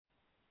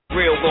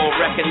Real gon'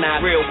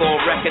 recognize, real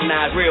gon'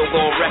 recognize, real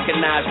gon'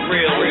 recognize,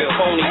 real, real.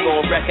 Phony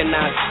gon'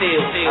 recognize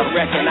still, I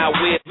reckon I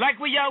will. Like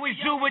we always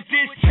do at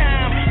this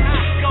time,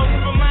 I go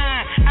for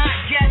mine, I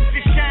got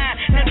to shine.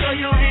 Now throw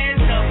your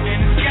hands up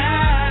in the sky.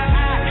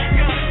 I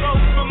go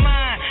for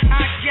mine,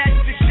 I got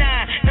to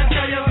shine. Now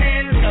throw your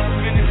hands up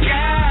in the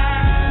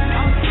sky.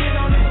 I'ma get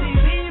on the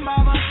TV,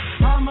 mama.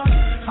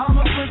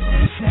 I'ma put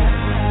this down.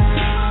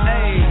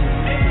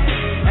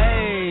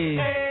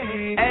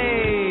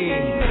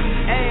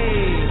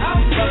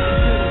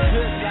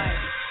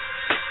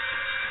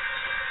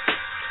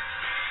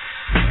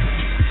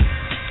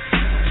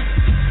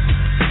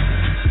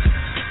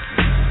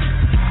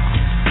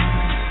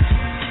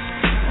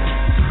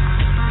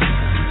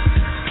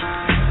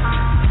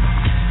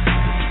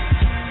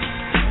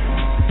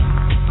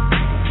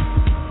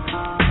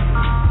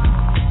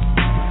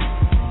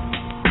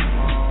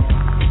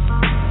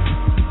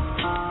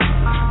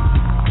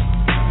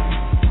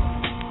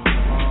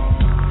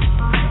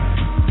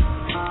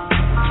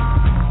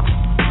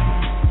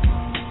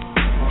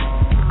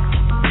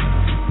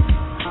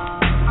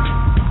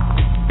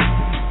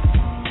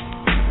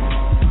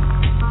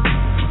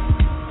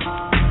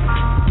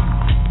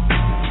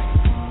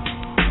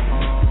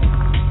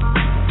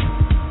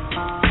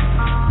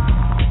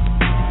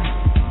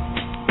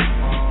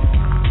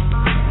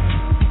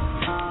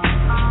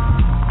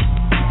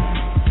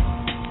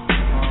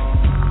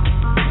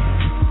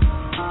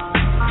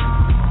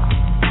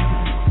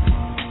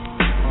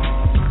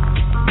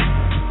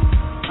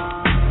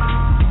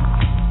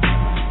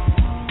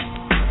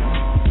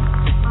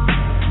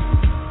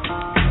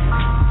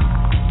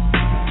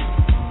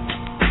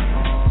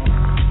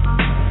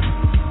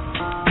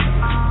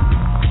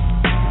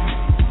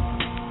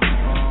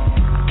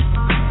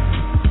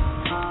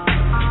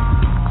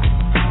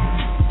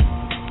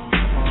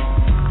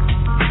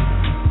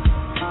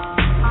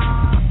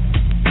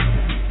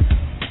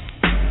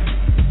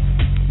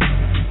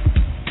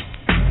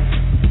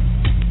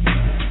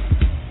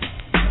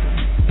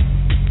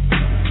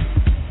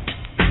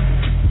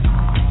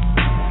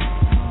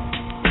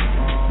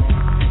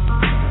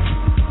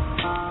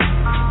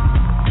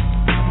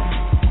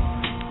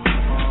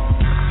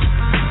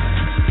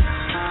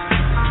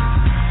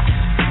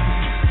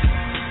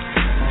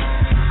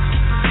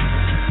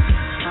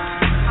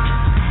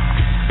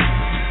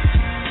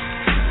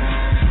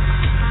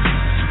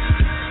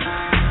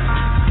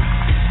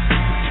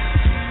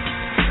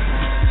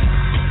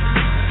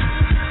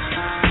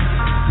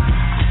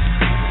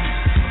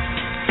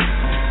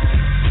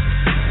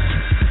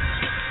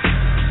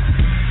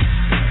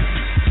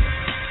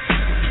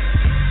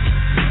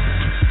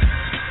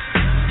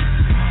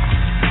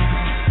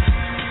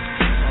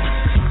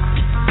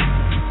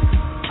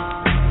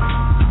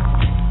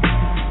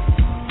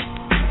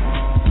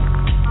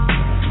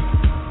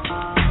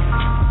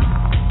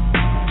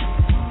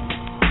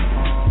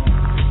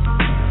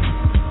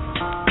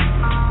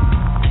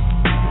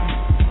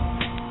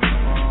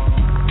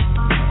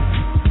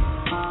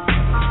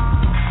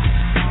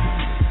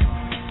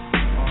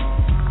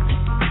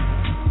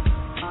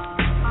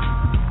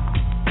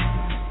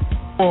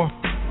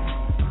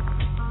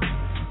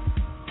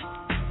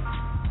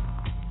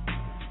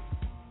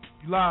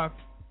 Live.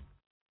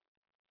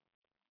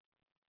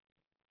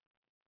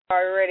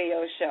 Our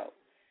radio show.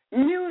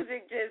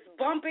 Music just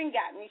bumping,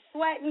 got me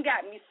sweating,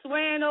 got me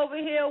swaying over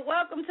here.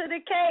 Welcome to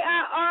the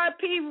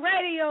KIRP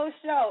radio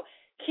show,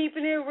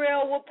 keeping it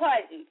real with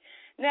Pudgy.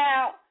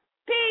 Now,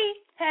 P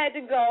had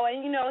to go,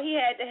 and, he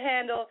had to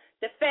handle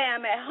the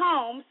fam at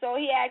home, so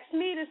he asked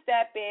me to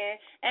step in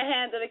and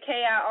handle the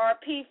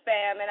KIRP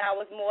fam, and I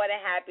was more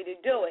than happy to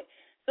do it.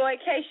 So in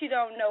case you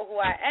don't know who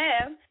I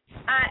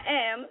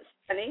am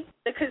Sonnie,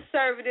 the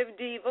conservative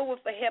diva with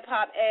a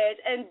hip-hop edge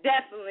and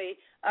definitely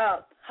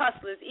a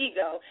hustler's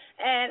ego.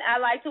 And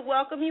I'd like to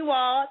welcome you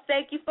all.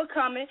 Thank you for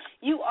coming.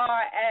 You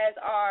are, as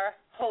our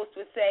host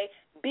would say,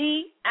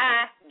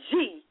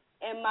 B-I-G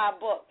in my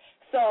book.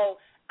 So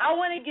I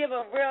want to give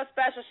a real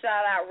special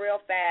shout-out real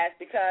fast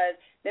because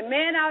the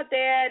men out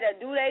there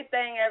that do their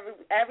thing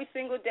every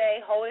single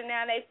day, holding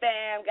down their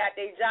fam, got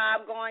their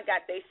job going,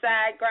 got their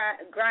side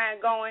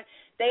grind going,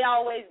 they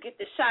always get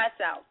the shots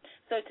out.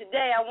 So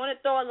today I want to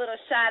throw a little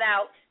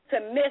shout-out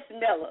to Miss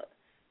Miller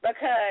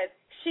because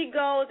she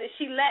goes and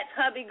she lets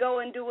hubby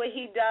go and do what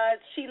he does.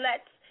 She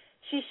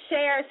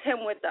shares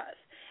him with us.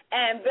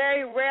 And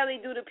very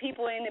rarely do the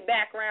people in the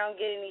background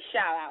get any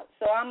shout-outs.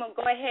 So I'm going to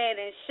go ahead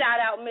and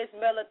shout out Miss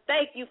Miller.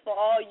 Thank you for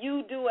all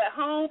you do at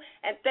home,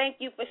 and thank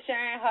you for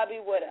sharing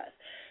hubby with us.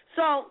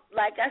 So,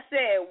 like I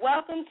said,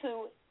 welcome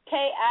to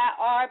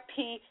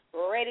KIRP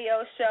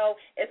Radio Show.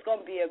 It's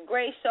going to be a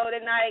great show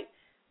tonight.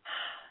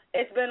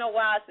 It's been a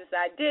while since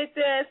I did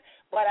this,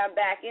 but I'm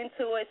back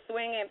into it,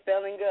 swinging,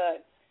 feeling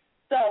good.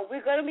 So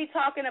we're going to be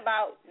talking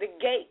about the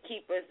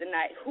gatekeepers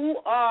tonight. Who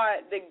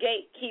are the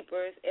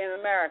gatekeepers in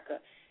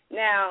America?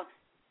 Now,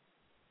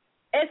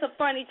 it's a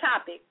funny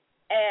topic,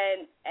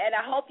 and I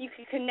hope you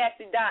can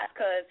connect the dots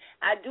because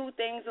I do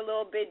things a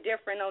little bit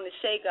different on the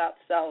shake-up.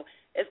 So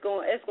It's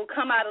gonna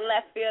come out of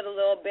left field a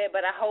little bit,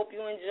 but I hope you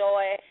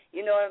enjoy it.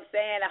 You know what I'm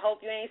saying? I hope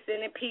you ain't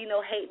sending P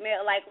no hate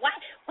mail like, why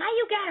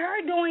you got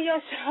her doing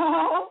your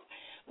show?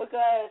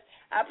 Because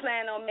I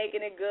plan on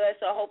making it good,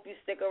 so I hope you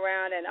stick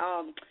around and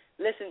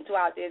listen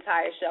throughout the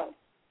entire show.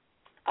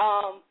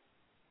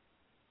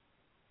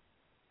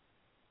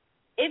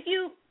 If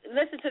you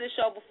listen to the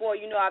show before,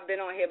 you know I've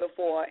been on here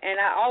before, and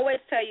I always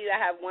tell you I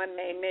have one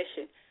main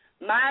mission.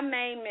 My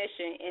main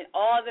mission in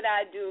all that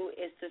I do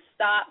is to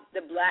stop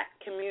the black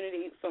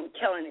community from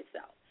killing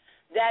itself.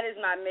 That is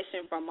my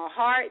mission from my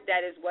heart.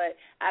 That is what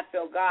I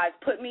feel God's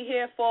put me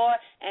here for,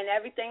 and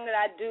everything that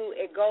I do,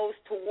 it goes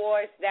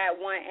towards that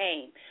one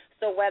aim.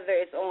 So whether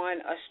it's on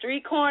a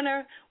street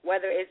corner,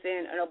 whether it's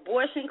in an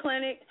abortion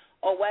clinic,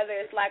 or whether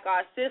it's like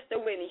our sister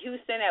Whitney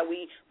Houston that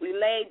we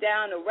laid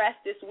down to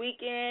rest this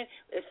weekend,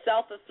 is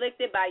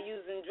self-inflicted by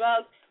using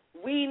drugs,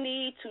 we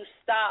need to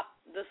stop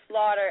the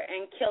slaughter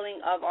and killing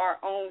of our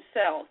own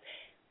selves.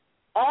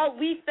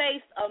 We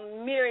face a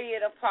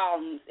myriad of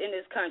problems in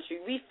this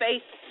country. We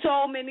face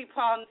so many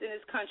problems in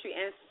this country,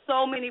 and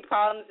so many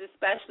problems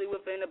especially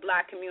within the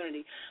black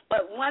community.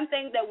 But one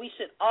thing that we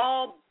should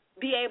all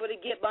be able to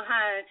get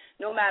behind,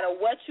 no matter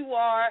what you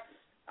are,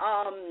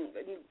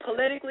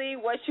 politically,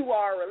 what you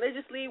are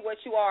religiously,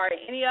 what you are in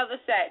any other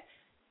sect,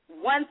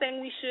 one thing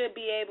we should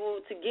be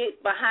able to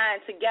get behind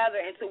together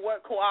and to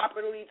work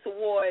cooperatively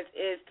towards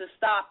is to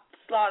stop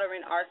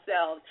slaughtering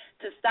ourselves,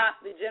 to stop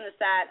the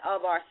genocide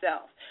of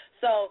ourselves.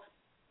 So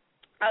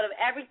out of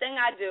everything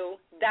I do,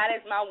 that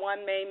is my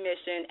one main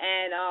mission,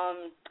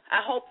 and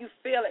I hope you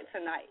feel it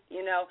tonight.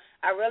 You know,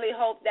 I really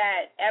hope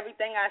that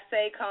everything I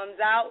say comes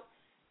out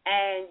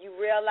and you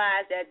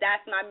realize that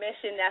that's my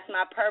mission, that's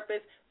my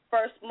purpose.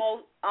 First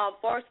most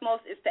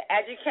is to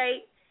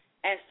educate,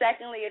 and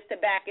secondly is to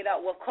back it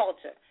up with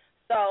culture.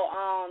 So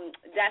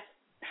that's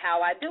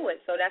how I do it.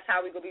 So that's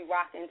how we're going to be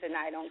rocking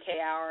tonight on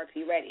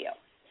KIRP Radio.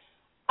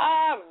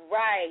 All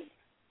right.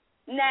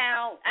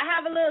 Now, I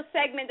have a little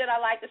segment that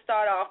I like to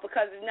start off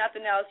because if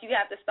nothing else, you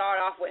have to start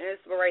off with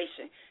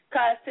inspiration.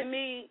 Because to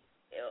me,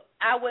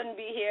 I wouldn't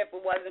be here if it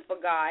wasn't for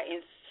God.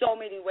 In so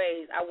many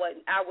ways, I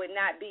would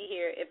not be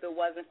here if it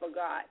wasn't for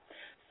God.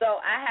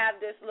 So I have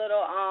this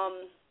little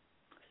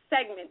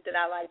segment that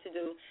I like to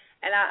do,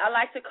 and I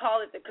like to call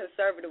it the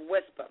Conservative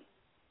Whisper.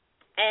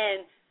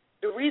 And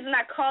the reason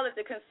I call it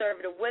the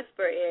Conservative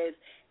Whisper is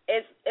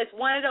it's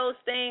one of those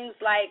things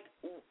like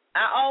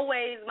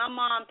my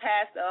mom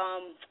passed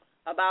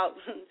about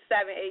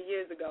 7-8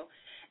 years ago,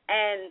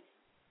 and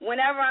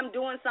whenever I'm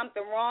doing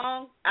something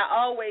wrong, I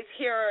always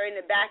hear her in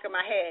the back of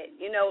my head,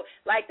 you know,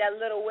 like that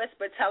little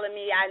whisper telling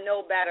me I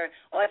know better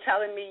or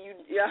telling me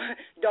you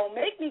don't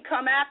make me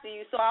come after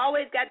you. So I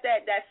always got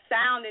that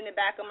sound in the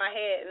back of my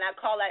head, and I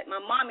call that my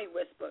mommy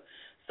whisper.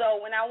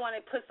 So when I want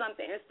to put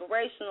something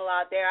inspirational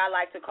out there, I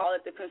like to call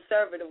it the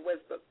Conservative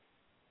Whisper.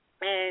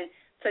 And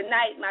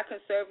tonight my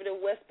Conservative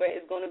Whisper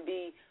is going to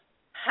be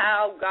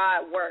how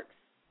God works.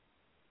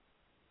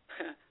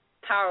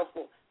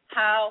 Powerful.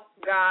 How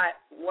God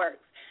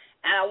works.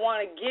 And I want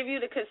to give you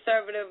the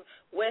Conservative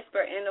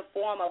Whisper in the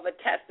form of a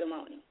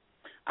testimony.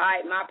 All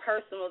right, my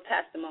personal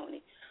testimony.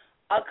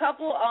 I'll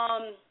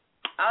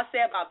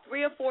say about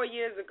 3 or 4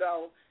 years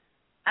ago,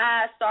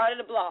 I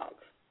started a blog.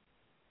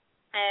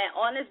 And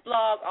on this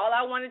blog, all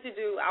I wanted to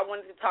do, I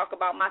wanted to talk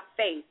about my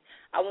faith.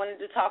 I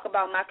wanted to talk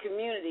about my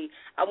community.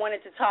 I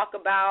wanted to talk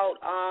about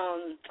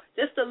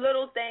just the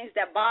little things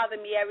that bother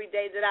me every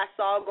day that I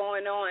saw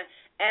going on.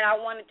 And I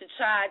wanted to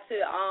try to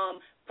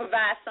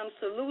provide some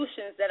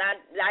solutions that I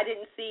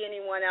didn't see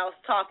anyone else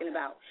talking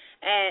about.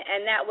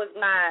 And that was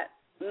my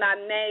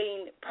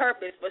main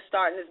purpose for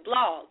starting this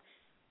blog.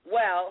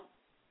 Well,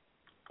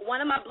 one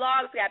of my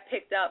blogs got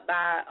picked up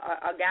by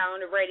a guy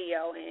on the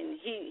radio, and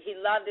he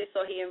loved it,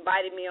 so he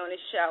invited me on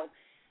his show.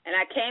 And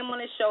I came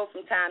on his show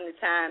from time to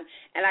time,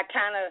 and I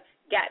kind of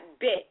got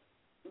bit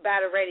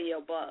by the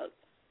radio bug.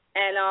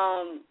 And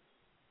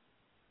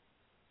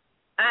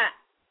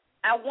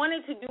I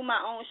wanted to do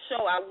my own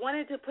show. I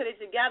wanted to put it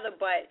together,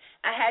 but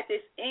I had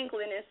this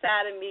inkling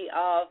inside of me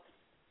of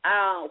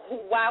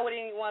why would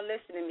anyone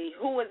listen to me?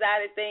 Who was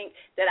I to think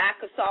that I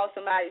could solve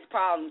somebody's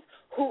problems?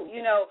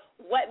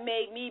 What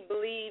made me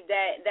believe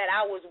that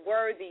I was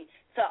worthy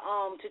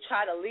to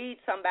try to lead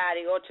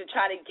somebody or to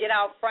try to get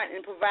out front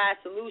and provide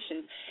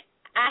solutions?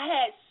 I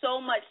had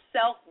so much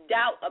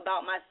self-doubt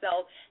about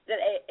myself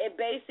that it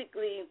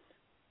basically,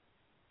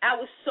 I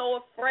was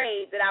so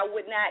afraid that I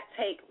would not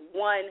take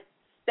one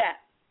step.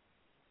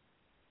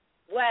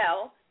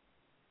 Well,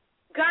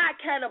 God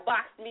kind of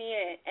boxed me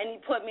in, and he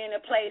put me in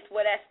a place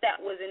where that step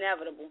was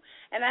inevitable.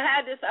 And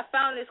I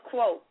found this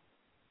quote,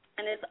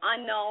 and it's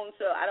unknown,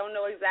 so I don't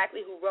know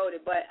exactly who wrote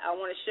it, but I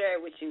want to share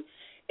it with you.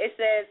 It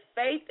says,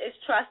 faith is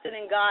trusting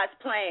in God's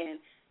plan,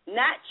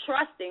 not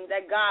trusting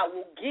that God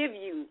will give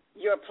you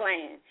your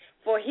plan,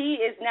 for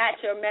he is not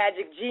your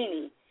magic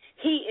genie.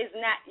 He is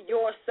not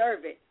your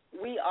servant.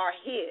 We are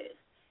his.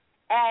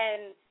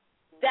 And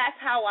that's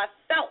how I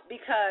felt,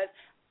 because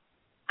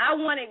I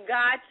wanted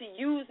God to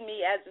use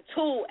me as a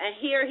tool, and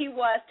here he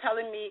was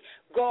telling me,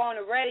 go on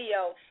the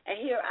radio, and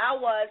here I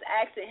was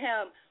asking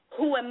him,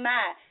 who am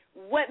I?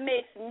 What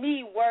makes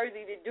me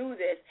worthy to do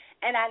this?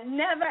 And I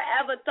never,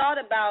 ever thought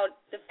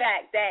about the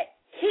fact that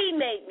he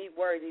made me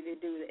worthy to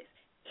do this.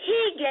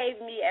 He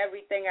gave me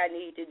everything I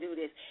need to do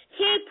this.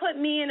 He put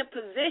me in a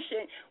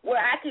position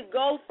where I could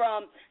go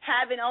from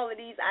having all of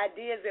these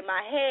ideas in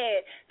my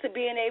head to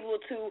being able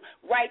to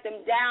write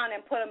them down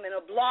and put them in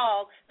a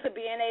blog, to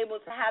being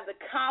able to have the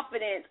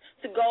confidence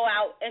to go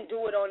out and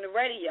do it on the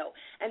radio.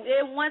 And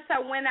then once I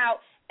went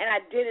out and I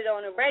did it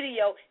on the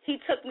radio, he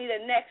took me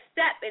the next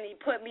step and he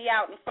put me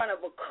out in front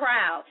of a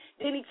crowd.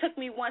 Then he took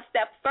me one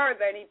step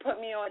further and he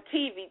put me on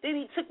TV. Then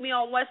he took me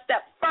on one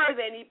step further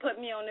and he put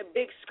me on the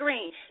big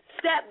screen.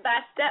 Step by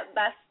step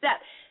by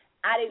step.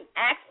 I didn't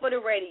ask for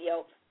the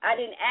radio. I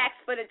didn't ask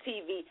for the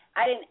TV.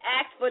 I didn't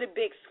ask for the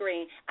big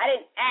screen. I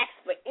didn't ask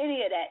for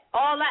any of that.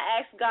 All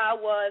I asked God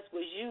was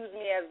use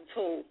me as a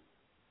tool.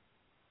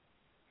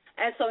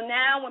 And so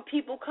now when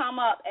people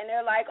come up and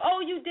they're like, oh,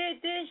 you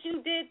did this,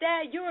 you did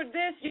that, you're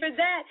this, you're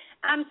that,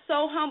 I'm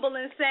so humble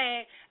in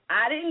saying,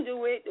 I didn't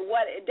do it.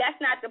 That's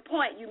not the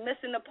point. You're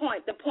missing the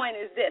point. The point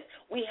is this.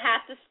 We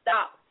have to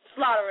stop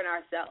slaughtering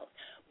ourselves.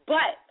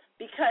 But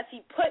because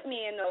he put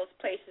me in those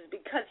places,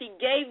 because he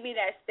gave me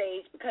that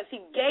stage, because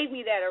he gave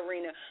me that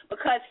arena,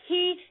 because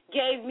he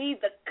gave me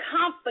the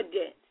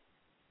confidence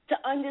to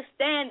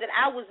understand that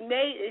I was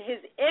made in his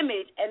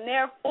image, and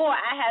therefore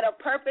I had a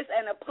purpose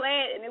and a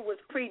plan, and it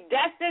was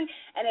predestined,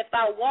 and if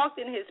I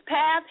walked in his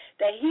path,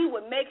 that he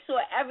would make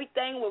sure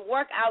everything would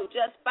work out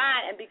just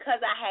fine. And because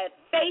I had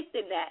faith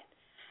in that,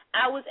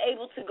 I was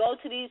able to go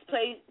to these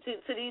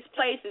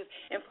places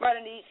in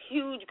front of these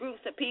huge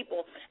groups of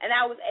people, and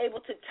I was able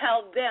to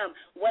tell them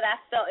what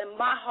I felt in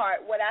my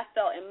heart, what I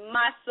felt in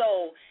my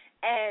soul,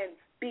 and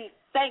be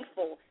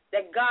thankful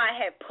that God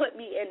had put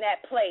me in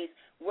that place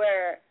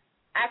where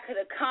I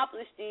could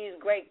accomplish these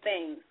great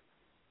things.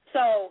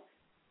 So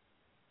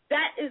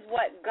that is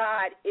what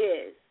God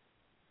is.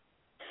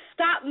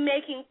 Stop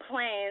making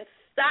plans.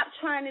 Stop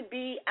trying to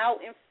be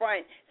out in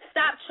front.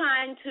 Stop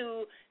trying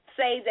to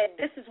say that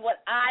this is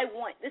what I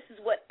want, this is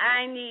what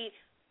I need.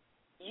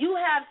 You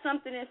have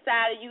something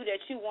inside of you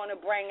that you want to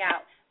bring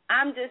out.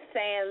 I'm just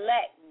saying,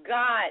 let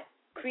God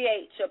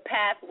create your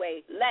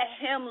pathway. Let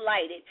him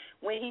light it.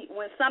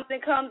 When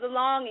something comes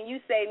along and you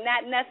say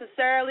not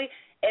necessarily,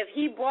 if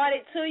he brought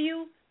it to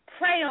you,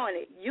 pray on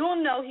it.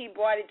 You'll know he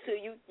brought it to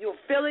you. You'll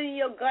feel it in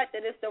your gut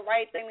that it's the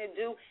right thing to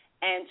do,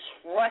 and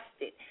trust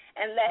it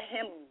and let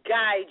him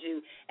guide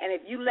you. And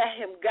if you let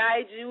him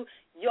guide you,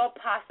 your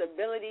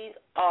possibilities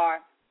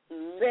are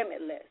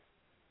limitless.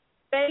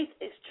 Faith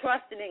is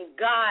trusting in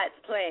God's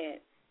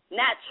plan,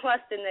 not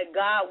trusting that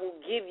God will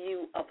give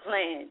you a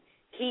plan.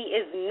 He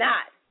is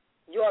not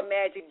your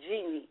magic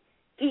genie.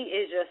 He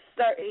is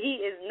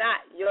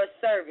not your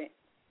servant.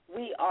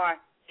 We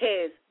are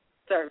his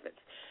servants.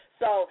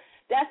 So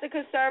that's the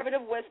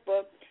Conservative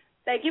Whisper.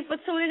 Thank you for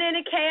tuning in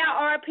to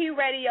KIRP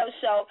Radio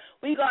Show.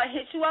 We're going to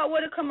hit you up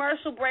with a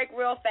commercial break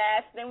real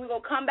fast. Then we're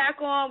going to come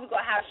back on. We're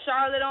going to have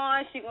Charlotte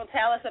on. She's going to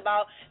tell us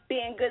about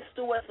being good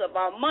stewards of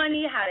our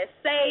money, how to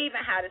save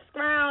and how to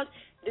scrounge,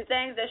 the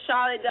things that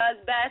Charlotte does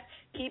best.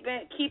 Keep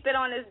it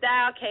on this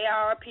dial,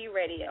 KIRP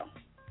Radio.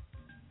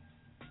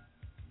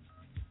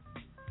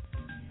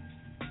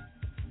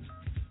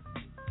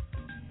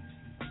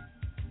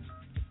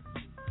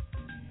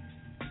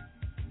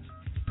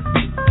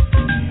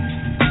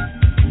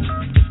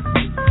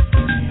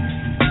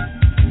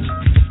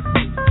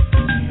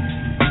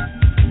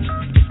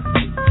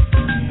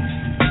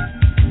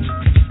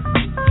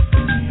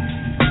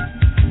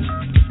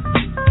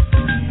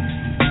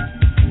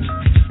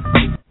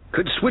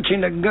 Could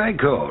switching to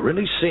Geico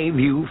really save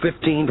you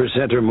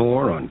 15% or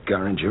more on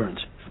car insurance?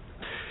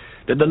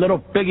 Did the little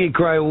piggy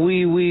cry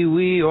wee, wee,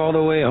 wee all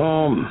the way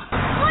home?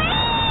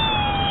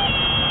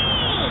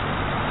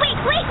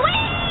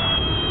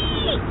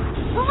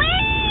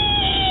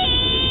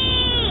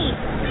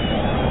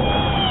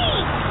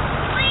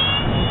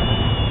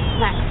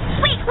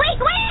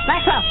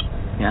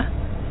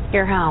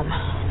 You're home.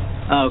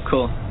 Oh,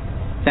 cool.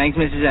 Thanks,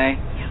 Mrs.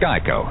 A.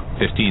 Geico.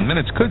 15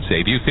 minutes could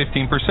save you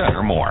 15%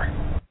 or more.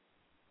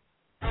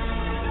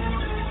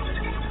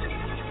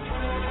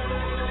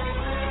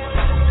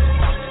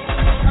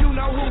 You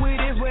know who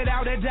it is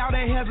without a doubt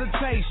and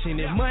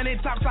hesitation. If money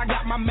talks, I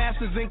got my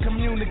master's in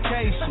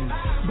communication.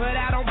 But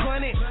I don't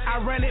run it, I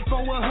run it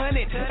for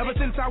 100. Ever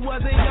since I was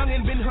a young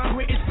and been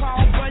hungry, it's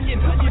Paul Bunyan.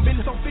 You been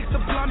so fixed to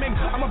plumbing.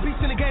 I'm a beast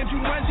in the game, you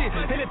run it.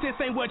 And if this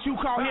ain't what you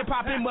call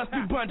hip-hop, it must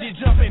be bungee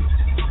jumping.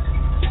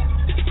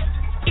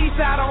 East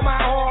side on my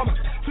arm,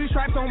 3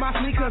 stripes on my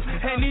sneakers.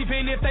 And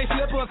even if they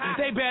slippers,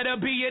 they better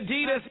be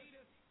Adidas.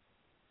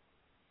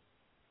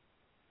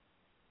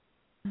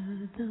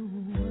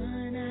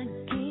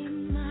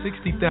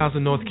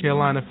 60,000 North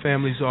Carolina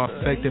families are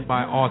affected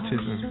by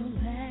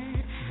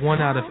autism.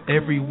 1 out of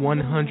every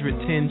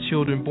 110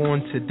 children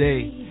born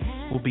today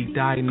will be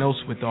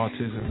diagnosed with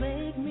autism.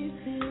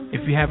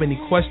 If you have any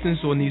questions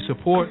or need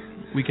support,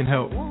 we can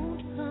help.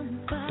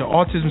 The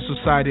Autism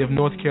Society of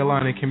North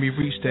Carolina can be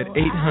reached at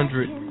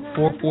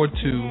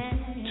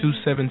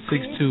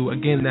 800-442-2762.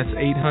 Again, that's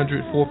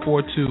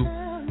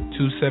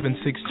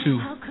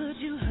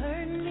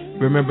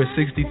 800-442-2762. Remember,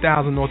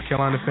 60,000 North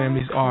Carolina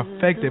families are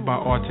affected by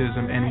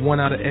autism, and 1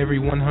 out of every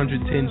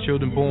 110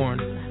 children born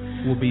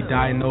will be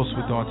diagnosed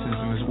with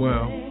autism as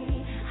well.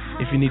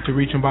 If you need to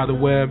reach them by the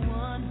web,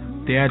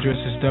 the address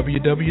is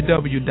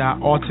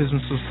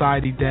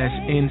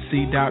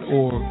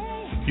www.autismsociety-nc.org.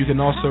 You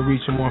can also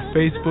reach them on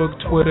Facebook,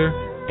 Twitter,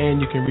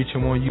 and you can reach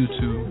them on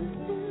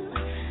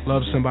YouTube.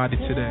 Love somebody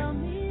today.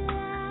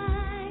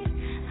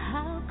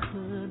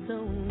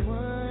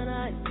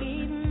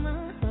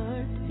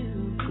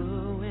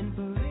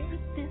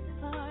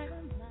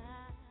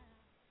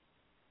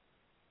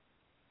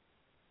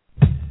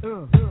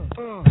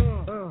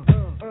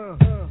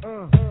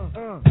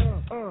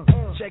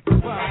 Check the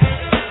vibe.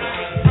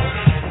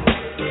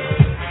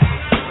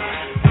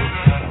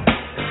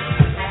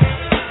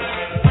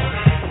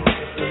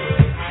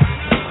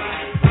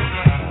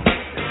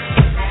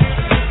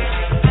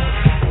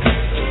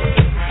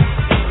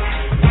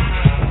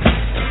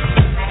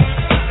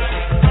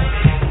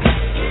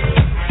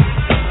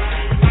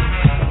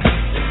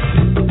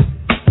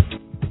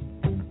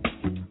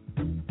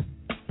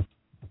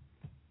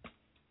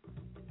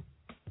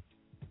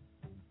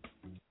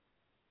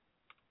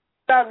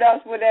 Something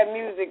else with that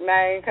music,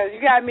 man, because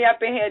you got me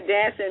up in here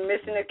dancing,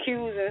 missing the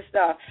cues and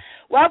stuff.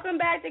 Welcome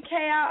back to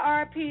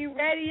KIRP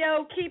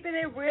Radio, keeping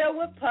it real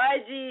with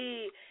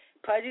Pudgy.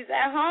 Pudgy's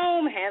at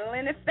home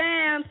handling the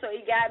fam, so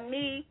he got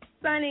me,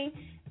 Sonnie,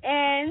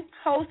 and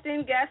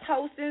guest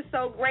hosting.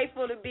 So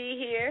grateful to be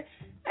here.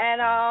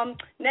 And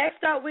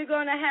next up, we're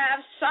going to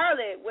have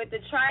Charlotte with the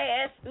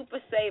Triad Super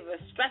Saver,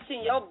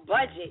 stretching your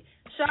budget.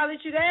 Charlotte,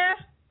 you there?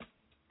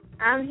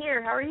 I'm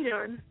here. How are you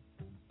doing?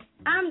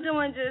 I'm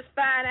doing just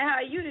fine. And how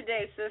are you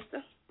today,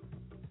 sister?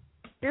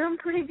 Doing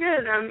pretty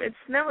good. It's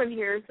snowing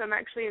here, so I'm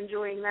actually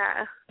enjoying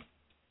that.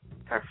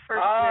 It's our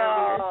first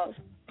snow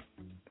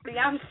here. See,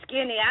 I'm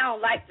skinny. I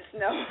don't like the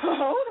snow.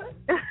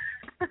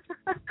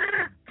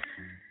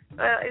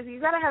 Well, you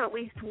got to have at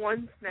least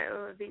one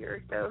snow of the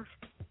year, so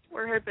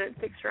we're hoping it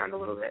sticks around a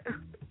little bit.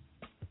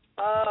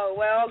 Oh,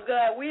 well,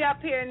 good. We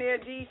up here near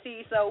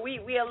D.C., so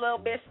we a little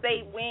bit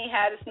safe. We ain't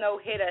had the snow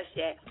hit us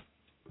yet.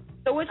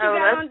 So what you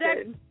got on deck?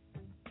 Good.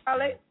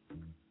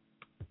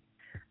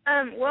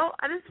 Well,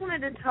 I just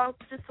wanted to talk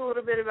just a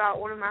little bit about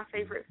one of my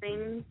favorite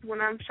things when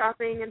I'm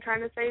shopping and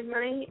trying to save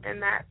money,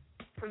 and that's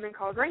something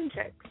called rain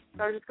checks.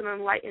 So I was just going to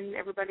enlighten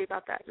everybody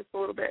about that just a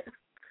little bit.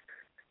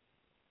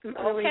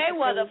 Okay,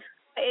 well, the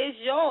floor is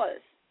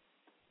yours.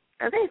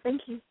 Okay,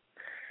 thank you.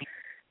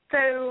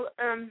 So,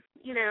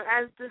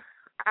 as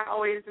I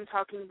always am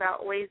talking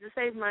about ways to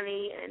save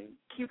money and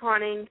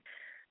couponing,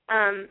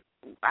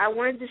 I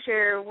wanted to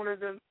share one of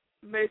the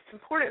most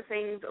important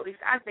things, at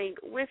least I think,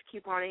 with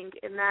couponing,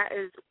 and that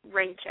is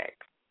rain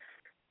checks.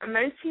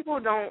 Most people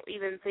don't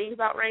even think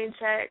about rain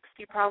checks.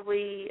 You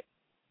probably,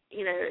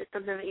 it's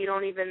something that you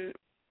don't even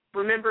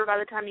remember by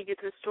the time you get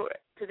to the store,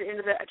 to the end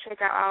of the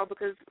checkout aisle,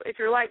 because if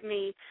you're like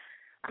me,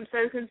 I'm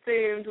so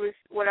consumed with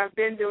what I've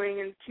been doing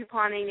and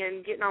couponing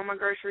and getting all my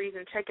groceries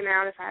and checking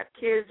out if I have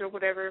kids or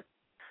whatever,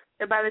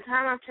 that by the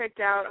time I've checked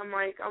out, I'm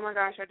like, oh my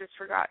gosh, I just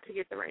forgot to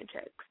get the rain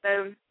check.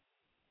 So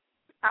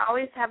I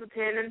always have a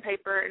pen and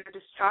paper, and I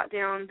just jot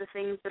down the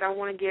things that I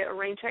want to get a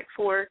rain check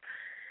for.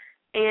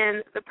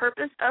 And the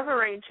purpose of a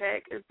rain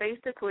check is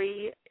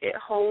basically it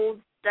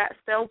holds that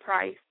sale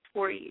price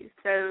for you.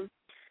 So,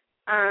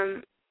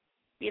 I'm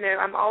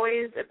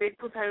always a big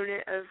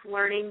proponent of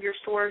learning your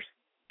store's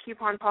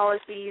coupon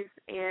policies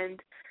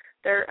and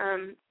their,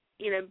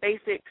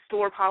 basic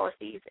store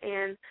policies.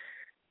 And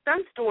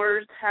some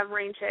stores have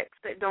rain checks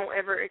that don't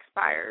ever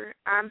expire.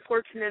 I'm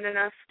fortunate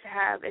enough to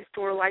have a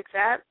store like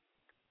that.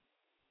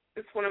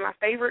 It's one of my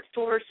favorite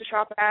stores to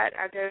shop at.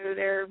 I go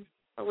there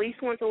at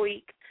least once a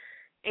week.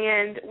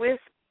 And with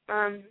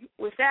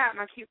that,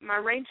 my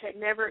rain check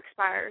never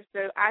expires.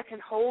 So I can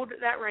hold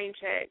that rain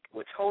check,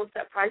 which holds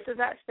that price of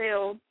that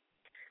sale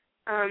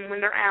when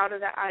they're out of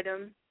that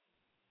item.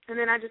 And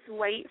then I just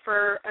wait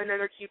for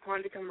another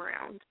coupon to come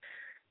around.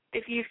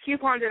 If you've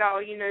couponed at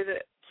all, you know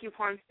that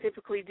coupons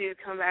typically do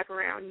come back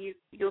around.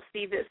 You'll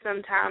see this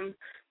sometime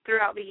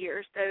throughout the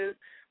year. So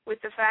with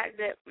the fact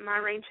that my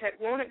rain check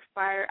won't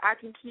expire, I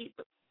can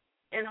keep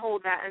and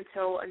hold that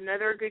until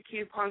another good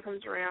coupon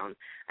comes around,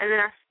 and then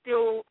I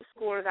still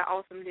score that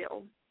awesome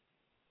deal.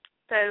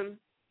 So,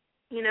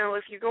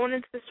 if you're going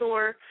into the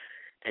store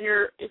and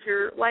if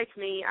you're like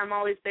me, I'm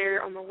always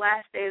there on the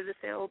last day of the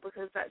sale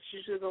because that's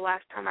usually the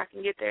last time I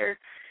can get there,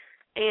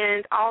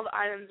 and all the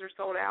items are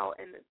sold out,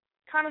 and it's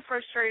kind of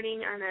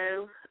frustrating, I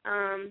know.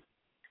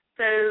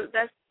 So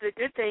that's the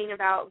good thing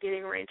about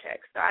getting a rain check.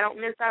 So I don't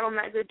miss out on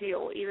that good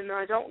deal. Even though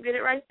I don't get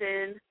it right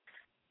then,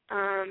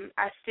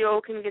 I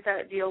still can get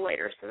that deal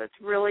later. So that's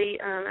really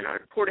an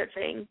important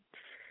thing.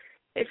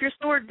 If your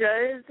store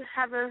does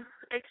have a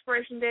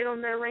expiration date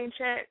on their rain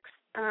checks,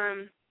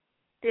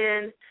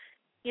 then,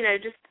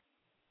 just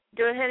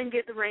go ahead and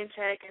get the rain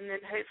check, and then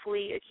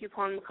hopefully a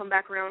coupon will come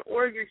back around,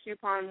 or your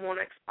coupon won't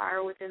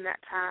expire within that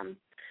time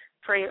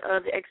frame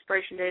of the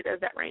expiration date of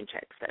that rain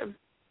check. So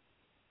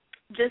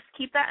just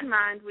keep that in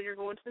mind when you're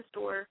going to the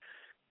store.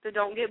 So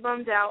don't get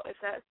bummed out if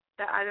that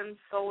item's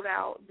sold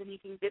out. Then you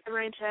can get the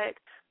rain check,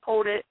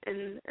 hold it,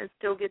 and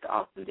still get the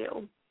awesome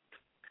deal.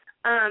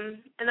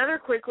 Another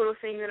quick little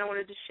thing that I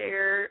wanted to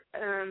share,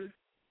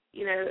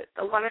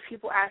 a lot of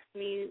people ask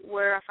me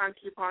where I find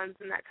coupons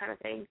and that kind of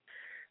thing.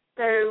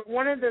 So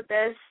one of the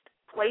best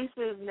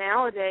places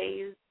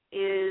nowadays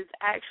is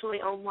actually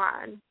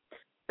online.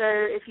 So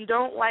if you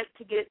don't like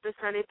to get the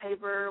Sunday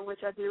paper,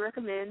 which I do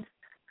recommend,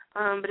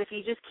 but if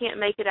you just can't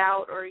make it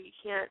out or you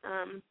can't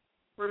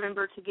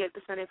remember to get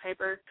the Sunday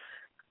paper,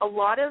 a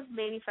lot of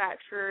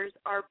manufacturers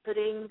are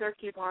putting their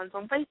coupons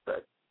on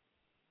Facebook.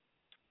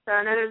 So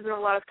I know there's been a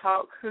lot of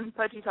talk,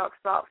 Pudgy talks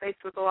about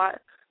Facebook a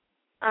lot,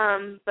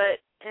 but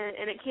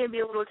it can be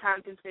a little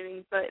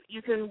time-consuming, but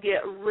you can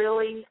get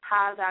really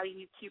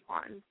high-value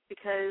coupons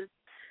because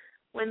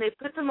when they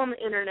put them on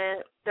the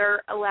Internet,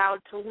 they're allowed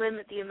to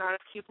limit the amount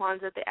of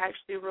coupons that they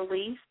actually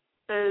release.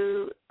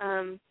 So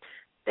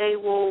they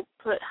will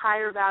put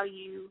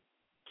higher-value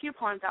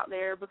coupons out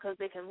there because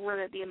they can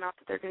limit the amount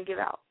that they're going to give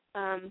out,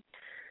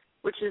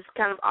 which is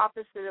kind of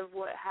opposite of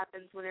what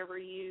happens whenever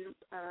you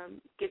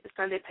get the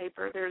Sunday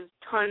paper. There's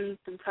tons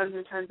and tons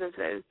and tons of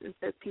those, and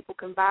so people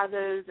can buy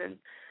those, and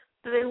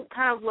so they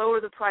kind of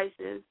lower the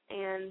prices,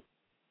 and,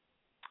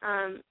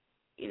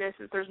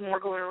 since there's more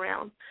going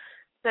around.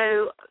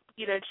 So,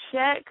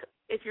 check,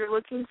 if you're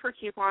looking for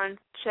coupons,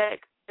 check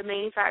the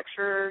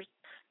manufacturer's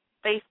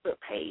Facebook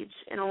page,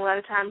 and a lot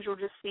of times you'll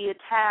just see a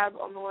tab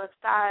on the left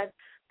side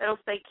that'll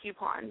say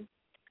coupon.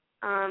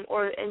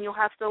 And you'll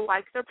have to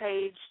like their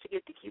page to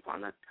get the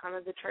coupon. That's kind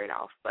of the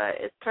trade-off. But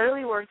it's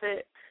totally worth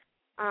it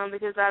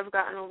because I've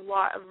gotten a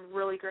lot of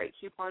really great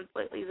coupons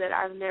lately that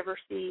I've never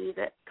seen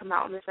that come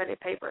out in the Sunday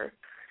paper.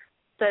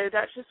 So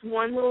that's just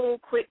one little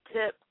quick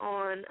tip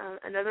on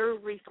another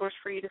resource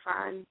for you to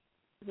find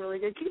really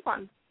good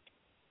coupons.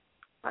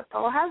 That's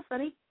all I have,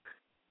 Sonnie.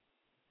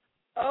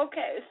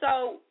 Okay,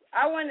 so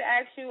I wanted to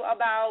ask you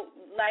about,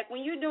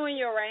 when you're doing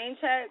your rain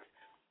checks,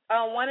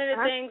 one of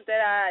the things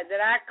that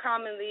I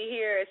commonly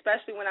hear,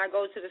 especially when I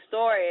go to the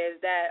store, is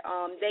that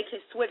they can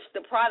switch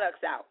the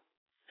products out.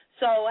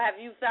 So have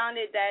you found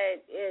it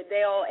that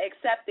they'll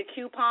accept the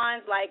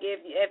coupons, like if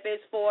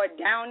it's for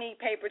Downy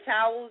paper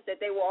towels, that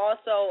they will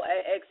also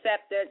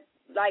accept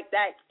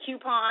that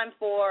coupon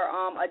for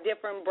a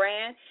different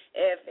brand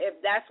if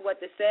that's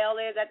what the sale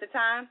is at the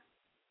time?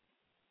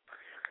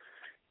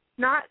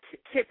 Not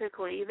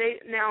typically.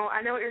 Now,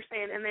 I know what you're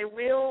saying, and they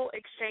will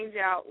exchange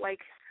out,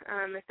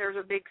 if there's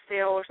a big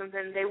sale or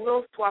something, they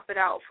will swap it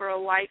out for a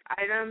like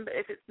item, but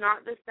if it's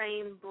not the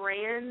same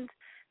brand,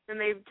 then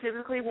they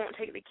typically won't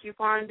take the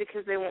coupon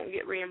because they won't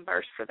get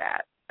reimbursed for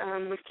that.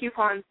 With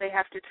coupons, they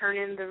have to turn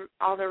in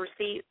all the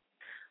receipts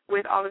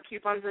with all the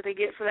coupons that they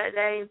get for that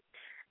day,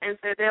 and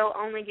so they'll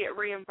only get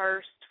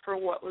reimbursed for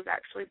what was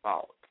actually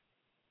bought.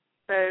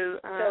 So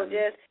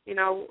just,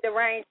 the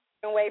range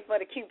and wait for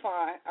the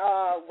coupon,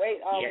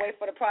 wait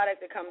for the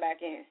product to come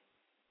back in.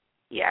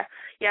 Yeah.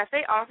 If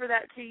they offer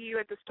that to you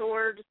at the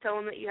store, just tell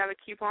them that you have a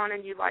coupon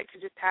and you'd like to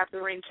just have the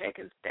rain check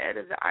instead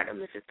of the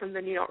item if it's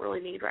something you don't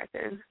really need right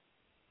then.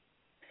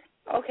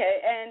 Okay,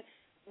 and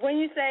when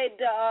you say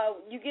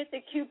you get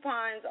the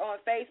coupons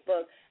on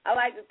Facebook, I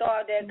like to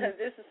throw out there because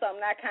this is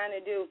something I kind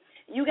of do.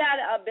 You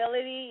got the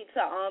ability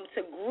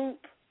to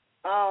group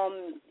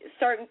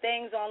certain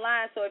things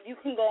online. So if you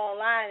can go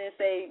online and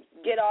say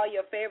get all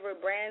your favorite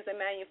brands and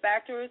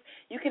manufacturers,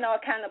 you can all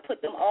kind of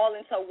put them all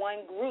into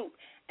one group.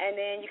 And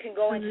then you can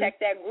go and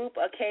check that group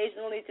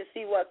occasionally to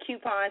see what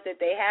coupons that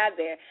they have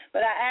there.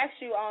 But I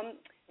asked you,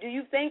 do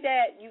you think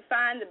that you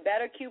find the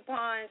better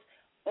coupons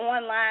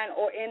online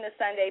or in the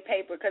Sunday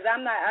paper? Because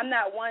I'm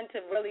not one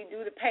to really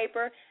do the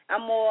paper.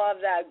 I'm more of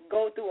the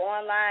go through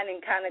online and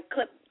kind of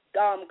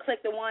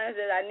click the ones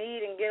that I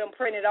need and get them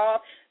printed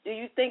off. Do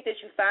you think that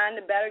you find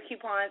the better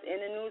coupons in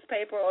the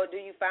newspaper, or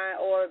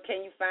can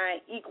you find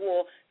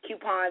equal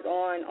coupons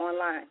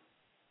online?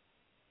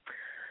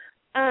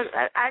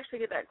 I actually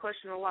get that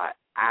question a lot.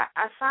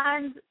 I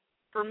find,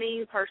 for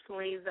me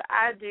personally, that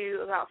I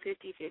do about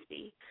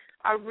 50-50.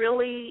 I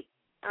really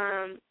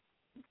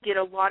get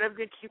a lot of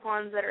good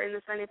coupons that are in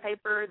the Sunday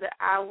paper that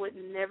I would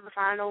never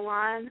find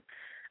online,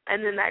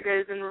 and then that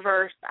goes in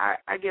reverse.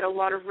 I get a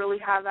lot of really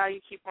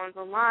high-value coupons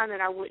online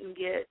that I wouldn't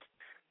get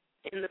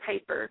in the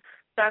paper.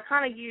 So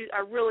I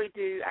really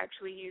do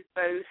actually use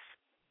both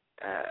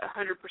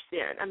 100%.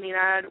 I mean,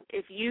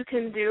 if you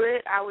can do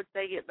it, I would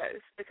say get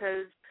both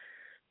because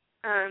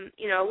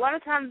a lot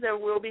of times there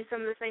will be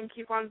some of the same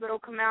coupons that will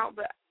come out,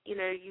 but,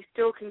 you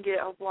still can get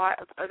a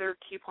lot of other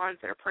coupons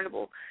that are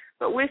printable.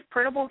 But with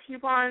printable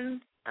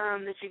coupons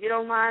that you get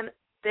online,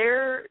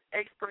 their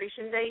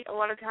expiration date a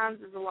lot of times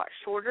is a lot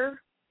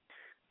shorter.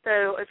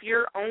 So if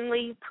you're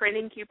only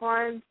printing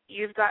coupons,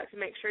 you've got to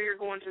make sure you're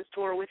going to the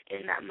store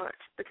within that month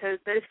because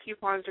those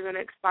coupons are going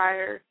to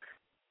expire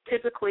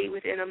typically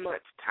within a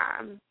month's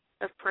time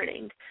of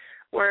printing.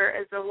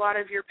 Whereas a lot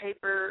of your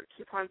paper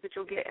coupons that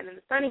you'll get in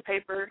the Sonnie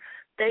paper,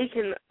 they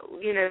can,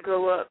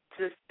 go up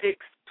to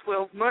 6,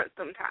 12 months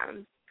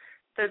sometimes.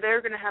 So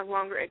they're going to have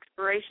longer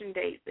expiration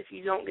dates if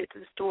you don't get to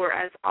the store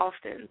as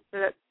often.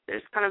 So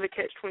there's kind of a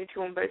catch-22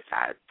 on both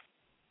sides.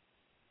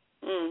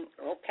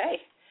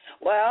 Okay.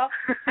 Well,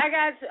 I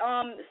got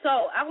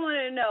so I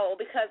wanted to know,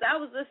 because I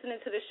was listening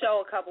to the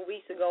show a couple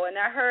weeks ago, and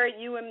I heard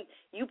you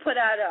put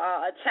out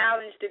a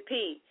challenge to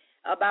P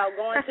about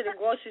going to the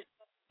grocery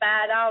store for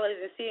 $5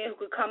 and seeing who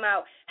could come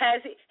out.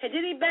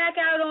 Did he back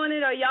out on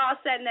it, or y'all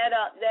setting that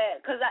up?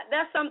 Because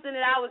that's something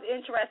that I was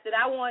interested.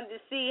 I wanted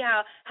to see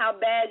how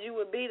bad you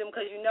would beat them,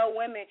 because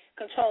women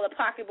control the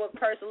pocketbook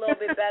purse a little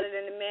bit better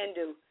than the men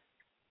do.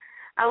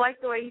 I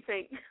like the way you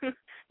think.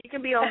 You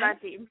can be on my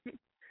team.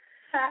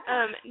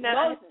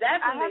 No, most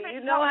definitely.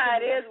 You know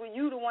how it is when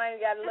you the one who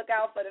got to look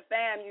out for the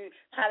fam. You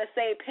try to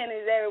save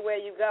pennies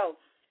everywhere you go.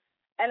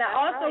 And I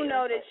also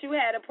know that you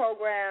had a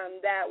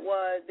program that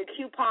was the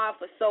coupon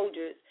for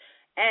soldiers,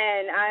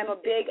 and I'm a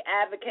big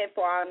advocate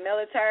for our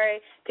military.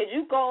 Could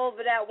you go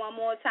over that one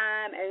more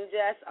time and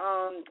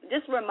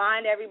just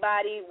remind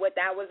everybody what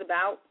that was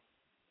about?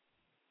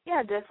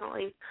 Yeah,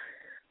 definitely.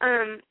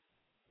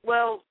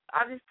 Well,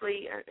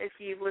 obviously, if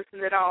you've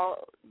listened at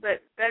all,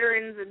 but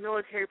veterans and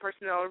military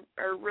personnel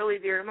are really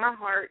dear to my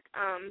heart.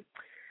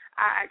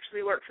 I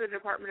actually work for the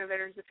Department of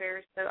Veterans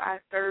Affairs, so I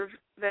serve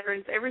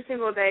veterans every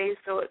single day,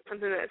 so it's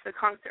something that's a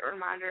constant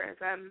reminder as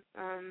I'm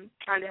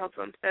trying to help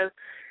them. So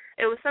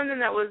it was something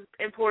that was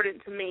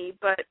important to me,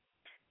 but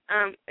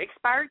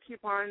expired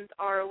coupons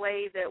are a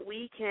way that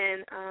we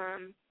can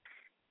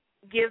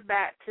give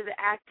back to the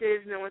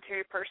active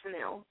military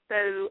personnel.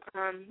 So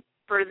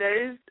for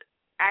those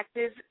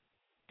active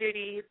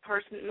duty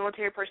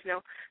military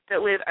personnel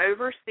that live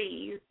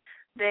overseas,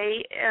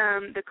 they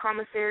the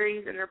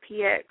commissaries and their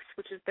PX,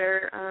 which is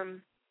their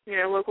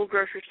local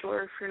grocery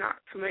store, if you're not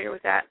familiar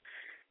with that,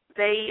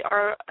 they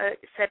are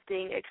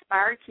accepting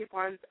expired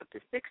coupons up to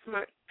 6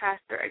 months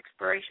past their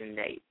expiration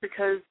date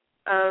because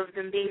of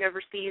them being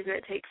overseas, and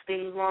it takes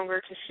things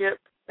longer to ship,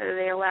 so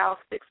they allow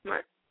 6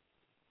 months.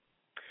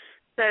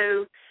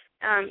 So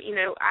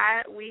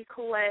we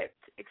collect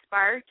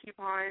expired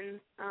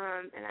coupons,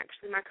 and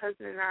actually my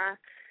cousin and I,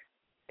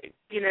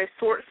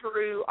 sort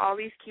through all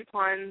these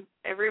coupons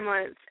every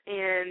month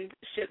and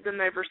ship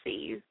them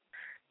overseas.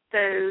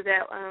 So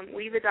that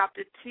we've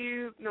adopted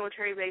 2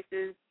 military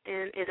bases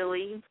in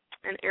Italy,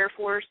 an Air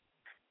Force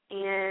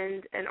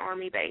and an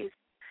Army base.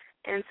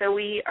 And so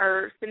we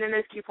are sending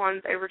those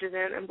coupons over to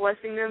them and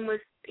blessing them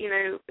with,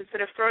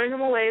 instead of throwing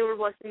them away, we're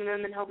blessing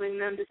them and helping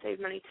them to save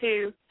money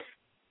too.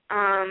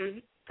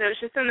 So it's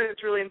just something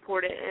that's really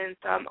important, and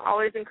so I'm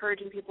always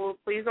encouraging people,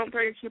 please don't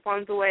throw your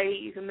coupons away.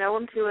 You can mail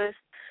them to us.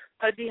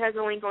 Pudgy has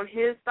a link on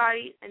his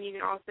site, and you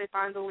can also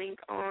find the link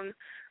on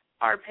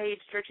our page,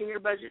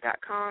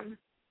 stretchingyourbudget.com.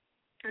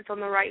 It's on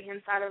the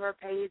right-hand side of our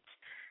page,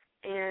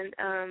 and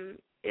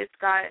it's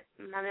got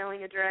my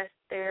mailing address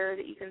there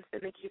that you can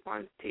send the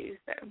coupons to.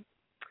 So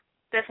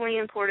definitely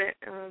important,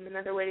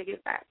 another way to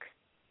give back.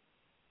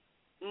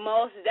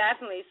 Most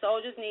definitely.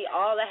 Soldiers need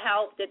all the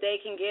help that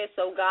they can get,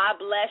 so God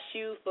bless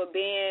you for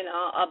being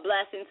a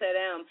blessing to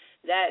them.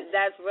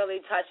 That's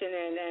really touching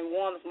and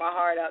warms my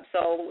heart up.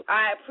 So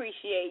I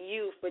appreciate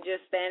you for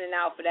just standing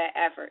out for that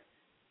effort.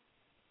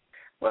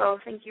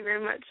 Well, thank you very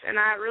much. And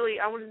I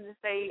wanted to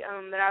say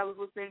that I was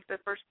listening to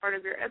the first part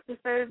of your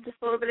episode just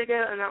a little bit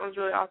ago, and that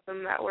was really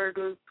awesome. That word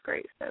was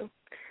great. So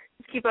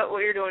just keep up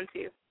what you're doing,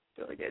 too.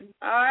 It's really good.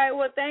 All right.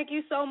 Well, thank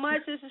you so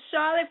much. This is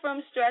Charlotte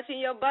from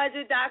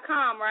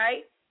stretchingyourbudget.com,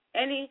 right?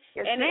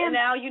 Yes, ma'am.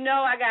 Now you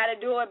know I got to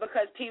do it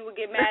because P would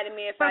get mad at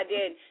me if I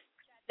did.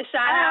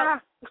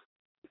 Shout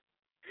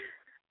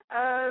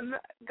out.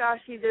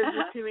 Gosh, he does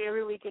this to me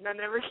every weekend. I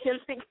never can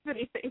think of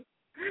anything.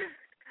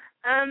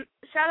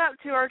 Shout out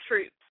to our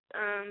troops.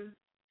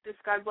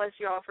 Just God bless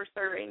you all for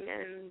serving,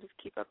 and just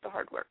keep up the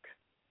hard work.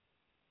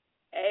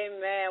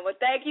 Amen. Well,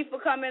 thank you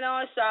for coming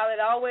on, Charlotte.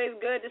 Always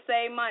good to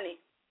save money.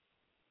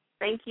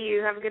 Thank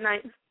you. Have a good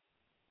night.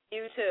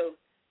 You too.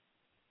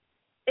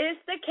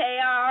 It's the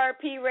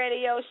KIRP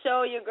Radio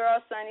Show. Your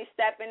girl Sonnie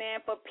stepping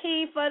in for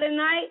P for the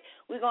night.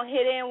 We're going to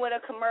hit in with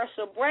a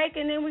commercial break,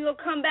 and then we're going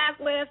to come back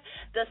with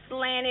the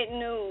slanted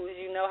news.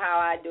 You know how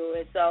I do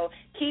it. So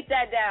keep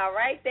that down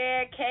right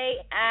there,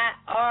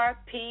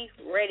 KIRP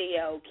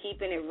Radio.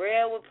 Keeping it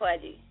real with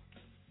Pudgy.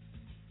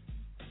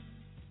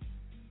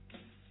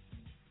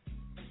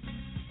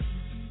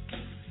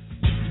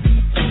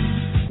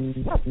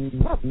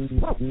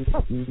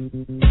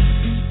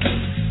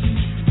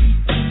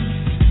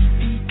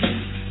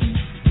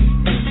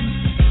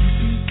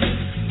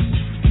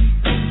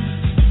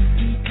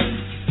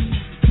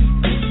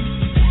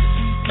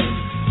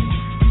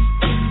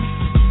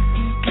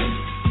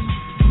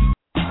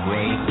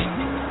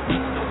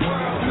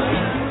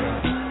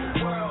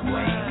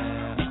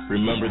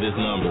 Remember this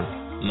number,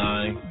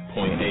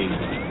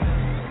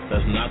 9.8.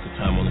 That's not the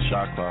time on the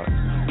shot clock,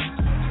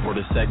 or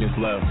the seconds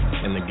left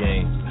in the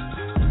game.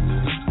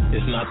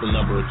 It's not the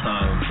number of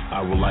times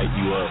I will light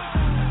you up.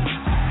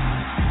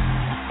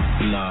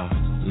 Nah,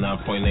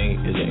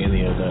 9.8 isn't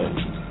any of that.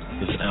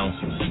 It's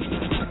ounces.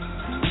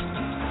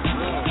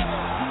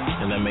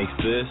 And that makes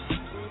this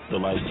the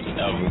lightest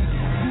ever.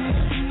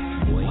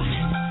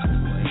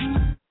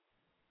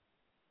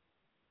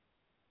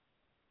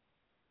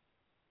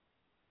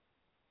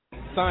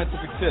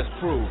 Scientific tests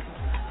prove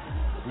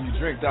when you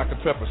drink Dr.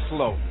 Pepper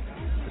slow,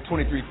 the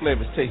 23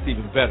 flavors taste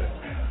even better.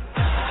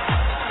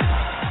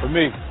 For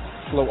me,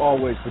 slow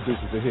always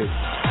produces a hit.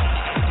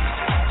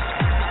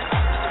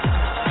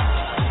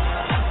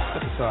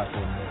 Step aside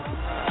for a minute.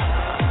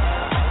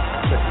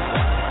 Check this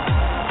out.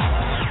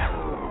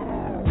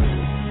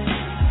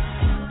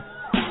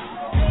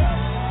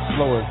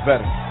 Slower is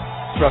better.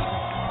 Trust me.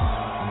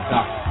 I'm a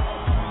doctor.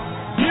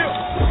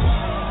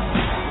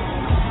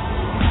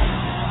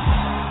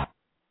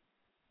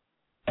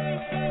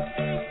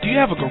 Do you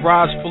have a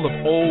garage full of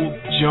old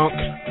junk?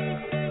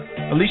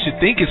 At least you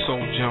think it's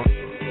old junk.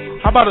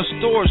 How about a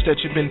storage that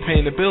you've been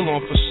paying the bill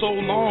on for so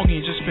long and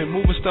you've just been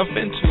moving stuff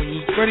into and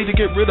you're ready to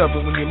get rid of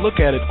it when you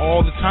look at it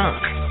all the time?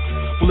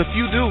 Well, if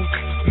you do,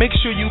 make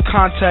sure you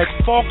contact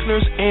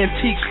Faulkner's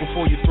Antiques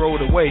before you throw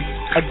it away.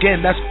 Again,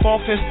 that's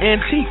Faulkner's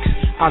Antiques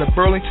out of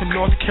Burlington,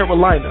 North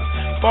Carolina.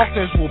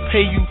 Faulkner's will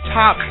pay you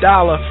top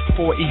dollar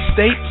for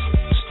estates,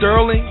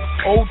 sterling,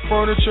 old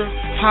furniture,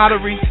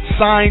 pottery,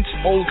 signs,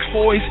 old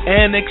toys,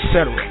 and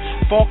etc.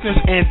 Faulkner's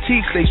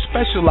Antiques, they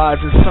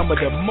specialize in some of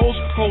the most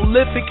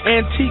prolific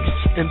antiques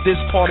in this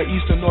part of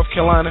Eastern North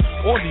Carolina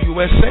or the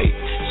USA.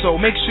 So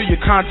make sure you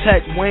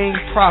contact Wayne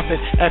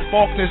Prophet at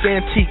Faulkner's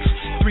Antiques,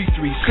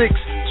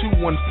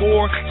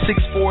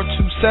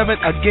 336-214-6427.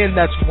 Again,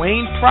 that's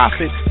Wayne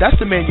Prophet. That's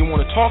the man you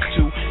want to talk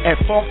to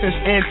at Faulkner's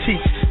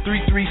Antiques,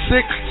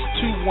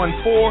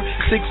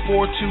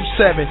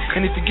 336-214-6427.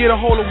 And if you get a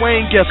hold of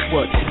Wayne, guess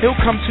what? He'll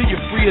come to you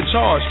free of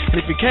charge. And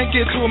if you can't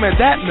get to him at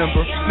that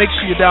number, make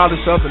sure you dial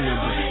this other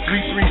number,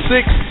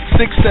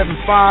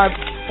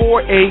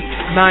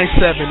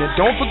 336-675-4897. And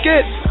don't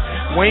forget,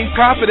 Wayne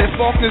Prophet at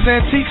Faulkner's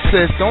Antiques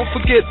says, don't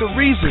forget the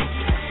reason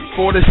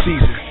for the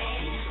season.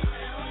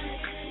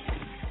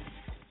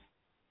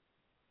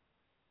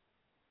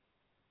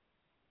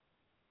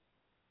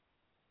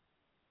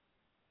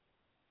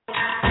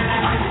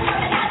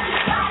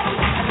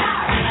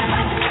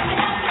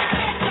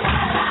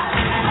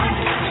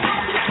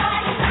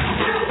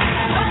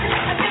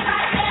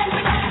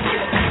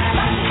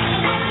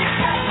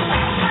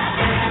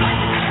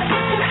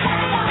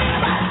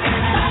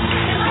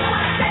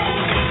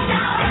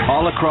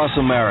 All across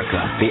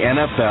America, the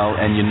NFL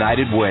and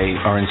United Way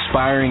are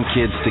inspiring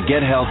kids to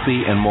get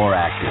healthy and more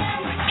active.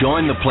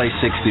 Join the Play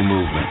 60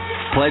 movement.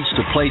 Pledge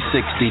to Play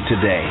 60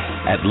 today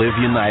at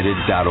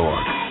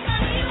liveunited.org.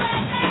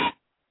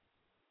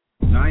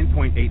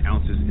 9.8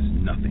 ounces is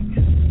nothing.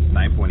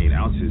 9.8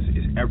 ounces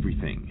is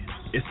everything.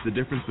 It's the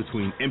difference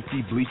between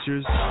empty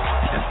bleachers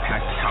and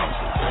packed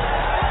houses.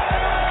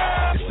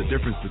 It's the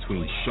difference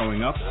between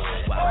showing up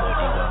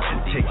and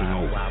taking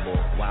over.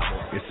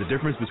 It's the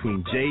difference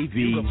between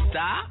JV and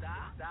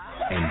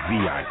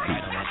VIP.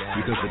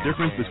 Because the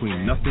difference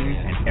between nothing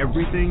and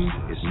everything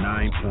is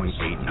 9.8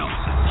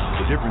 ounces.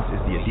 The difference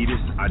is the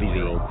Adidas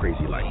Adizero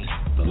Crazy Light,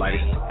 the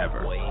lightest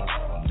ever.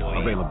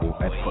 Available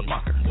at Foot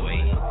Locker.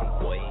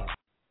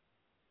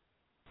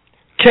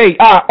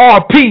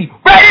 KIRP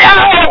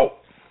Radio!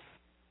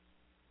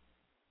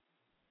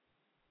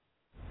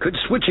 Could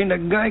switching to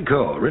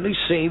Geico really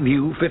save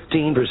you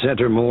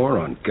 15% or more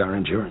on car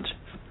insurance?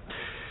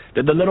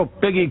 Did the little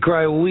piggy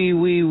cry wee,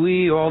 wee,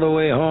 wee all the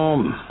way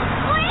home?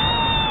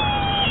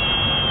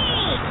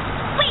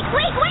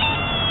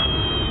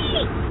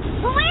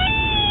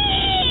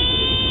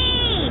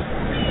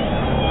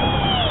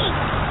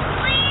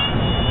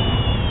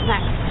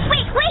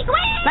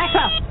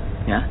 Maxwell!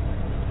 Yeah?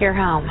 You're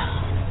home.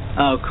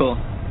 Oh, cool.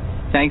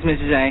 Thanks,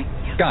 Mrs. A.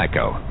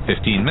 Geico.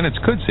 15 minutes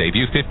could save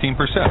you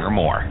 15% or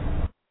more.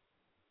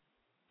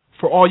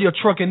 For all your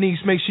trucking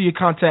needs, make sure you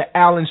contact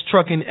Allen's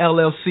Trucking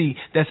LLC.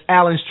 That's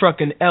Allen's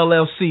Trucking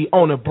LLC,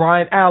 owner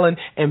Brian Allen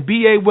and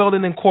BA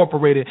Welding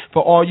Incorporated.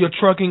 For all your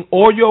trucking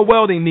or your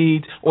welding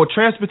needs or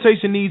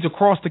transportation needs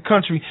across the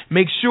country,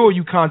 make sure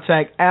you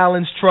contact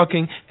Allen's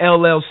Trucking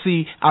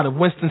LLC out of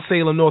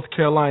Winston-Salem, North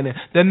Carolina.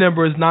 Their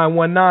number is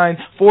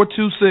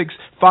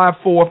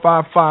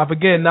 919-426-5455.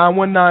 Again,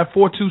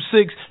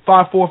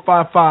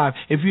 919-426-5455.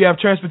 If you have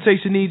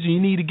transportation needs and you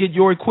need to get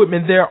your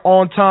equipment there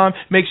on time,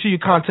 make sure you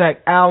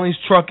contact Allen's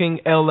Trucking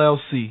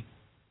LLC.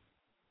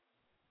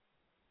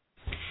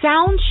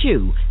 Sound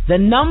Chew,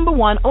 the #1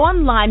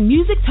 online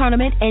music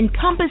tournament,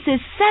 encompasses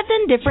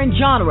 7 different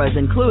genres,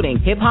 including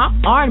hip-hop,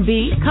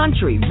 R&B,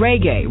 country,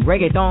 reggae,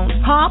 reggaeton,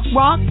 pop,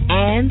 rock,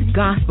 and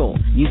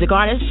gospel. Music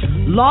artists,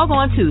 log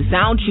on to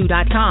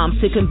soundchew.com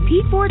to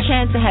compete for a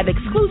chance to have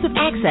exclusive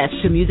access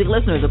to music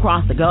listeners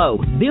across the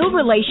globe. Build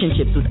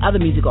relationships with other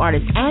music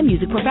artists and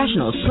music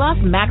professionals, plus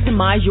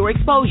maximize your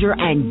exposure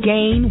and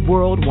gain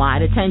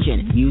worldwide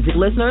attention. Music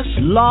listeners,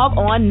 log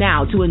on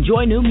now to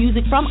enjoy new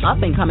music from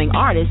up-and-coming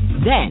artists.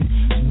 Then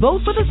Again,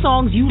 vote for the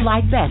songs you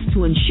like best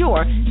to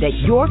ensure that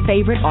your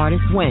favorite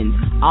artist wins.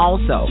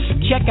 Also,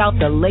 check out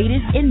the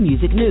latest in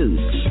music news.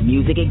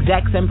 Music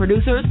execs and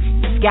producers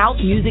scout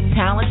music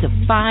talent to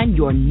find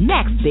your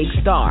next big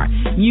star.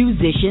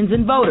 Musicians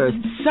and voters,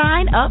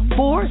 sign up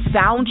for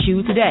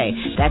SoundChew today.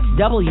 That's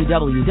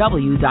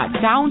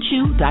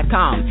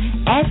www.soundchew.com.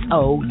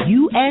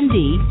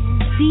 SOUNDCHEW.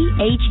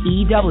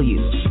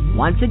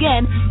 Once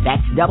again,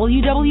 that's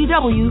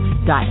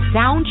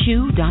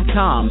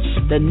www.soundchew.com.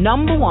 The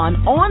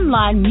 #1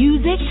 online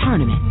music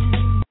tournament.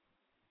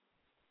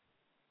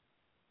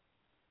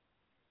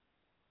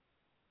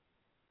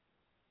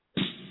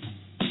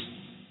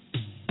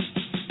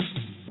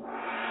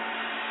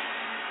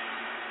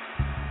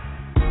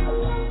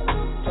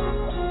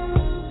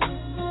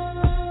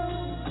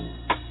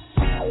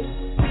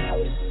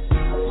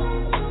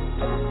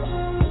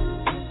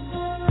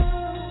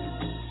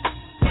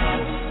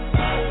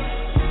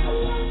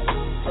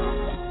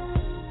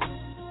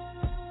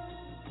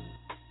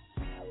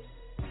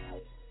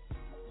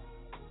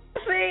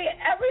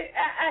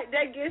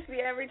 That gets me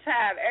every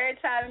time. Every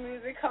time the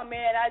music come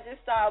in, I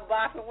just start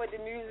bopping with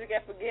the music and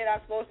forget I'm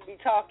supposed to be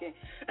talking.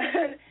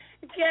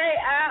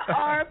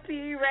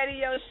 KIRP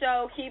radio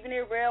show, keeping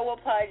it real with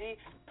Pudgy.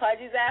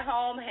 Pudgy's at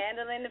home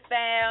handling the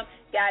fam.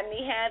 Got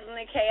me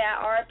handling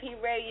KIRP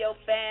radio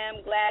fam.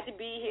 Glad to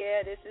be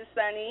here. This is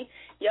Sonnie,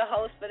 your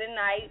host for the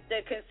night,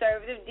 the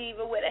conservative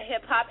diva with a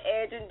hip-hop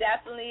edge and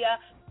definitely a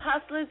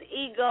hustler's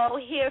ego,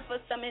 here for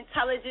some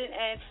intelligent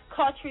and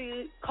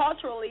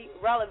culturally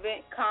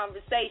relevant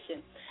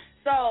conversation.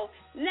 So,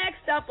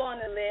 next up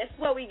on the list,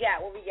 what we got?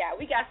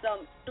 We got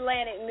some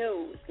slanted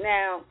news.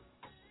 Now,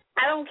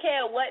 I don't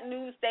care what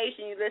news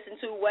station you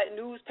listen to, what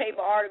newspaper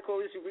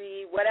articles you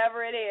read,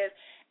 whatever it is,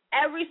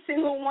 every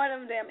single one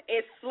of them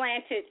is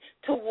slanted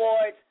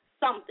towards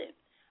something.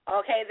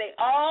 Okay? They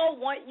all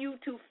want you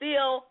to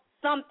feel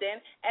something,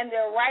 and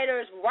their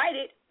writers write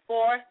it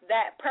for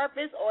that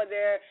purpose, or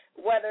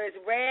whether it's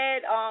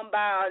read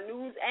by a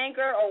news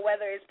anchor or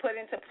whether it's put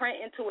into print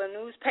into a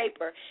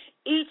newspaper.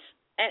 Each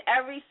and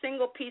every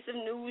single piece of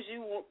news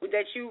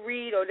that you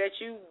read or that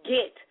you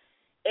get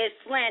is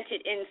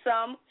slanted in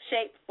some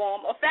shape,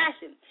 form, or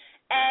fashion.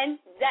 And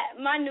that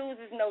my news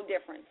is no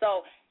different.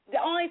 So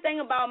the only thing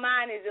about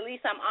mine is at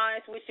least I'm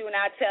honest with you and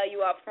I tell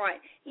you up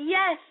front,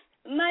 yes,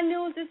 my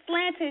news is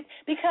slanted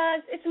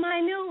because it's my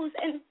news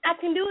and I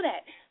can do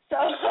that. So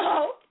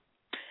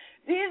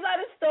these are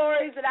the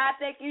stories that I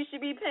think you should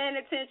be paying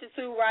attention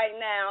to right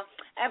now.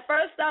 And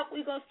first up,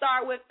 we're going to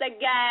start with the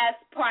gas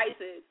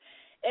prices.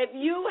 If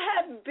you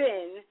have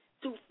been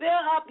to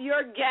fill up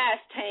your gas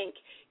tank,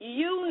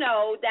 you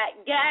know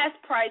that gas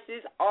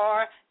prices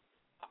are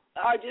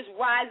just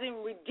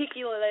rising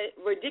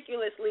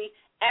ridiculously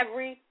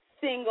every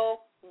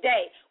single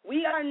day.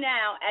 We are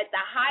now at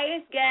the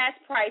highest gas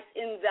price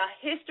in the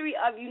history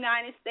of the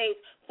United States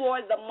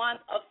for the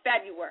month of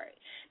February.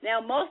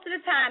 Now, most of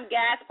the time,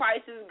 gas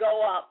prices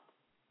go up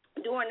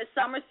during the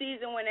summer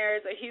season when there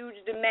is a huge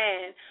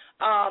demand,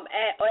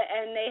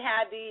 and they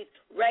have these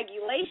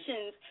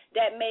regulations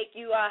that make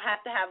you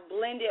have to have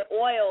blended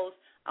oils,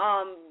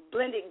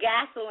 blended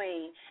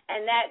gasoline,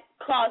 and that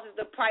causes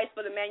the price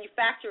for the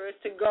manufacturers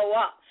to go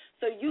up.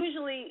 So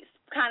usually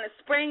kind of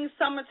spring,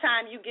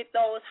 summertime, you get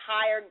those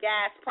higher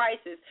gas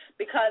prices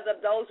because of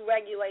those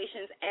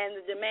regulations and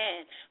the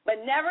demand.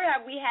 But never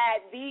have we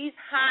had these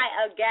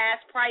high of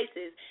gas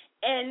prices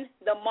in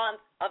the month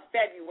of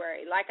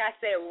February. Like I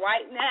said,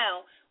 right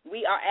now,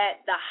 we are at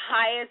the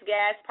highest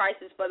gas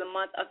prices for the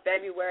month of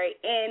February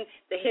in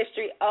the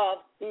history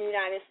of the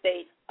United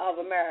States of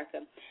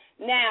America.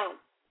 Now,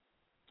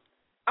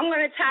 I'm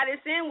going to tie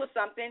this in with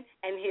something,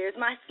 and here's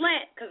my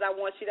slant because I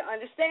want you to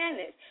understand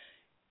this.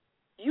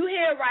 You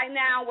hear right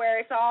now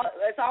where it's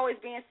always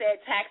being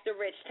said, tax the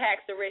rich,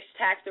 tax the rich,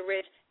 tax the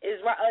rich.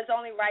 It's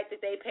only right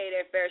that they pay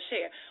their fair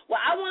share. Well,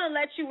 I want to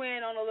let you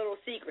in on a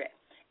little secret.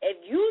 If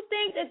you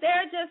think that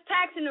they're just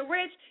taxing the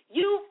rich,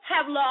 you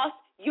have lost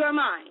your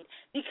mind.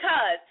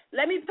 Because,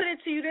 let me put it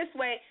to you this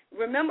way,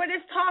 remember this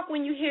talk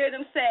when you hear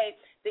them say,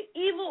 the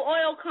evil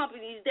oil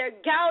companies, they're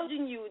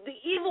gouging you. The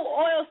evil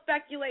oil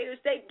speculators,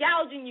 they're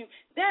gouging you.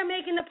 They're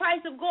making the price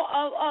of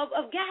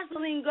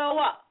gasoline go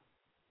up.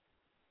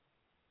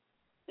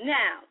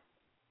 Now,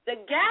 the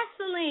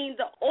gasoline,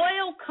 the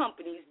oil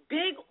companies,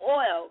 big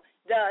oil,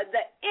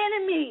 the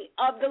enemy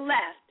of the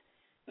left,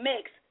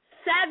 makes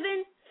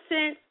 7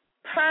 cents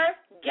per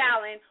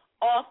gallon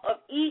off of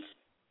each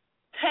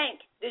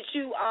tank that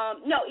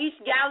each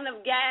gallon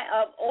of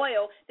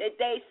oil that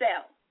they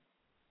sell.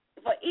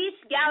 For each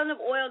gallon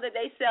of oil that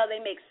they sell, they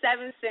make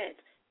 7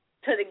 cents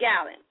to the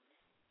gallon.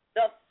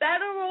 The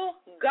federal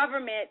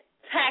government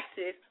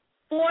taxes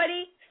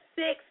 46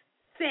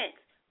 cents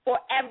for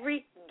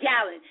every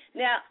gallon.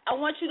 Now, I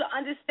want you to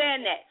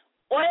understand that.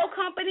 Oil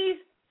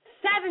companies,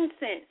 7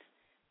 cents.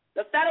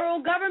 The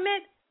federal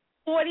government,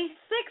 46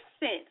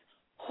 cents.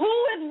 Who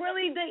is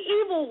really the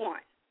evil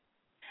one?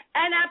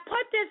 And I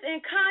put this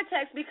in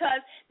context because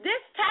this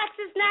tax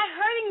is not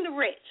hurting the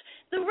rich.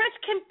 The rich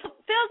can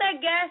fill that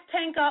gas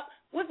tank up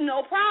with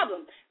no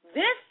problem.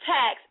 This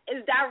tax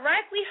is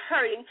directly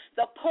hurting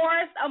the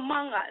poorest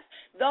among us,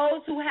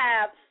 those who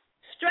have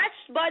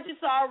stretched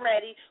budgets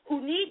already,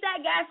 who need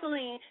that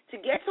gasoline to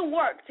get to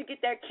work, to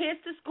get their kids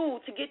to school,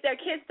 to get their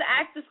kids to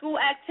after-school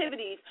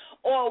activities,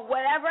 or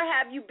whatever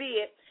have you be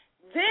it.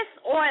 This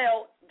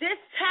oil, this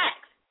tax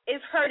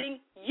is hurting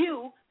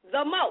you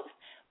the most.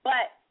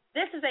 But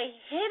this is a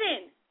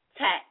hidden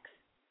tax.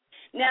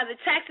 Now, the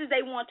taxes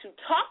they want to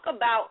talk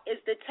about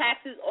is the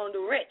taxes on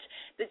the rich.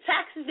 The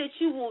taxes that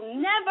you will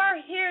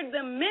never hear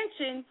them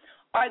mention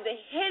are the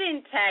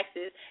hidden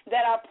taxes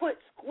that are put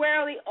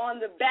squarely on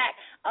the back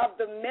of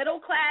the middle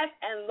class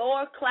and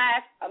lower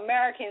class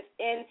Americans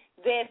in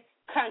this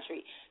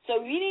country.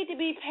 So you need to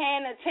be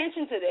paying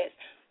attention to this.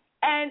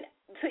 And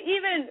to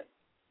even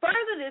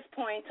further this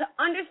point, to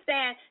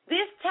understand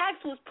this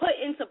tax was put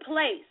into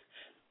place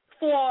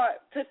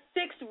to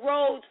fix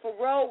roads, for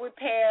road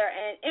repair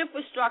and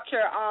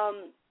infrastructure,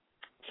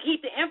 to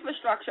keep the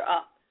infrastructure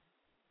up.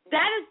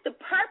 That is the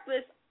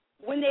purpose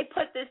when they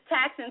put this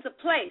tax into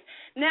place.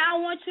 Now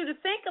I want you to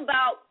think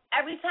about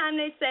every time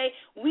they say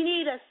we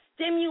need a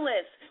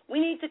stimulus,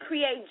 we need to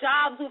create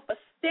jobs with a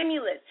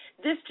stimulus.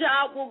 This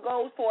job will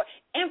go for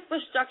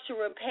infrastructure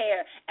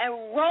repair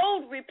and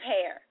road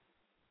repair.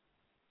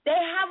 They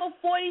have a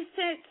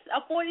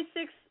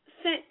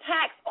 46-cent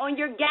tax on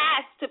your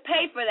gas to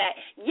pay for that,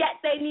 yet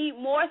they need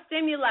more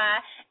stimuli,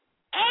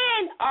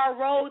 and our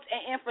roads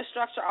and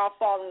infrastructure are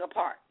falling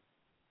apart.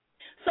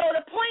 So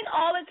the point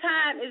all the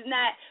time is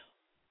not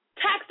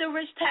tax the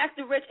rich,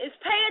 is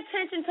pay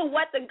attention to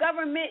what the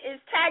government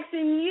is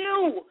taxing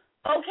you,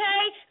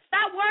 okay?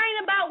 Stop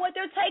worrying about what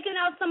they're taking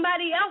out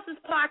somebody else's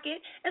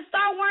pocket and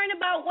start worrying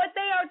about what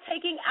they are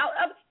taking out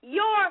of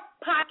your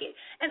pocket.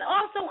 And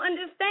also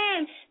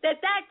understand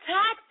that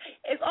tax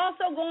is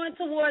also going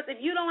towards,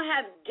 if you don't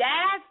have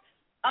gas,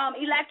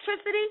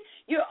 electricity,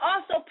 you're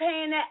also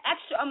paying that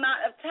extra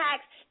amount of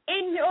tax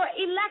in your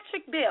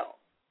electric bill,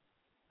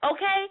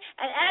 okay?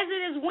 And as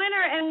it is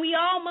winter and we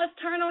all must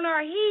turn on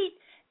our heat,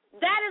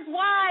 that is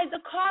why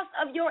the cost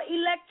of your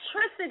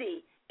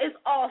electricity is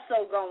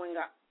also going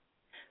up.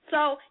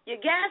 So your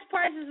gas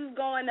prices is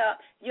going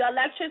up, your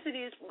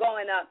electricity is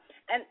going up,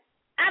 and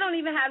I don't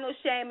even have no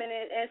shame in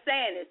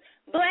saying this.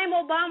 Blame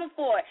Obama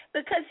for it,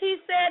 because he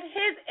said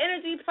his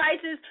energy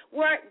prices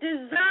were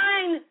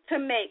designed to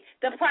make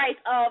the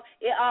price of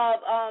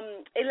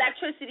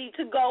electricity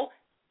to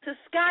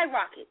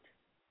skyrocket,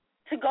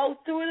 to go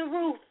through the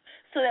roof,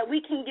 so that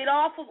we can get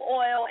off of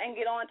oil and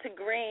get on to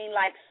green,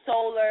 like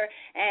solar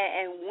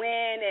and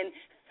wind and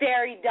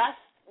fairy dust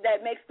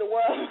that makes the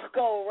world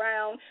go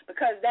around,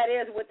 because that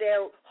is what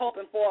they're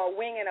hoping for, a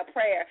wing and a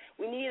prayer.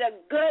 We need a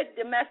good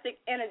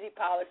domestic energy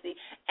policy.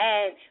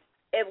 And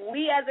if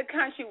we as a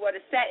country were to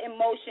set in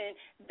motion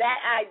that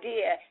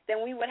idea,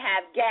 then we would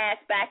have gas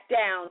back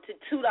down to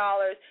 $2,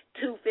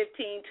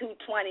 $2.15,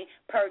 $2.20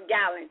 per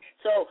gallon.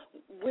 So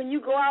when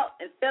you go out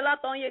and fill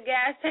up on your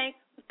gas tank,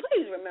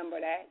 please remember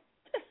that.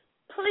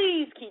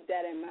 Please keep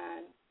that in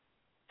mind.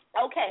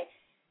 Okay.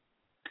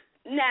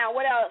 Now,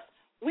 what else?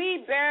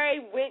 We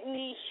buried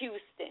Whitney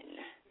Houston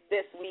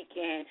this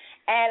weekend.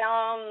 And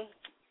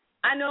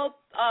I know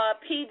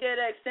P did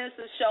an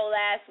extensive show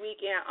last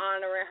weekend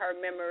honoring her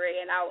memory,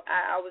 and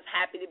I was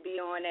happy to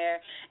be on there.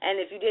 And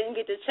if you didn't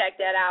get to check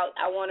that out,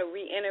 I want to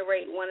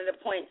reiterate one of the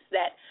points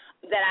that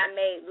I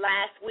made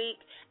last week,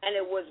 and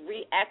it was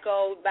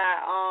re-echoed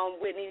by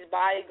Whitney's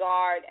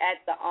bodyguard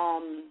at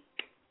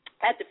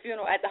the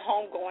funeral, at the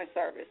homegoing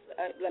service.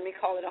 Let me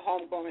call it a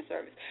homegoing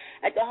service.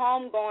 At the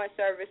homegoing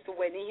service for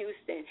Whitney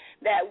Houston,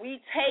 that we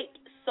take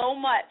so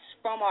much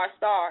from our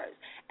stars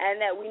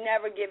and that we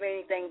never give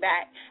anything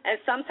back.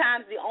 And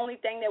sometimes the only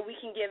thing that we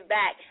can give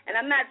back, and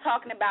I'm not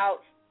talking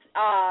about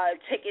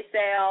ticket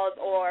sales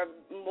or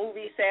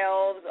movie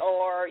sales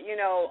or,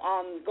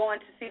 going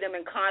to see them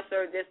in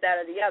concert, this, that,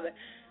 or the other.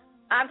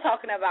 I'm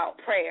talking about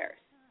prayers,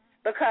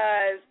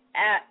 because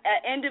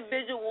an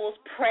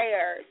individual's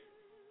prayers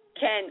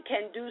can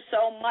do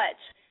so much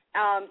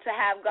to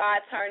have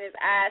God turn his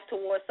eyes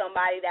towards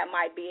somebody that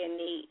might be in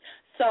need.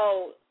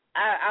 So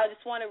I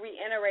just want to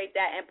reiterate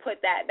that and put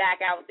that back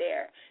out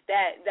there,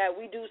 that that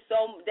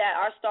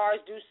our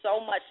stars do so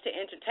much to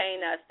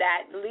entertain us,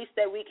 that the least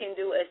that we can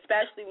do,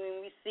 especially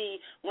when we see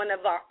one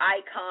of our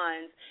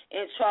icons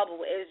in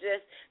trouble, is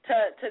just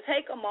to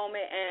take a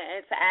moment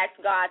and to ask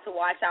God to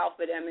watch out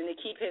for them and to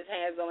keep his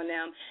hands on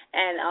them,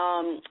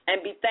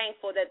 and be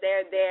thankful that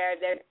they're there,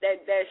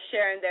 they're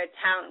sharing their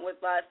talent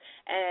with us,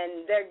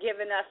 and they're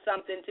giving us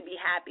something to be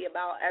happy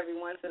about every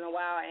once in a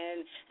while,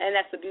 and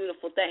that's a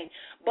beautiful thing.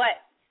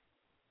 But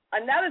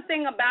another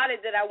thing about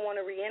it that I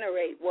want to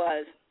reiterate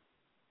was,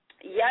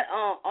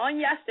 on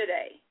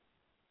yesterday,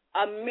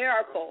 a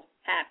miracle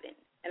happened.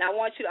 And I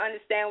want you to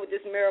understand what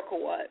this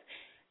miracle was.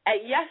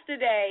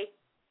 Yesterday,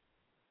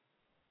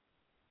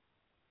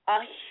 a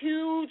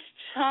huge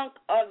chunk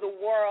of the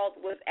world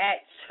was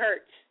at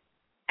church,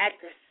 at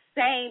the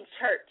same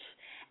church,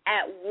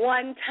 at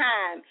one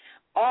time.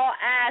 All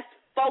eyes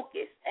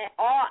focused and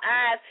all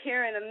eyes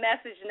hearing a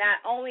message not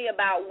only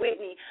about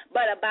Whitney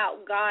but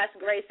about God's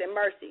grace and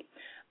mercy.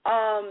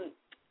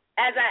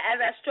 As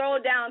I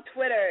strolled down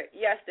Twitter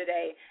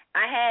yesterday,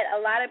 I had a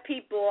lot of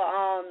people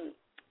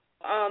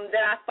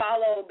that I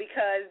follow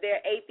because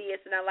they're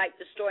atheists and I like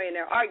destroying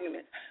their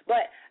arguments.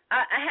 But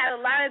I had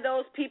a lot of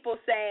those people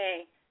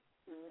saying,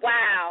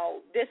 wow,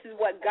 this is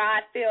what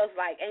God feels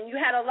like. And you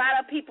had a lot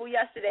of people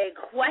yesterday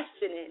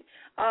questioning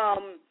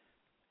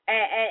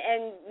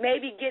and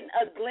maybe getting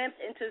a glimpse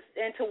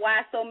into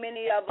why so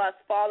many of us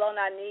fall on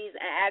our knees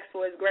and ask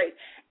for his grace.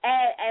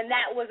 And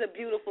that was a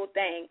beautiful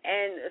thing.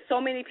 And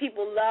so many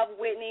people love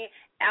Whitney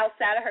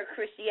outside of her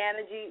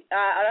Christianity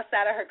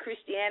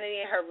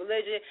and her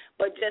religion,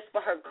 but just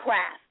for her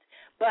craft.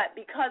 But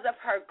because of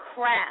her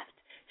craft,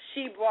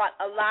 she brought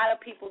a lot of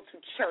people to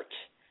church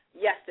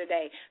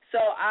yesterday. So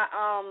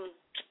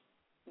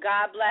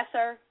God bless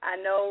her.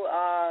 I know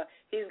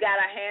he's got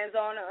our hands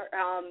on her.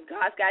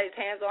 God's got his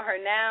hands on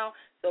her now,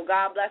 so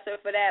God bless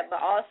her for that.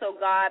 But also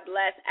God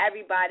bless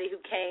everybody who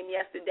came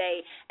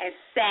yesterday and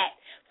sat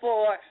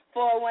for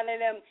one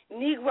of them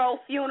Negro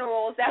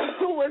funerals that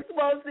was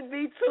supposed to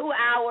be 2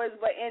 hours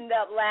but end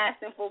up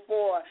lasting for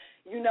 4.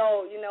 You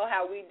know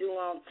how we do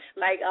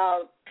like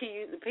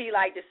P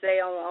like to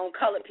say on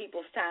colored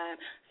people's time.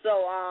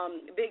 So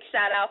big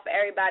shout out for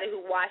everybody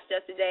who watched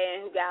yesterday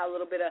and who got a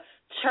little bit of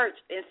church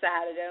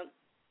inside of them.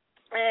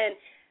 And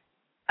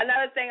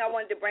another thing I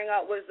wanted to bring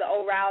up was the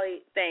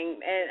O'Reilly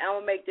thing, and I'm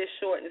going to make this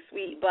short and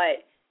sweet,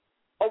 but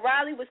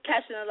O'Reilly was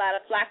catching a lot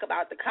of flack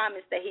about the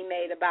comments that he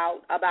made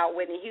about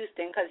Whitney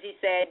Houston because he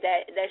said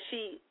that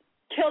she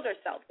killed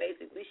herself,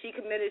 basically. She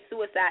committed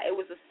suicide. It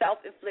was a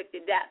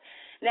self-inflicted death.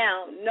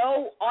 Now,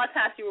 no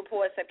autopsy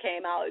reports have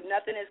came out.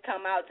 Nothing has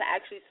come out to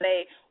actually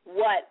say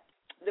what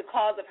the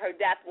cause of her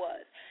death was.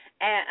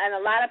 And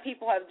a lot of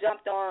people have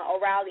jumped on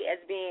O'Reilly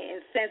as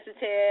being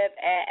insensitive,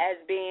 as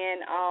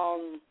being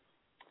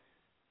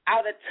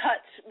out of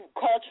touch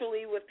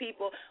culturally with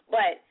people.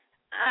 But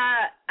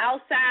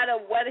outside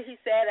of what he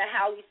said or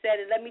how he said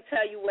it, let me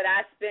tell you what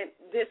I spent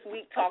this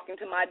week talking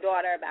to my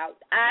daughter about.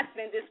 I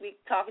spent this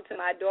week talking to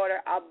my daughter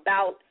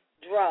about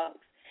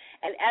drugs.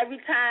 And every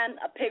time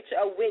a picture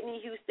of Whitney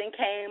Houston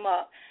came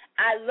up,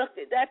 I looked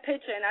at that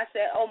picture and I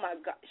said, oh, my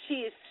God,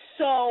 she is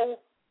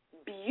so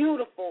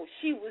beautiful.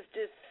 She was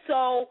just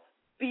so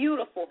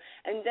beautiful.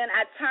 And then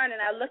I turn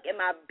and I look at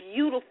my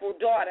beautiful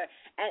daughter,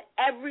 and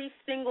every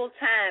single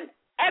time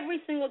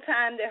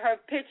that her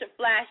picture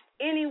flashed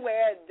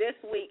anywhere this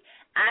week,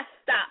 I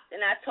stopped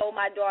and I told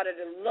my daughter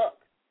to look.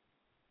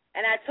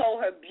 And I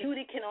told her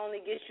beauty can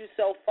only get you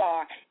so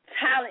far.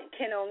 Talent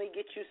can only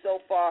get you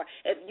so far.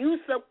 If you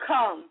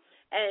succumb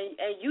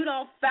and you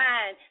don't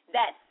find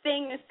that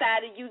thing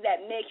inside of you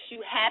that makes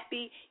you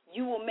happy,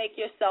 you will make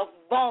yourself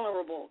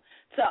vulnerable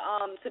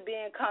to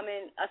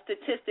becoming a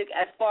statistic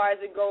as far as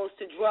it goes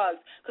to drugs.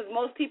 Because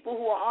most people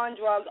who are on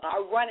drugs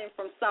are running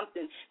from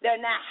something.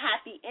 They're not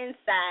happy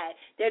inside.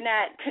 They're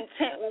not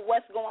content with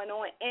what's going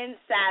on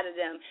inside of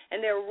them, and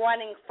they're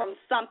running from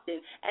something,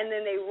 and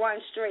then they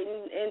run straight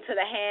into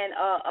the hand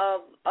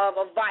of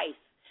a vice,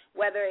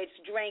 whether it's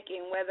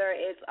drinking, whether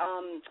it's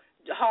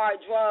hard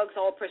drugs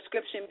or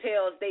prescription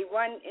pills. They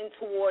run in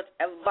towards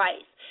a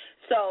vice.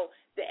 So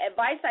the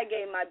advice I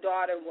gave my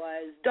daughter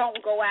was, don't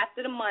go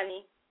after the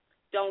money,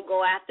 don't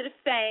go after the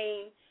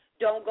fame,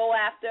 don't go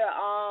after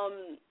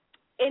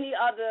any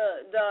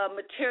other the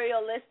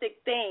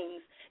materialistic things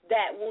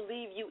that will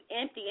leave you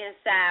empty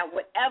inside.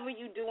 Whatever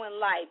you do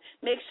in life,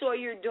 make sure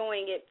you're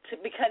doing it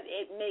because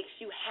it makes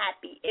you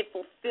happy, it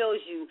fulfills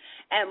you,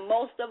 and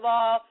most of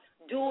all,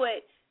 do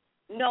it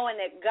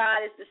knowing that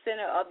God is the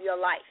center of your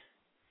life.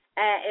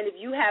 And if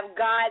you have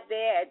God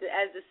there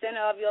as the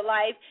center of your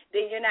life,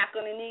 then you're not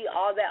going to need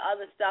all that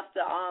other stuff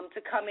to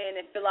come in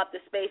and fill up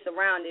the space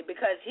around it,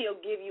 because he'll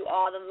give you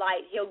all the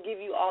light. He'll give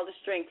you all the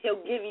strength.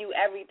 He'll give you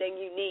everything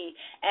you need.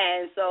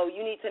 And so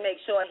you need to make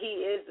sure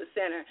he is the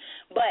center.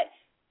 But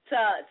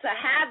to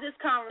have this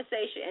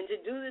conversation and to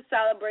do the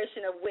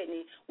celebration of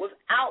Whitney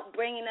without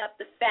bringing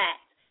up the fact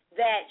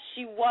that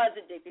she was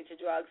addicted to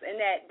drugs, and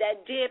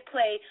that did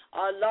play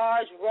a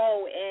large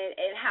role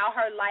in how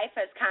her life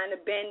has kind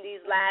of been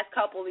these last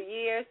couple of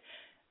years,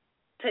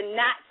 to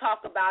not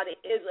talk about it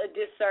is a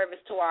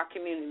disservice to our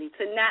community,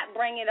 to not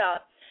bring it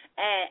up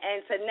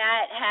and to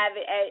not have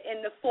it in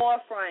the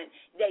forefront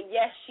that,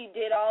 yes, she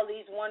did all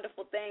these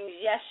wonderful things,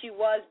 yes, she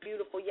was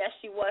beautiful, yes,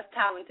 she was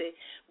talented,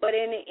 but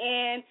in the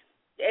end,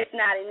 it's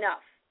not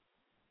enough.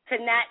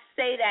 To not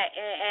say that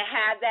and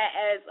have that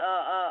as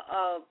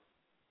a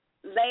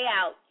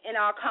layout in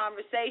our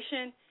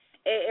conversation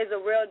is a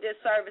real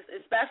disservice,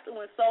 especially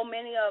when so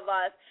many of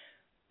us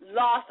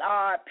lost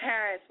our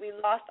parents, we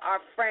lost our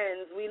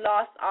friends, we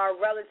lost our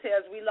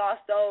relatives, we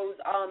lost those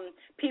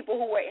people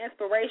who were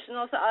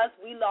inspirational to us,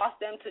 we lost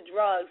them to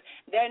drugs.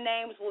 Their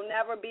names will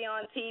never be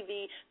on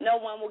TV. No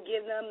one will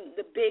give them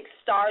the big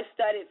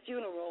star-studded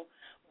funeral,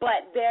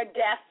 but their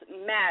deaths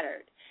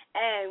mattered.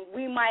 And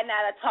we might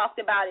not have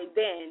talked about it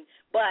then,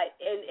 but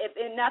if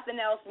in nothing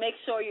else, make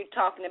sure you're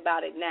talking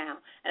about it now.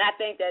 And I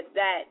think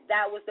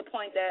that was the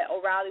point that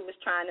O'Reilly was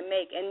trying to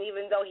make. And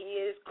even though he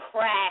is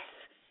crass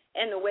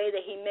in the way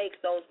that he makes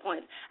those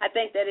points, I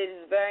think that it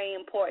is very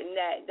important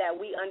that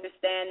we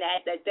understand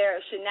that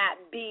there should not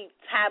be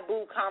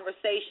taboo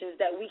conversations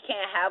that we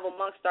can't have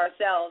amongst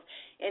ourselves.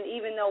 And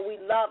even though we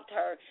loved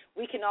her,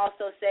 we can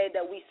also say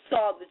that we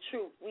saw the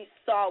truth. We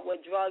saw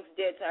what drugs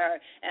did to her,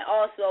 and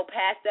also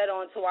pass that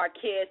on to our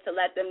kids to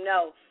let them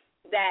know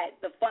that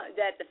the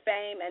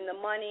fame and the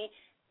money,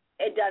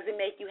 it doesn't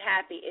make you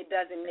happy. It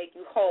doesn't make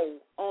you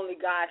whole. Only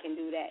God can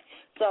do that.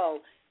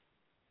 So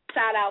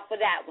shout out for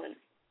that one.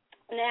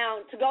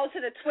 Now, to go to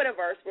the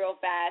Twitterverse real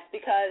fast,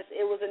 because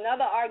it was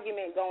another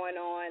argument going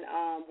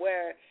on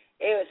where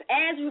it was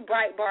Andrew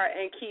Breitbart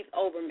and Keith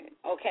Olbermann,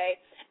 okay?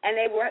 And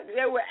they were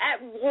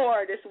at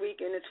war this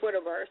week in the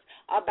Twitterverse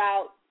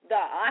about the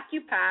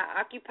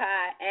Occupy,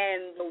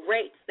 and the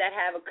rapes that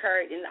have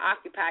occurred in the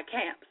Occupy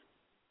camps.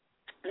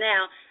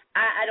 Now,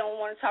 I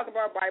don't want to talk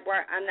about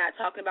Breitbart. I'm not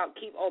talking about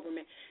Keith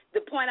Olbermann.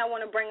 The point I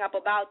want to bring up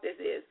about this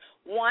is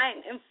 1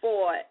 in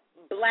 4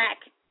 black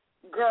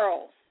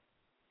girls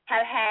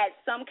have had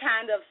some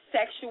kind of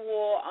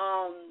sexual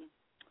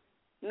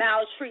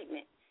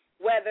maltreatment,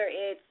 whether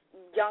it's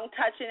young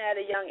touching at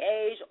a young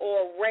age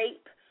or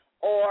rape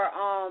or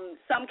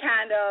some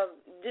kind of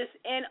just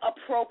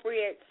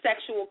inappropriate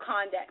sexual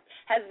conduct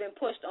has been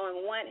pushed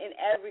on 1 in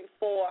every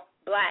 4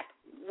 black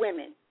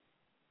women.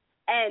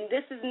 And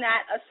this is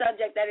not a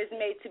subject that is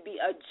made to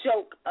be a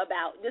joke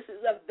about. This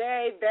is a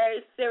very, very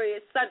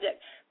serious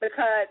subject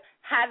because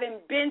having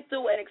been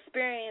through an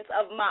experience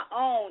of my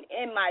own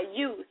in my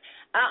youth,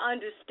 I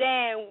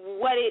understand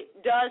what it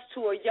does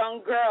to a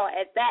young girl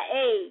at that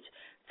age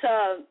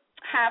to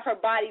have her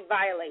body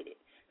violated,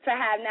 to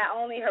have not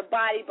only her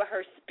body but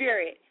her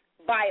spirit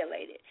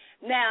violated.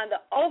 Now,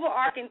 the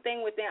overarching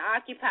thing within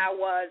Occupy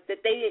was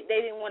that they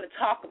didn't want to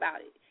talk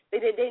about it. They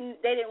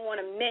didn't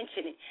want to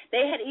mention it.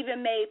 They had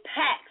even made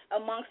pacts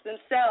amongst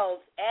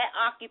themselves at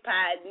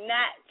Occupy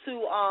not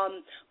to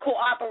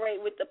cooperate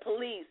with the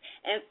police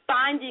and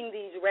finding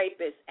these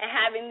rapists and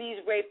having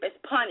these rapists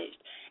punished.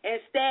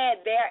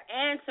 Instead, their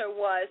answer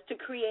was to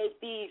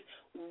create these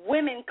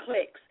women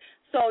cliques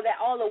so that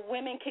all the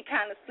women could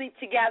kind of sleep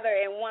together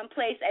in one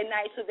place at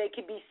night so they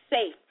could be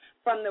safe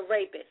from the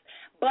rapists.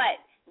 But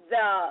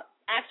the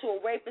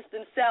actual rapists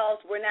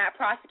themselves were not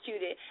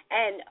prosecuted,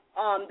 and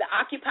the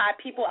Occupy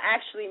people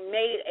actually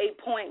made a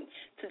point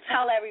to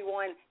tell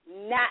everyone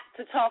not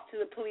to talk to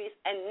the police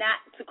and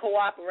not to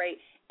cooperate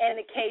in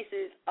the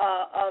cases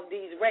of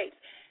these rapes.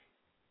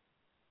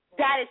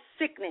 That is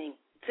sickening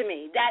to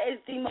me. That is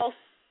the most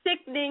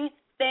sickening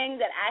thing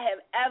that I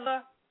have ever,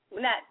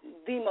 not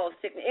the most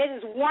sickening,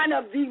 it is one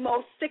of the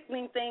most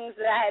sickening things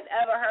that I have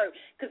ever heard,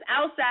 because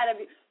outside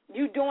of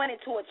you doing it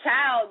to a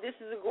child, this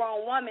is a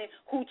grown woman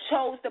who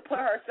chose to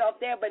put herself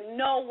there, but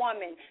no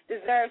woman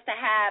deserves to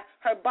have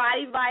her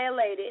body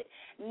violated.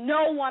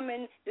 No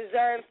woman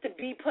deserves to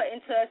be put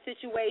into a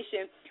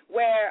situation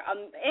where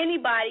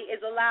anybody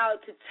is allowed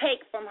to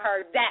take from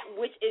her that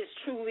which is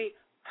truly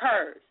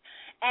hers.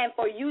 And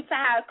for you to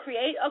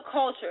create a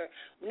culture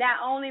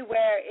not only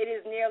where it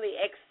is nearly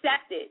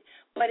accepted,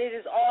 but it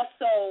is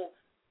also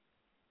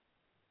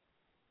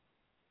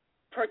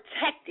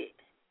protected.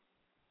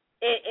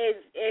 It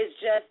is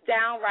just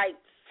downright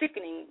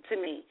sickening to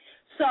me.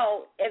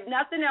 So, if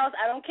nothing else,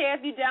 I don't care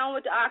if you're down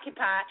with the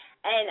Occupy,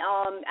 and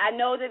I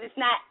know that it's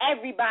not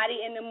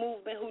everybody in the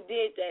movement who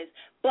did this,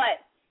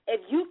 but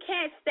if you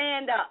can't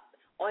stand up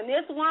on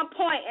this one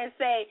point and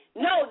say,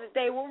 no, that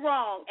they were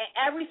wrong, and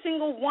every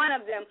single one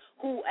of them,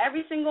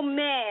 every single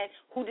man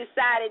who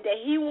decided that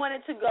he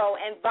wanted to go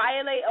and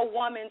violate a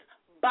woman's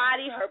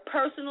body, her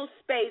personal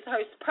space,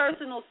 her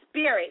personal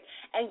spirit,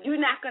 and you're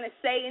not going to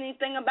say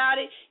anything about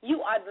it,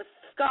 you are the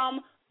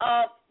scum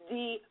of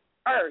the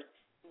earth.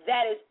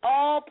 That is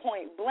all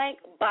point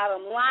blank,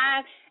 bottom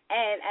line,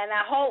 and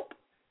I hope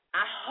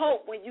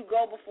when you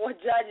go before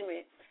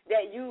judgment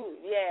that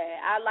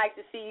I'd like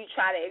to see you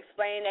try to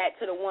explain that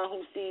to the one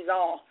who sees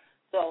all.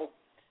 So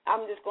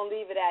I'm just going to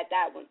leave it at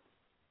that one.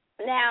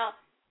 Now,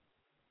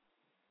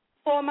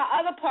 for my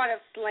other part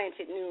of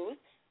slanted news,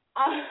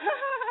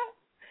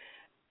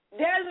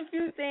 there's a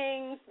few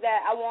things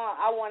that I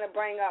want to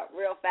bring up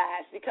real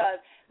fast because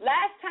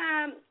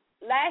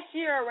last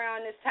year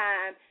around this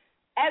time,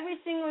 every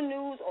single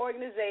news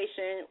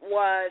organization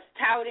was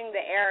touting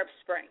the Arab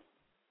Spring.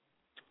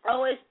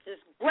 Oh, it's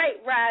this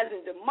great rise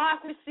in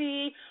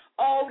democracy.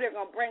 Oh, they're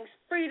going to bring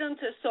freedom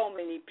to so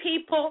many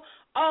people.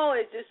 Oh,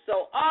 it's just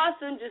so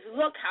awesome. Just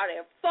look how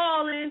they're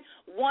falling.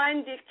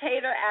 One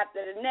dictator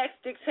after the next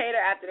dictator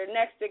after the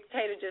next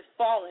dictator just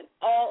falling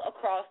all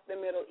across the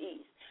Middle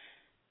East.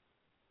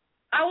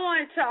 I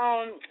want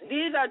to,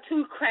 these are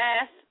two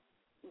crass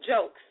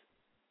jokes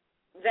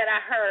that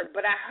I heard,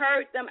 but I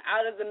heard them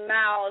out of the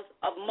mouths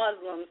of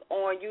Muslims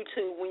on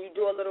YouTube when you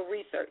do a little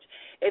research.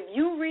 If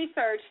you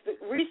research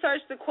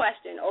the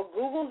question or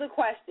Google the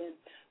question,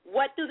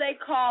 what do they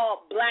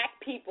call black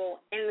people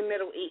in the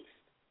Middle East?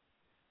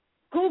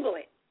 Google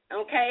it,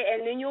 okay?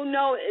 And then you'll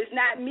know it's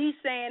not me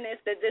saying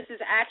this, that this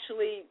is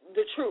actually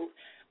the truth.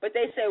 But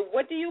they say,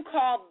 what do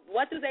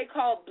they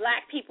call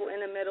black people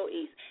in the Middle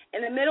East?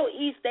 In the Middle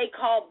East, they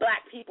call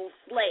black people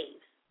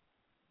slaves.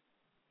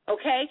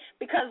 Okay?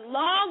 Because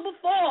long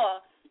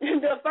before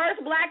the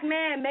first black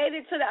man made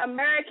it to the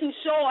American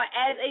shore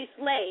as a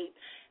slave,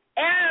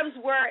 Arabs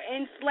were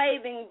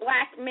enslaving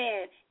black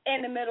men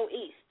in the Middle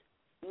East.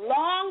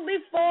 Long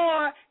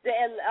before the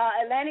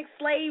Atlantic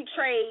slave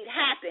trade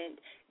happened,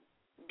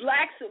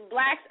 blacks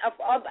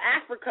of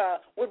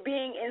Africa were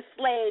being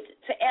enslaved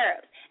to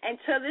Arabs. And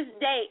to this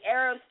day,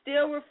 Arabs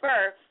still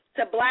refer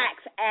to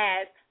blacks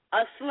as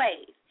a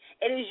slave.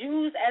 It is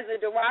used as a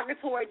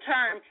derogatory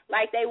term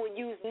like they would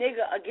use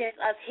nigger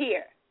against us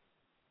here.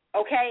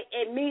 Okay?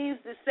 It means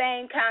the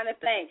same kind of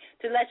thing,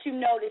 to let you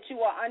know that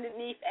you are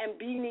underneath and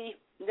beneath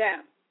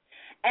them.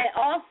 And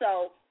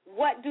also,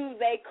 what do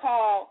they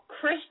call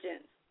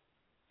Christians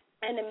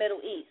in the Middle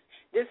East?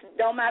 This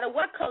don't matter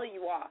what color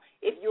you are.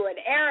 If you're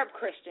an Arab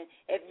Christian,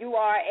 if you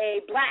are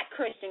a black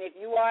Christian, if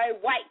you are a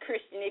white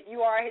Christian, if you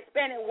are a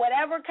Hispanic,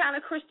 whatever kind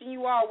of Christian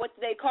you are, what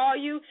do they call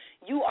you?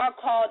 You are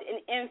called an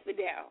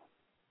infidel.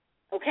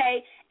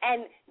 Okay?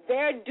 And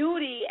their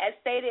duty, as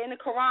stated in the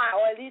Quran,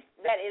 or at least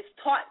that is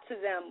taught to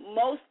them,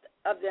 most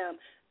of them,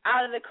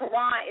 out of the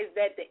Quran, is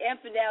that the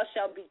infidel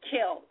shall be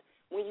killed.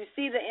 When you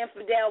see the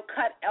infidel,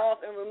 cut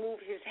off and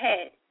remove his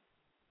head.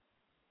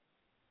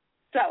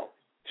 So,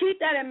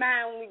 keep that in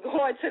mind when we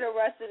go into the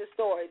rest of the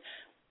stories.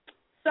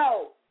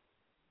 So,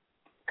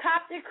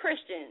 Coptic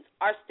Christians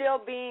are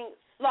still being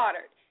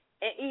slaughtered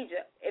in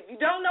Egypt. If you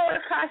don't know what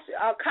a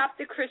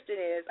Coptic Christian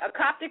is, a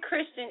Coptic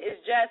Christian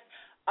is just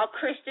a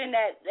Christian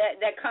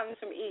that comes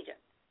from Egypt.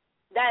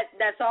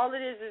 That's all it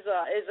is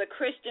a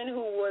Christian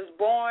who was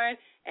born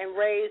and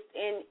raised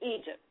in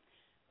Egypt.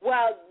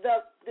 Well,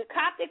 the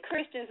Coptic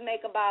Christians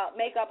make up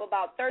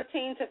about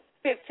 13 to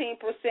 15%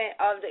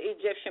 of the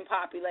Egyptian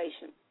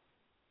population.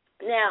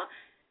 Now,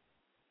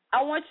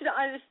 I want you to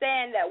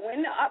understand that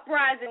when the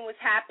uprising was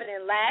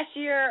happening last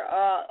year,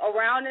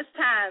 around this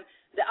time,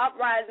 the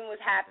uprising was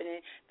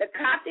happening, the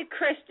Coptic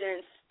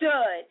Christians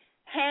stood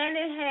hand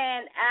in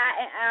hand, eye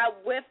in eye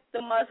with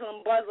the Muslim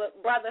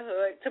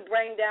Brotherhood to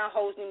bring down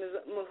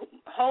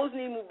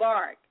Hosni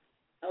Mubarak.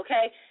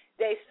 Okay?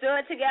 They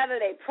stood together.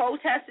 They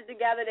protested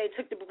together. They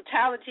took the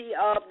brutality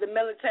of the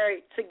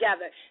military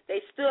together.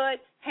 They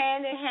stood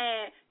hand in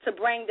hand to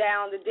bring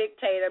down the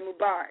dictator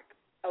Mubarak.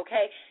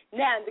 Okay?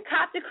 Now, the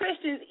Coptic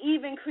Christians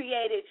even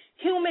created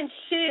human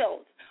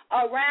shields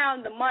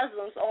around the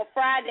Muslims on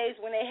Fridays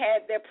when they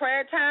had their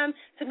prayer time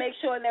to make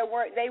sure they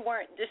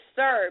weren't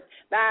disturbed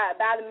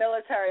by the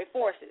military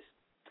forces.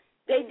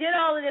 They did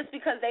all of this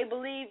because they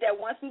believed that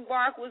once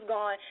Mubarak was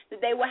gone, that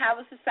they would have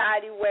a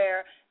society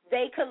where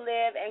they could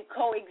live and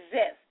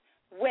coexist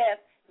with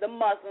the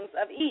Muslims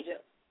of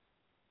Egypt.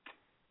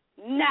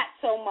 Not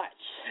so much.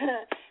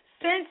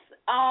 Since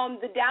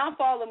the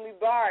downfall of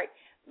Mubarak,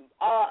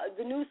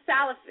 the new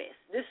Salafists,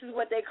 this is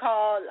what they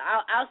call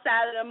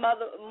outside of the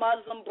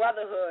Muslim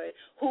Brotherhood,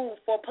 who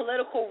for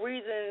political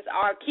reasons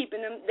are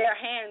keeping their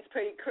hands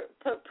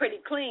pretty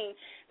clean.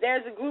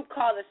 There's a group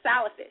called the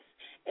Salafists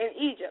in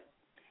Egypt.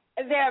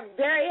 They're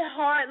very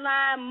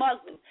hardline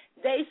Muslims.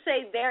 They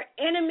say their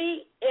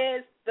enemy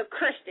is the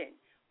Christian.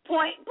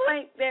 Point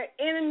blank, their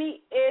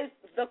enemy is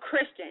the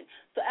Christian.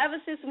 So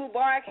ever since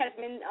Mubarak has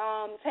been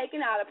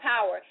taken out of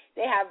power,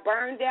 they have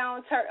burned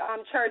down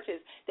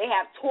churches. They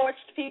have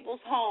torched people's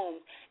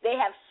homes. They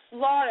have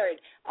slaughtered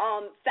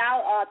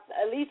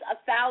at least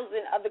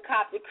 1,000 of the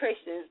Coptic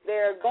Christians.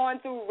 They're going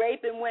through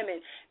raping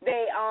women.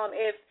 They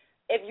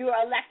if you're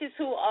elected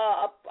to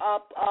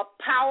a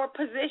power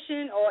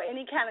position or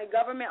any kind of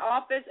government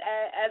office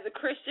as a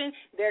Christian,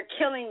 they're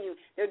killing you.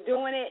 They're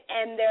doing it,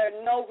 and there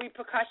are no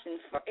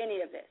repercussions for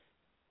any of this.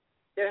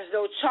 There's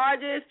no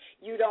charges.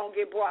 You don't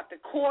get brought to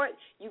court.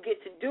 You get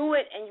to do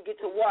it, and you get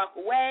to walk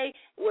away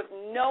with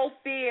no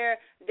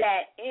fear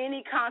that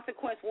any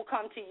consequence will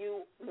come to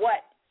you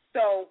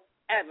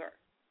whatsoever.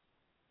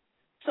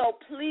 So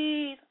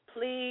please,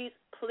 please,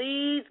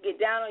 please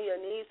get down on your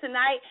knees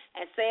tonight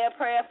and say a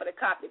prayer for the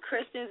Coptic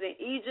Christians in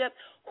Egypt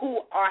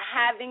who are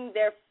having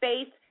their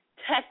faith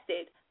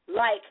tested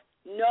like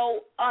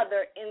no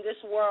other in this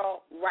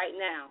world right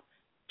now.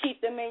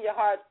 Keep them in your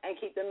hearts and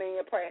keep them in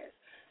your prayers.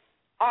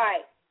 All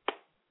right.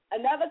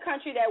 Another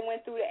country that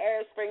went through the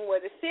Arab Spring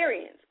were the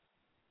Syrians.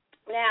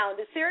 Now,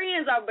 the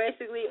Syrians are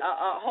basically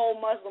a whole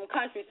Muslim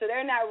country, so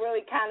they're not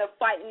really kind of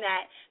fighting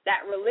that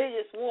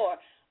religious war.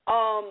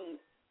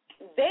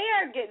 They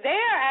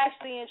are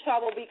actually in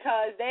trouble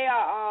because they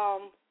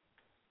are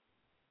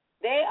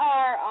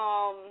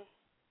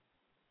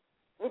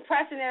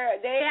repressing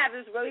they have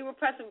this really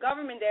repressive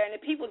government there, and the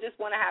people just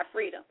want to have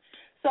freedom.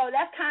 So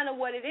that's kind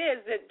of what it is,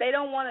 that they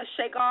don't want to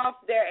shake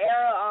off their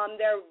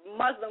their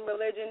Muslim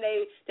religion.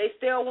 They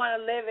still want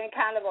to live in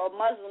kind of a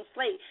Muslim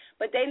slate,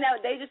 but they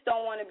just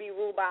don't want to be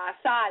ruled by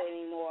Assad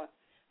anymore.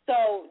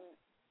 So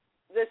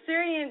the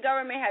Syrian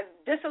government has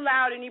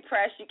disallowed any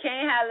press. You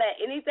can't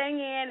let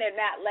anything in. They're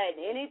not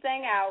letting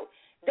anything out.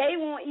 They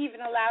won't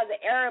even allow the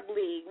Arab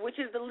League, which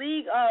is the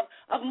league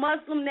of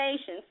Muslim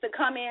nations, to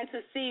come in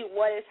to see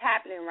what is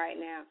happening right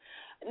now.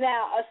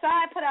 Now,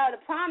 Assad put out a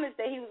promise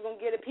that he was going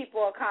to give the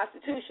people a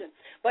constitution,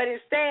 but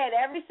instead,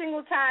 every single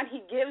time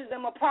he gives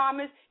them a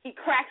promise, he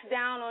cracks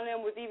down on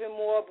them with even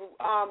more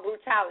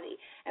brutality.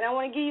 And I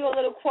want to give you a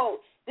little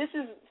quote. This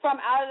is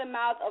from out of the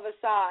mouth of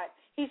Assad.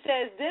 He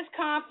says, "This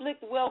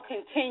conflict will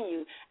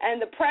continue, and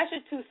the pressure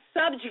to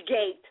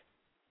subjugate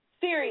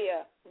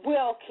Syria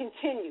will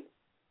continue."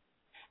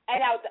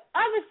 And out the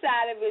other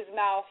side of his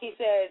mouth, he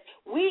says,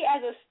 "We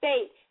as a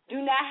state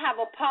do not have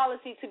a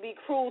policy to be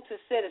cruel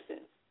to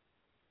citizens."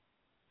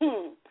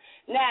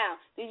 Now,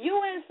 the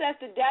UN sets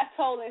the death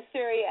toll in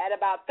Syria at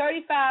about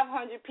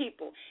 3,500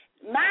 people.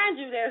 Mind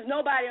you, there's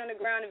nobody on the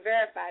ground to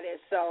verify this,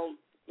 so,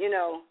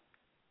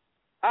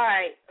 All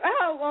right.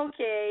 Oh,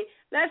 okay.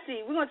 Let's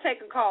see. We're going to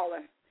take a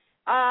caller.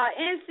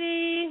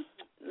 NC,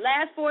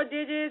 last 4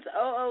 digits,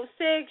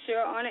 006.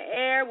 You're on the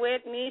air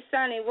with me,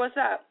 Sonnie. What's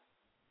up?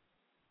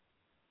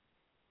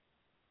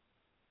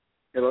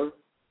 Hello?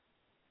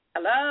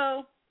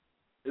 Hello?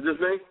 Is this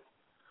me?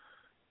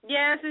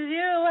 Yes, it's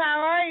you. How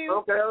are you?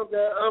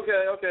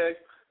 Okay.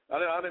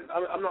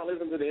 I'm not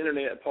listening to the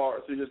internet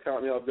part, so you just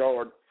caught me off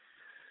guard.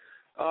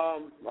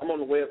 I'm on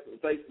the web,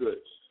 Facebook.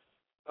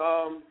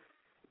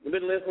 I've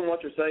been listening to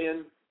what you're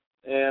saying,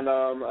 and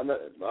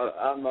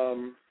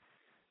I'm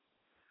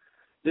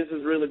this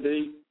is really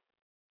deep.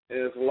 And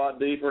it's a lot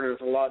deeper, and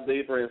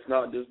it's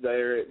not just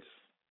there.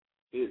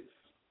 It's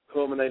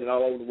culminating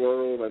all over the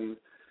world, and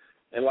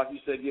like you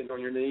said, getting on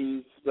your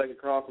knees, second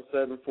Chronicles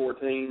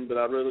 7:14. But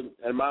I really,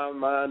 in my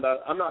mind,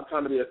 I'm not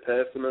trying to be a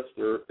pessimist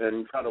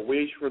and try to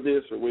wish for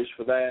this or wish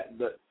for that.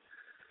 But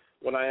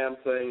what I am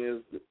saying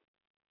is,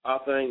 I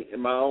think in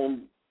my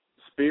own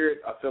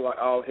spirit, I feel like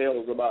all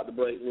hell is about to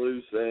break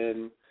loose,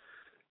 and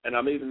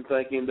I'm even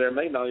thinking there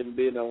may not even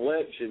be an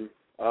election.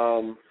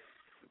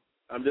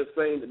 I'm just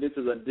saying that this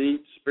is a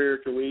deep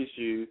spiritual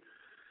issue,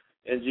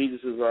 and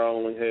Jesus is our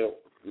only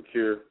help and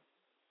cure.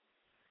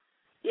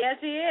 Yes,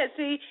 he is.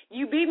 See,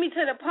 you beat me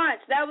to the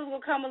punch. That was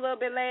gonna come a little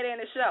bit later in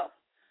the show.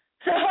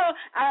 So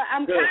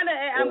I'm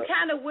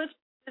kind of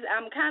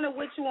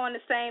with you on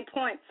the same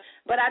point.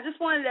 But I just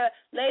wanted to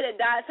lay the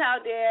dots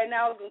out there, and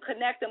I was gonna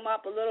connect them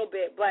up a little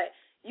bit. But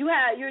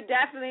you're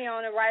definitely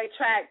on the right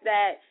track.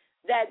 That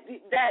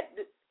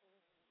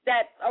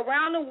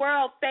around the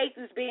world, faith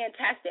is being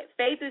tested.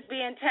 Faith is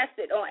being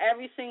tested on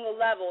every single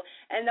level.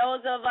 And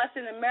those of us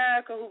in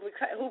America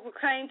who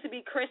proclaim to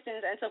be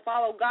Christians and to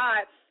follow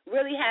God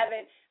really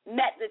haven't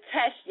met the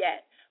test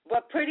yet.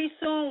 But pretty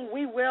soon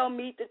we will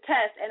meet the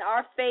test, and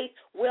our faith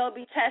will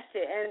be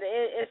tested. And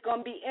it's going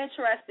to be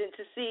interesting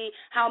to see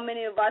how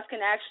many of us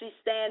can actually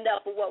stand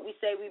up for what we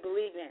say we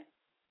believe in.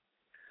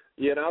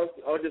 Yeah, and I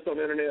was just on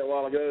the internet a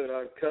while ago, and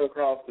I come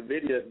across the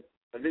video.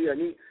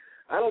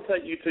 I don't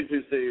take you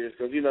too serious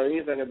because,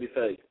 anything will be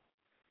fake.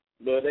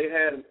 But they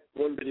had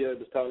one video that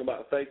was talking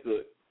about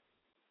Facebook,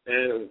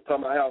 and it was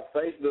talking about how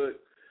Facebook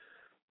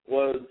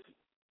was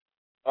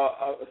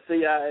a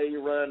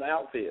CIA-run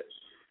outfit,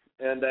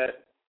 and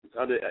that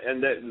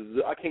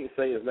I can't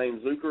say his name,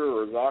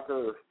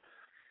 Zucker.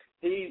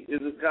 He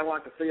is kind of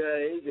like a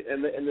CIA agent,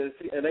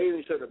 and they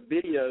even showed a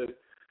video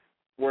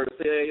where the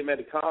CIA made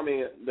a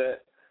comment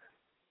that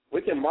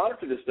we can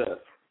monitor this stuff.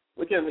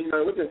 We can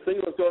see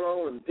what's going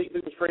on and pick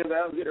people's friends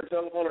out and get their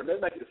telephone. They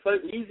make it so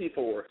easy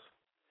for us.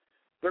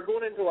 They're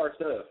going into our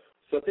stuff,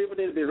 so people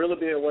need to be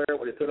aware of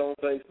what they put on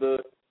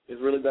Facebook.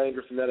 It's really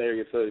dangerous in that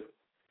area too.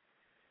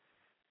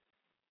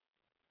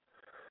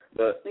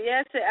 But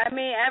yes, I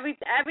mean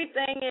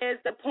everything is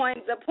the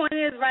point. The point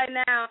is right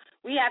now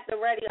we have to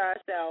ready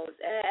ourselves,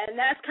 and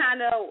that's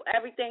kind of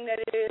everything that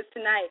it is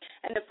tonight.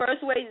 And the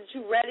first way that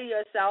you ready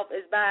yourself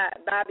is by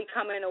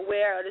becoming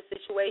aware of the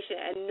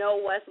situation and know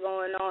what's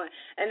going on.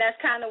 And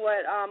that's kind of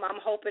what I'm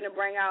hoping to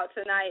bring out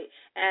tonight.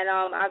 And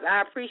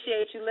I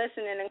appreciate you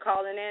listening and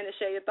calling in to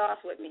share your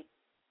thoughts with me.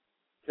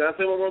 Can I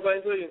say one more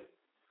thing to you?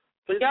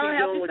 Please keep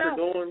doing what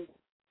you're doing.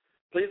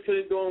 Please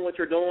keep doing what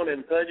you're doing,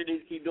 and Pudgy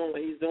needs to keep doing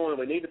what he's doing.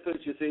 We need to push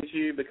this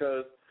issue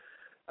because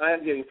I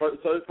am getting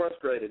so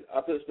frustrated. I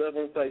put stuff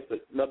on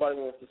Facebook. Nobody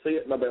wants to see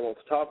it. Nobody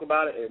wants to talk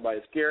about it.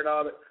 Everybody's scared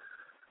of it.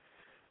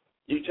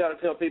 You try to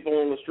tell people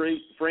on the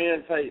street,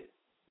 friends, hey,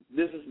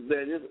 you just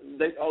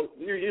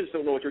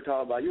don't know what you're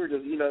talking about. You're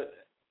just,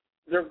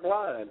 they're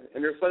blind,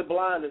 and they're so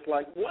blind. It's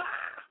like, wow,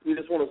 you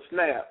just want to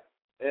snap.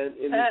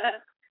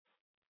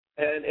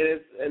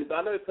 And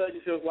I know Pudgy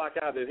feels like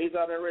I do. He's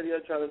out there on the radio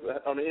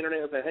on the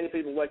internet saying, hey,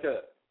 people, wake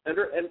up. And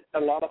a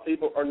lot of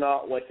people are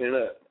not waking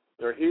up.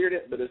 They're hearing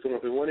it, but it's going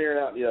through one ear and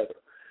out the other.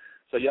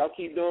 So y'all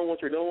keep doing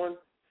what you're doing.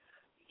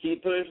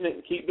 Keep pushing it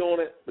and keep doing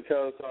it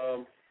because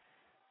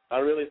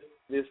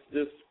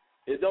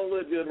it don't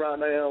look good right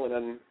now.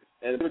 And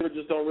And people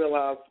just don't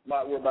realize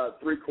we're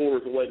about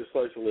 3/4 away to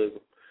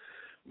socialism.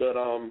 But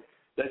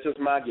that's just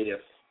my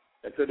guess.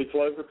 It could be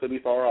closer, could be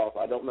far off.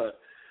 I don't know.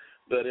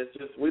 But it's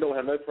just we don't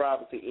have no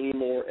privacy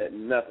anymore at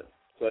nothing.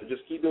 So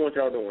just keep doing what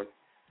y'all doing.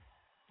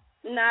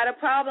 Not a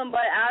problem,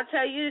 but I'll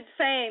tell you the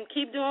same.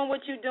 Keep doing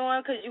what you're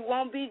doing because you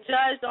won't be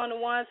judged on the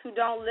ones who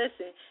don't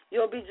listen.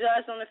 You'll be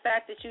judged on the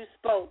fact that you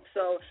spoke.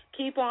 So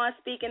keep on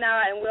speaking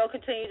out, and we'll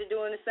continue to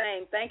doing the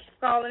same. Thank you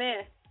for calling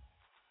in.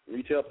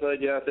 You tell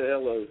Pudgy out there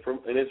hello,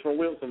 and it's from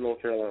Wilson,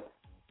 North Carolina.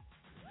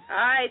 All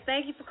right,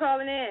 thank you for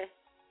calling in.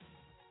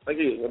 Thank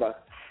you. Bye-bye.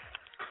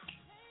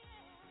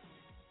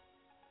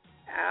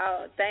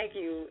 Oh, thank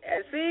you.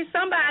 See,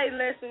 somebody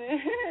listening.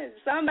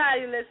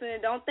 Somebody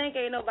listening. Don't think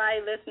ain't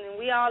nobody listening.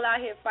 We all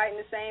out here fighting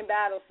the same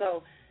battle,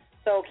 so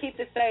keep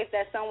the faith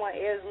that someone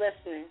is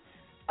listening.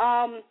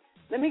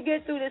 Let me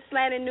get through this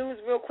slanted news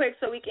real quick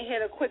so we can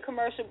hit a quick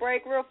commercial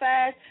break real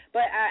fast.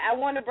 But I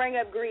want to bring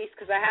up Greece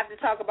because I have to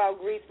talk about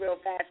Greece real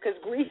fast because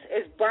Greece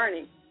is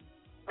burning.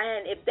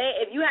 And if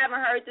you haven't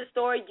heard this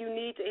story, you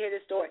need to hear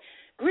this story.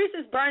 Greece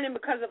is burning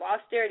because of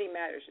austerity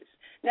measures.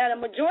 Now, the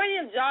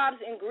majority of jobs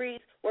in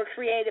Greece were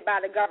created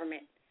by the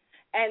government.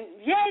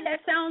 And, yay,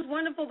 that sounds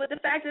wonderful, but the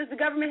fact is the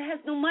government has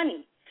no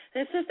money.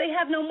 And since they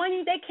have no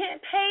money, they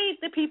can't pay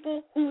the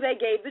people who they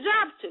gave the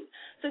jobs to.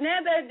 So now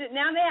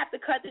they have to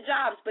cut the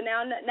jobs. But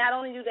now not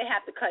only do they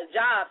have to cut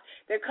jobs,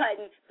 they're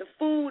cutting the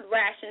food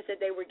rations that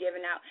they were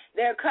giving out.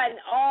 They're cutting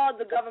all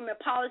the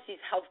government policies,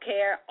 health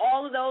care,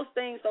 all of those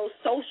things, those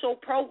social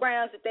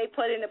programs that they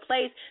put into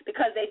place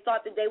because they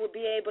thought that they would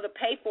be able to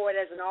pay for it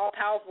as an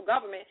all-powerful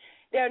government.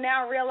 They're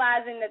now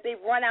realizing that they've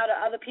run out of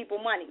other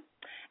people's money.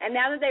 And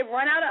now that they've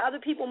run out of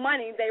other people's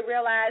money, they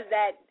realize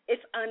that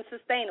it's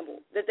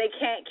unsustainable, that they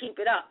can't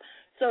keep it up.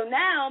 So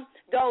now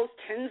those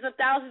tens of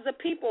thousands of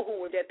people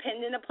who were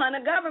dependent upon the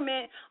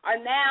government are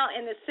now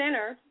in the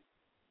center,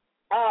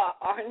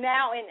 are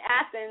now in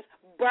Athens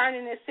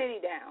burning the city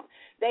down.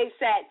 They've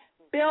set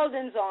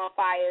buildings on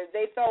fire.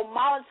 They throw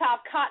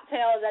Molotov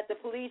cocktails at the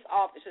police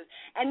officers.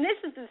 And this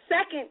is the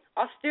second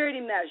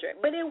austerity measure.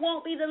 But it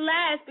won't be the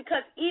last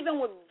because even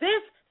with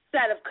this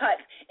set of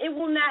cuts, it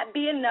will not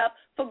be enough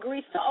for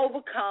Greece to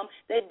overcome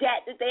the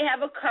debt that they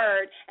have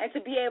incurred and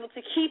to be able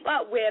to keep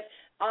up with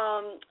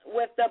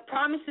the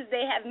promises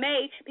they have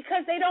made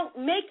because they don't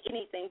make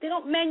anything. They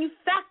don't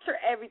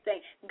manufacture everything.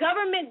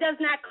 Government does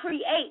not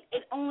create.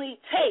 It only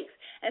takes.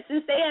 And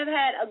since they have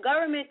had a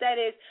government that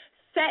is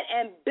set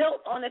and built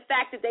on the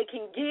fact that they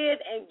can give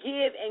and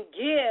give and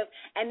give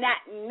and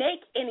not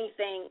make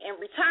anything in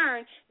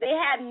return, they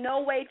have no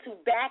way to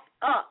back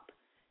up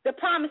the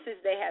promises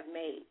they have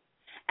made.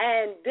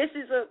 And this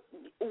is a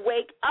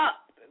wake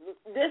up.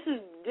 This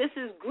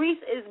is Greece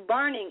is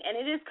burning, and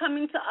it is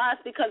coming to us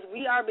because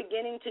we are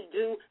beginning to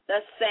do the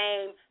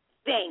same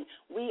thing.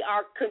 We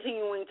are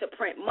continuing to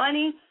print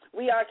money.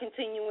 We are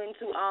continuing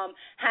to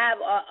have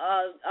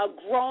a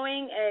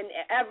growing and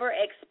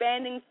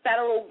ever-expanding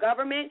federal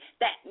government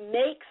that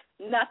makes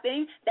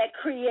nothing, that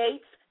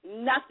creates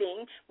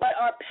nothing, but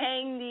are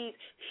paying these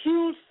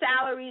huge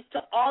salaries to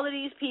all of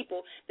these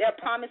people. They're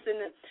promising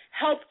them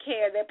health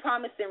care. They're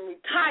promising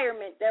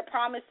retirement. They're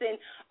promising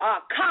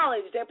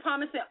college. They're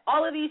promising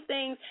all of these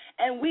things,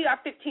 and we are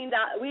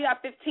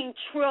 $15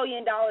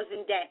 trillion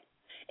in debt.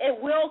 It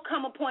will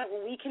come a point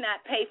where we cannot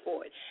pay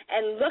for it.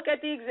 And look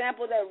at the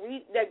example that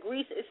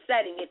Greece is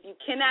setting. If you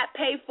cannot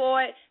pay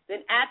for it,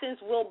 then Athens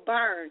will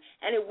burn,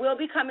 and it will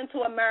be coming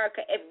to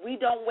America if we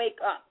don't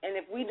wake up, and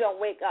if we don't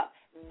wake up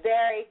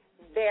very,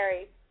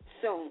 very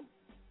soon.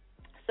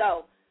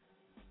 So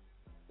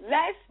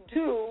let's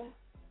do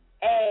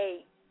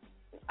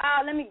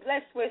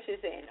let's switch this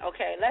in.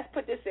 Okay, let's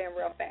put this in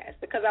real fast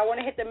because I want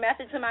to hit the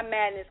method to my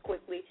madness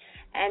quickly,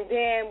 and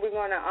then we're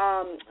going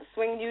to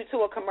swing you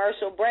to a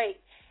commercial break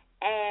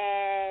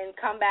and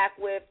come back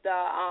with the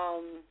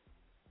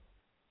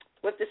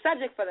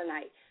subject for the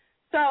night.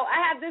 So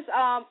I have this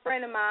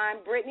friend of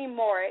mine, Brittany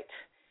Moritz,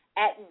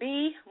 at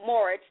B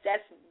Moritz.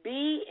 That's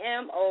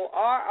BMORRETT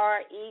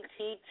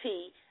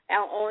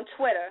on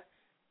Twitter.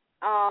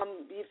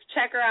 You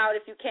check her out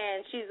if you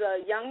can. She's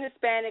a young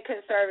Hispanic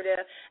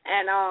conservative,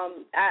 and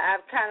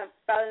I've kind of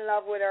fell in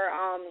love with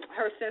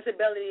her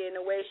sensibility and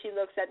the way she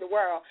looks at the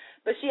world.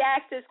 But she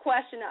asked this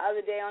question the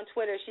other day on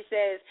Twitter. She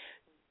says,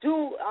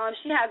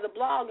 she has a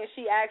blog, and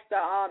she asked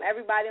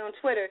everybody on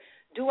Twitter,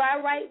 do I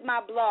write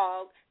my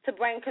blog to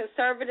bring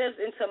conservatives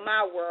into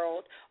my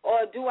world,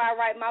 or do I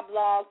write my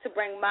blog to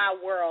bring my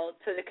world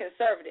to the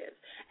conservatives?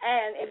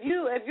 And if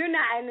you're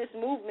not in this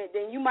movement,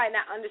 then you might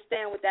not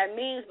understand what that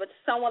means. But to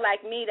someone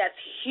like me, that's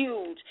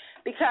huge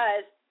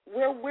because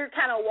we're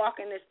kind of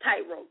walking this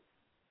tightrope.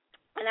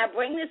 And I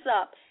bring this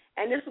up,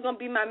 and this is going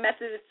to be my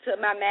message to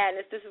my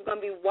madness. This is going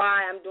to be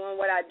why I'm doing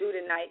what I do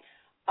tonight.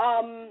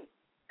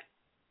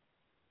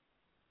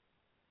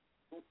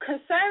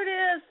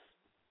 Conservatives,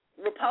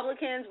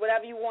 Republicans,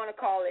 whatever you want to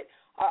call it,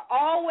 are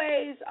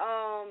always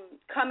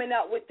coming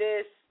up with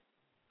this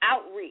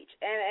outreach.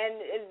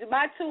 And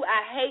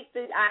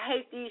I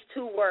hate these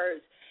two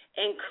words,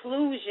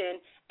 inclusion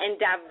and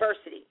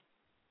diversity.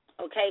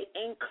 okay?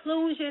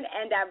 Inclusion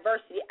and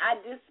diversity. I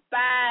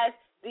despise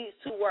these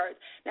two words.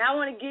 Now I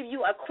want to give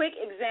you a quick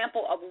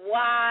example of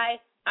why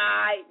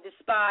I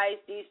despise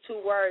these two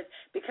words,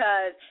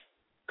 because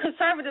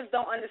conservatives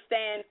don't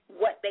understand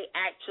what they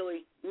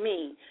actually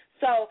mean.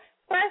 So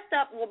first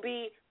up will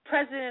be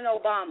President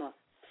Obama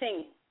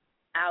singing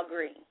Al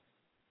Green.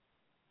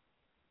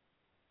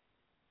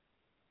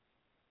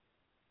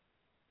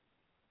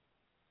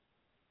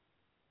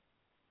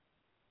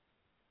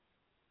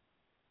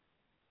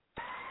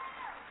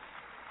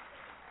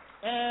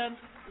 And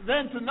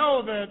then to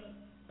know that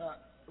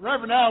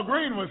Reverend Al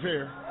Green was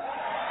here.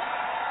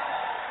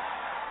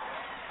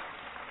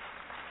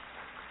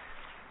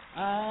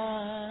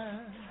 I'm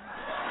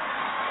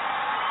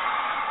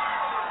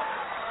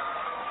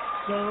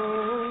so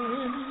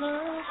in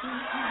love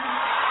with you.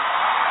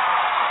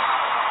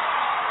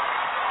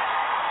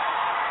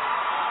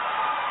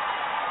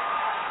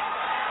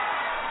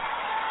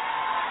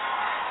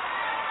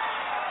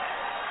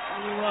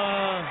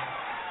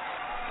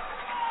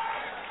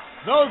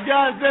 Those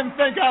guys didn't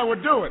think I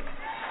would do it.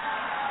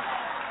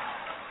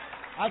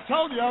 I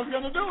told you I was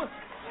going to do it.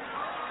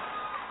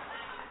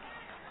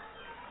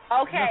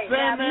 Okay, the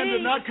Sandman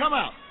did not come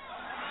out.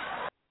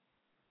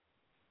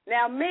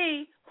 Now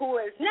me, who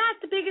is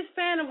not the biggest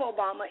fan of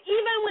Obama,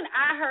 even when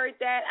I heard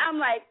that, I'm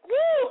like,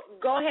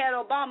 woo, go ahead,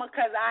 Obama,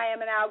 because I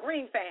am an Al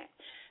Green fan.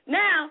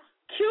 Now,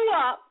 cue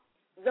up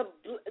the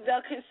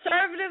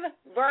conservative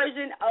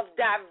version of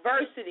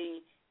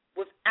diversity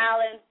with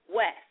Alan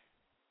West.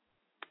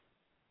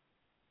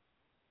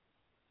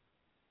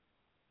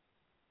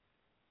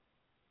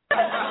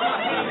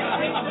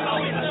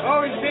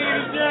 Oh, he's taking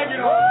his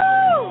jacket off.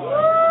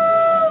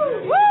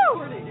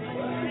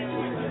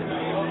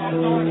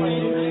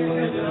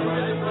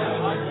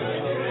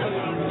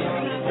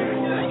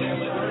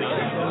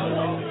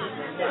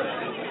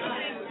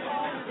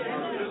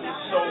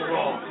 So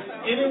wrong.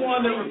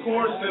 Anyone that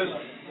records this,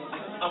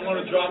 I'm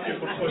going to drop you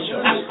for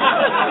push-ups.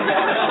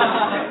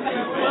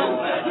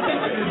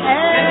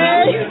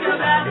 Hey!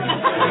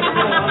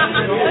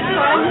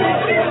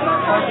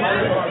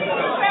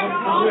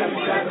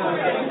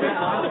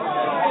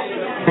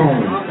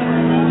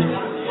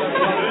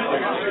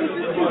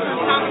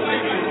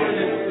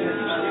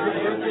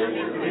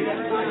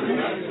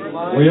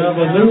 We have a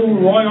new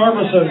Roy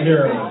Orbison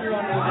here.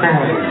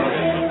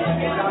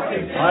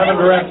 Live and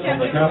direct from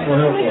the Capitol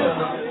Hill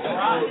Club.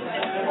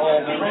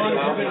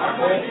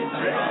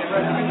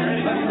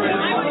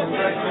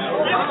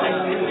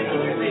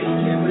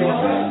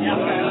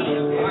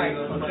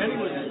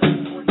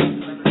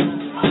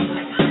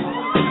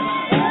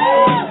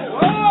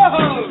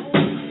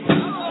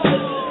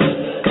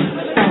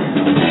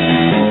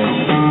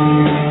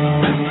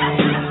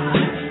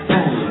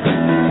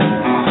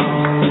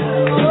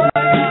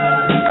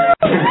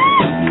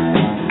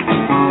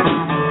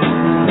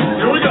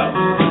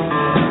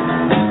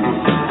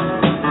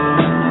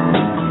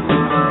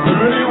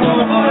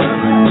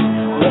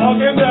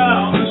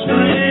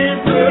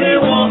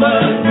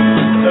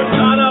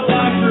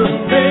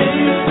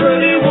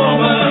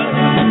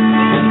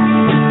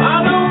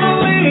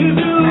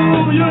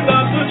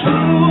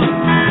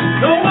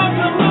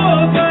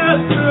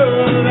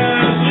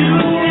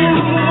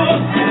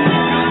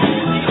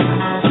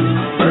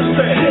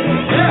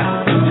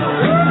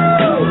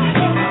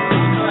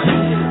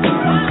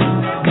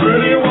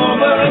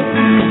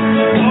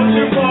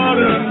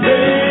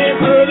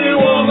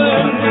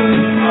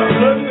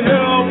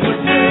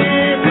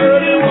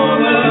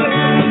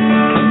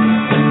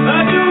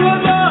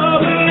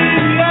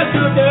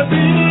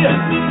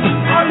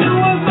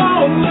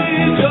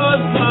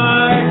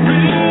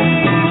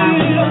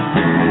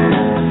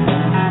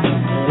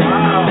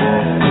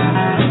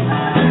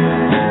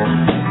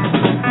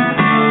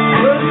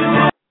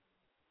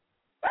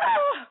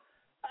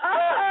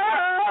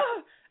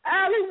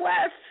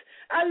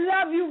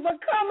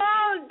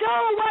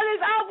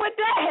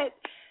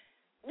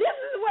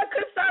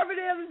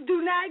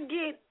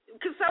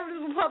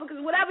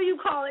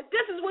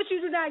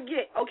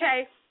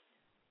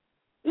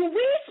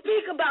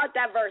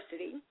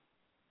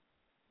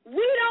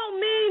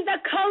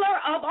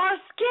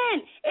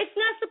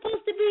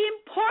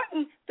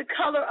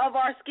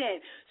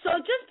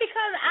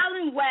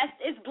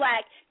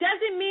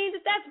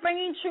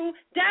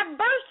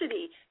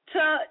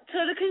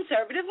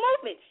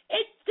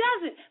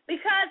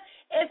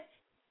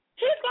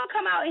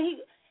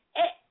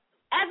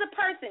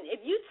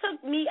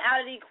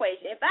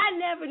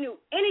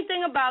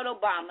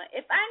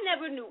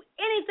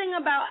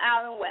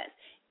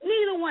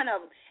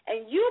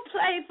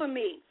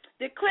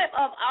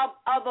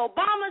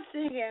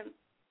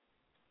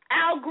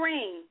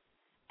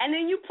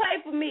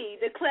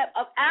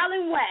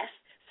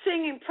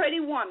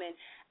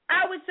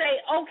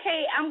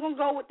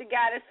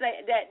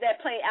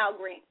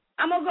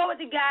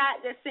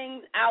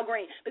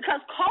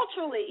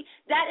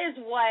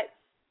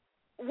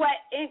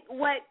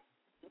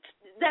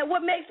 that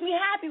what makes me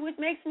happy, what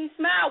makes me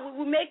smile, what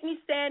would make me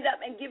stand up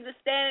and give the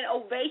standing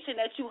ovation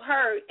that you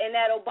heard in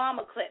that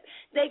Obama clip.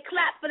 They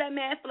clapped for that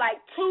man for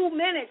like 2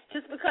 minutes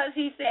just because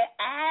he said,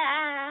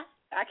 I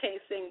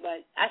can't sing,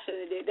 but I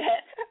should have did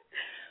that.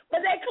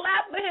 But they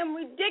clapped for him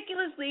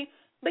ridiculously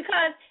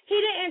because he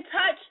didn't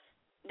touch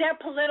their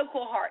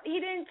political heart. He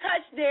didn't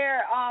touch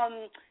their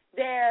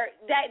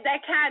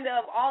that kind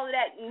of all of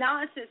that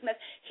nonsense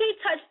mess. He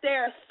touched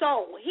their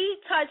soul.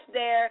 He touched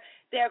their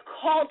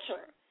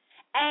culture.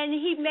 And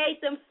he made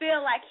them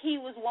feel like he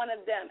was one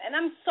of them. And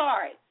I'm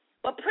sorry,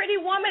 but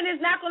Pretty Woman is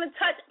not going to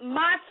touch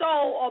my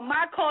soul or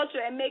my culture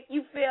and make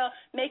me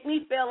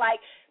feel like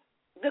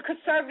the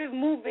conservative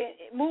movement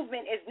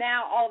is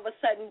now all of a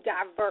sudden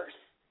diverse.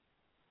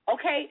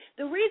 Okay?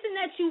 The reason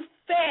that you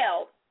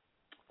failed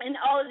in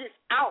all of this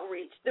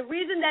outreach, the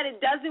reason that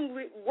it doesn't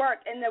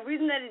work and the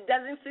reason that it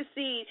doesn't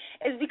succeed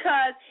is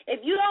because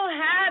if you don't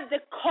have the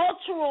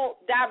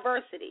cultural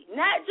diversity,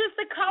 not just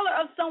the color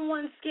of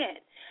someone's skin,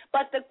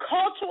 but the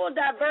cultural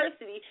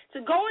diversity to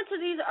go into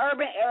these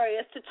urban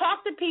areas, to talk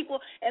to people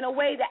in a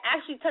way that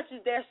actually touches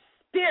their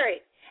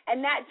spirit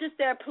and not just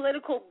their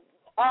political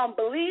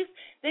beliefs,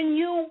 then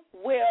you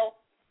will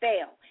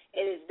fail.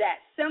 It is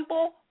that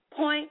simple,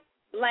 point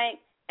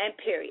blank, and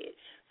period.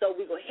 So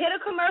we're going to hit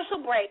a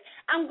commercial break.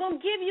 I'm going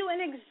to give you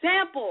an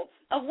example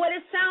of what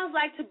it sounds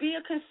like to be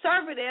a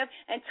conservative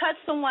and touch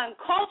someone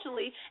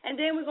culturally, and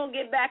then we're going to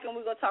get back and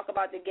we're going to talk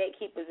about the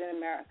gatekeepers in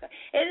America.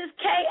 It is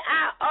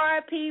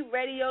KIRP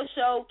Radio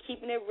Show,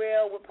 Keeping It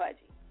Real with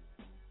Pudgy.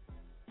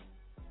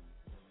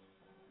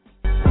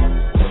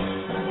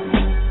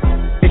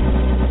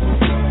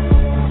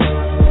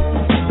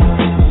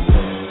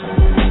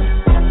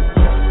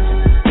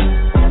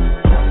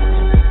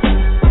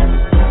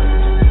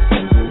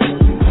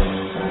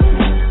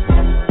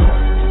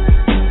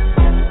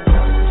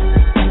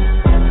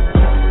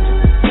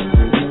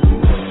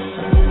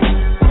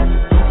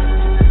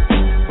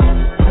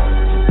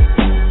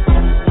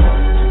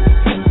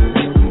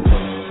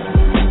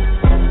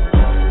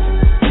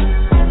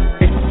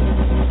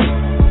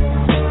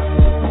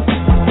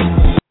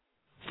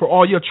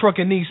 all your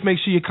trucking needs, make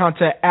sure you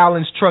contact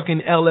Allen's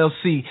Trucking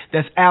LLC.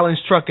 That's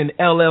Allen's Trucking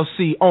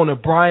LLC, owner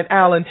Brian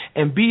Allen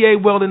and BA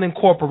Welding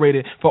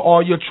Incorporated. For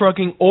all your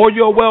trucking or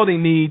your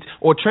welding needs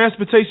or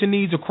transportation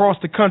needs across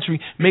the country,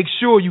 make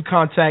sure you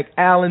contact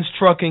Allen's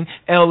Trucking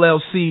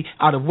LLC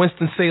out of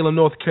Winston-Salem,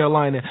 North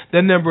Carolina.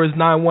 Their number is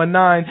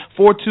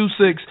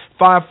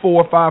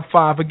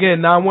 919-426-5455.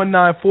 Again,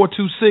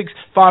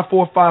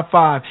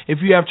 919-426-5455.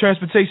 If you have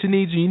transportation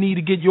needs and you need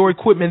to get your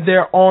equipment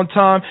there on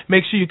time,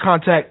 make sure you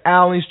contact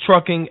Allen's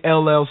Trucking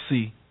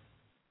LLC.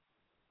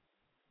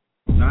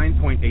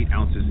 9.8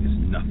 ounces is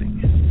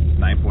nothing.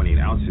 9.8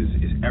 ounces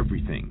is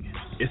everything.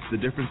 It's the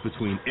difference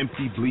between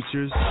empty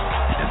bleachers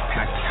and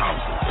packed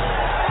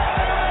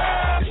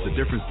houses. It's the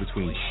difference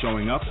between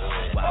showing up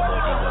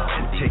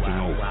and taking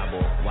over.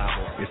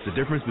 It's the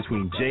difference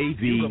between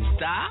JV and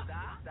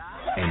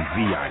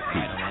VIP.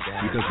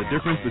 Because the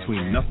difference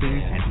between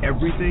nothing and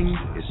everything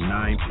is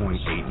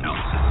 9.8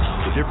 ounces.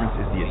 The difference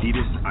is the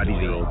Adidas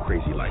Adizero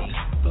Crazy Light,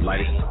 the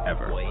lightest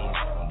ever.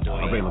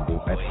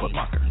 Available at Foot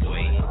Locker.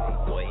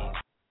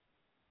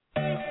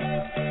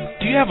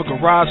 Do you have a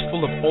garage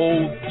full of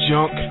old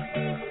junk?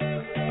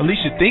 At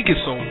least you think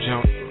it's old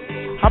junk.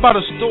 How about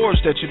a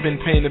storage that you've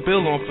been paying the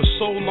bill on for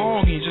so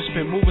long and you've just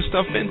been moving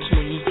stuff into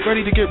and you're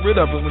ready to get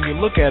rid of it when you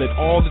look at it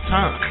all the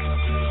time?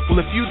 Well,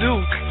 if you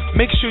do,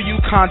 make sure you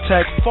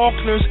contact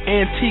Faulkner's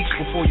Antiques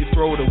before you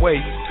throw it away.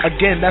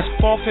 Again, that's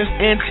Faulkner's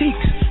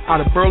Antiques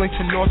out of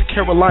Burlington, North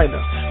Carolina.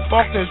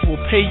 Faulkner's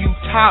will pay you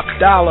top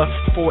dollar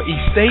for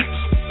estates,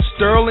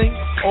 sterling,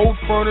 old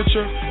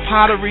furniture,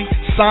 pottery,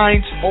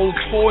 signs, old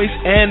toys,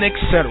 and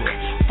etc.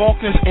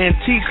 Faulkner's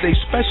Antiques, they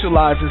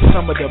specialize in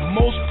some of the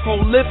most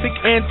prolific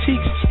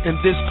antiques in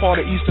this part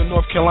of Eastern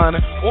North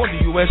Carolina or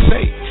the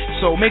USA.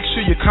 So make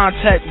sure you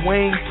contact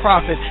Wayne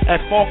Prophet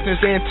at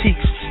Faulkner's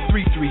Antiques,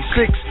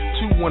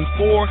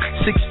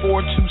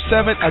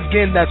 336-214-6427.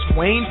 Again, that's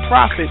Wayne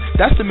Prophet.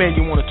 That's the man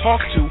you want to talk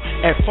to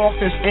at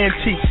Faulkner's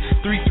Antiques,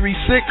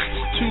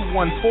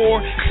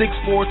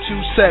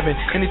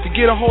 336-214-6427. And if you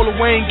get a hold of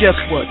Wayne, guess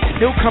what?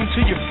 He'll come to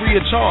you free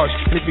of charge.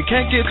 And if you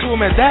can't get to him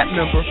at that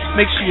number,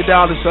 make sure you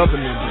dial this other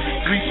number,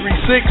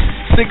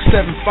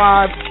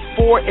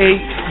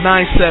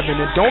 336-675-4897.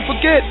 And don't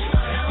forget,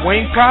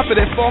 Wayne Prophet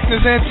at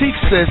Faulkner's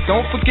Antiques says,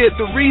 don't forget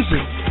the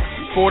reason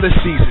for the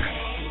season.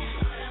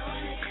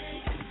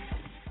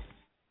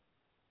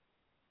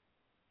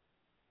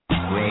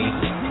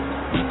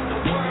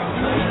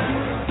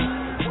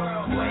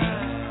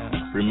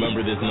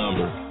 Remember this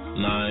number,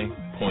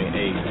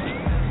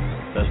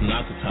 9.8. That's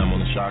not the time on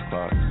the shot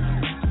clock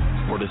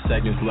or the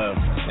seconds left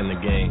in the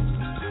game.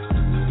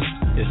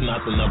 It's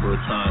not the number of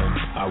times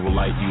I will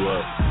light you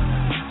up.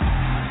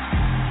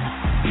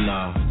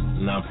 Nah,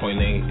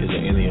 9.8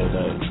 isn't any of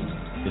that.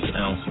 It's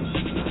ounces.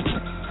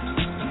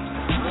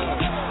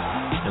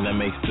 And that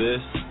makes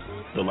this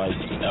the lightest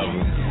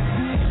ever.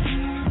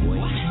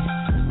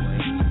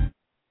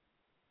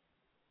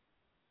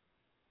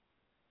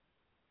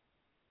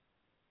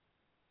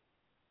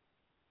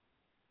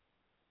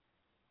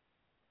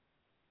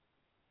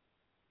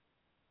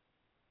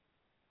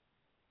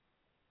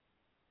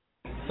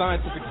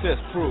 Scientific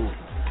tests prove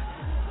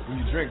when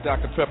you drink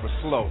Dr. Pepper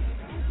slow,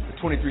 the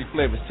 23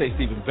 flavors taste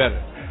even better.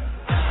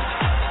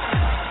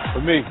 For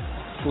me,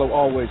 slow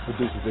always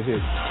produces a hit.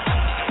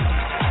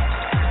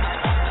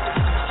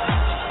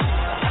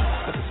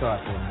 Step aside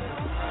for a minute.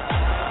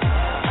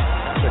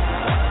 Check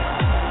this out.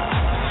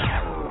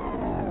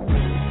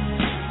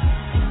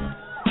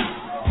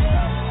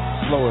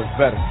 Slow is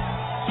better.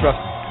 Trust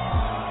me.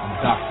 I'm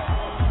a doctor.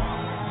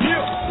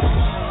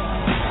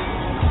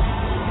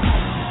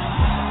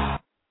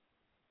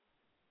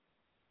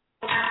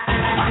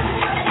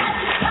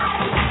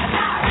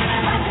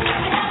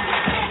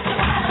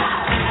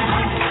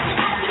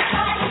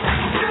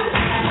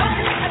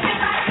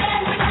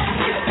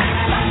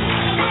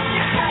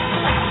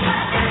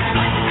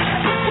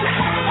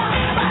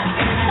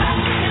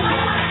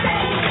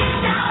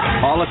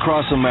 All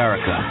across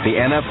America, the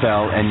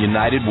NFL and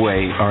United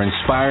Way are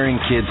inspiring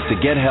kids to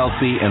get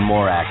healthy and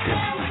more active.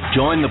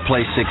 Join the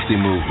Play 60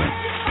 movement.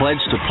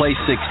 Pledge to Play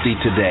 60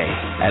 today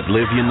at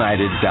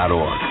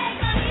liveunited.org.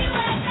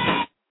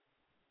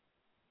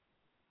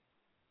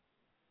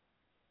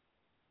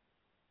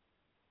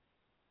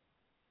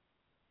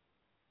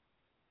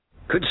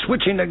 Could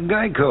switching to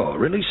Geico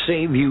really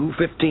save you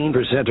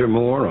 15% or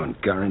more on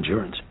car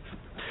insurance?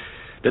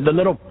 Did the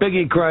little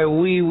piggy cry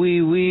wee,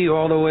 wee, wee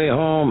all the way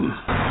home?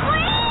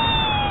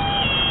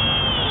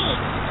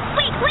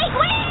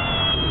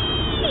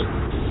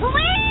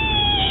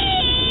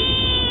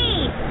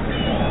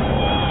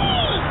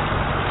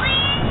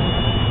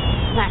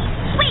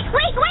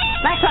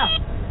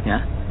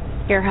 Yeah?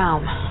 You're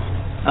home.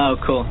 Oh,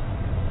 cool.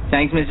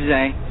 Thanks, Mrs.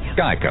 A.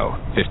 Geico.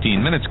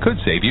 15 minutes could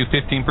save you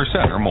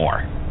 15% or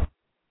more.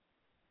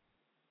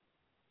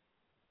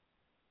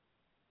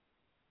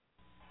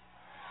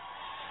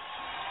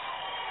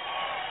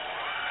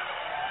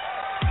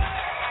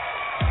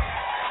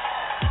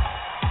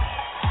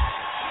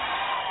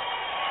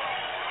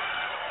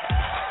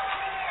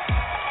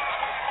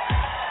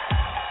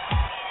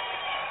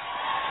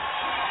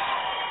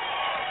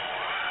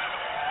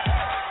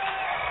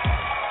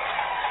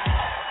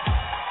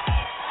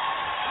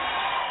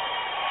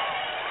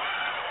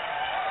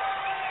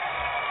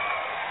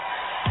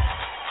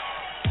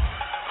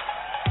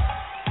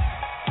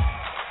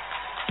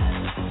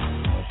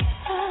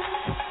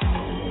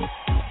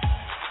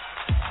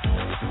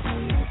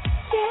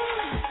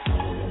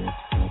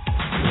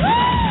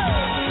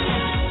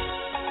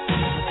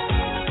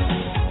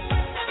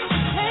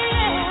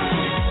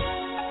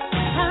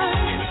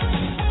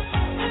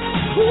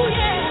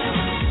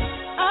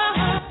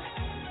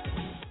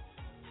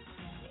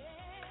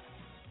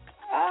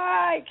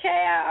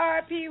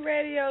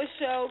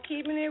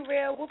 Keeping it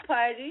real with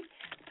Pudgy.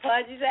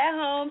 Pudgy's at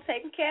home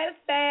taking care of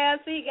the fam,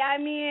 so he got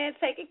me in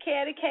taking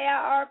care of the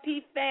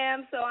KIRP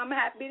fam, so I'm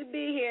happy to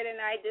be here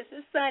tonight. This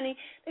is Sonnie,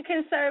 the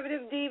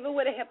conservative diva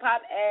with a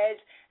hip-hop edge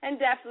and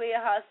definitely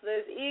a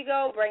hustler's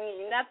ego, bringing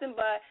you nothing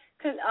but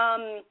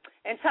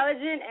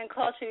intelligent and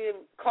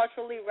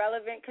culturally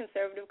relevant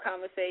conservative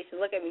conversation.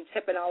 Look at me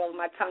tipping all over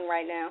my tongue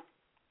right now.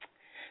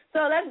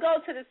 So let's go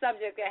to the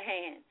subject at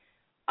hand.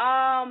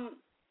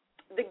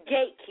 The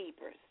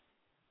gatekeepers.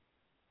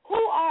 Who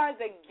are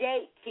the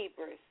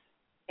gatekeepers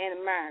in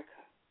America?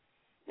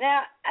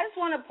 Now, I just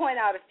want to point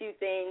out a few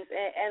things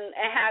and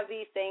have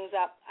these things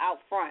out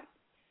front.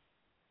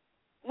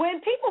 When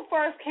people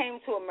first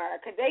came to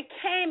America, they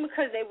came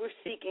because they were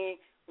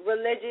seeking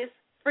religious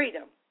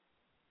freedom.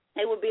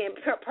 They were being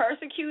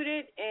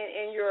persecuted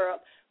in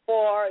Europe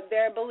for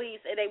their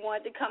beliefs, and they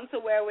wanted to come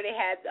to where they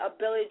had the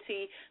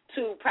ability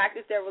to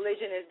practice their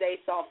religion as they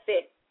saw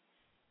fit.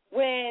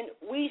 When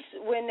we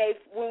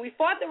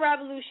fought the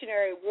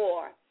Revolutionary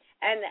War,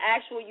 and the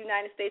actual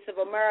United States of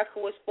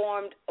America was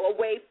formed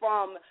away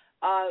from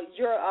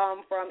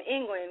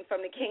England,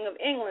 from the King of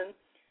England,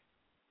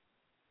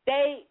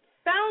 they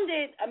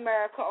founded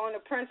America on the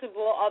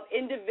principle of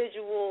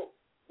individual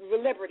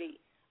liberty,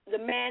 a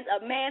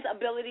man's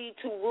ability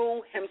to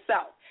rule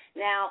himself.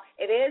 Now,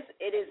 it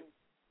is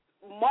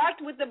marked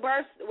with the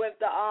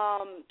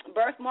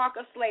birthmark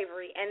of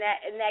slavery, and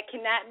that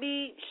cannot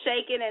be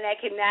shaken, and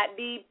that cannot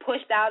be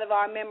pushed out of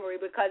our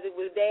memory because it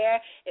was there,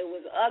 it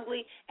was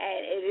ugly,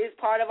 and it is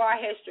part of our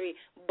history.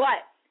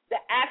 But the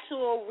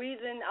actual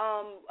reason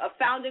of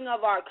founding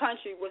of our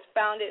country was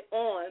founded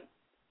on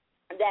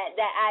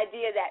that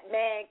idea that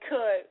man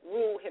could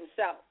rule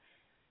himself.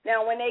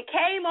 Now, when they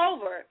came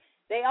over,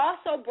 they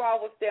also brought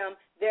with them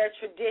their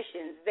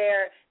traditions,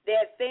 their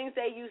things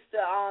they used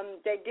to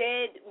they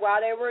did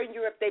while they were in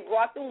Europe. They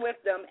brought them with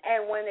them,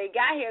 and when they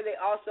got here, they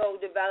also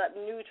developed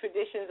new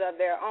traditions of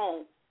their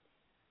own.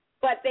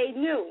 But they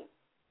knew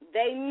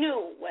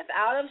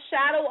without a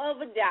shadow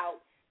of a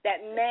doubt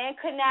that man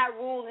could not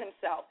rule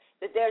himself,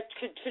 that their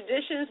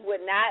traditions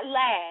would not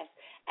last,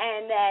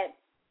 and that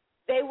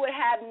they would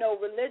have no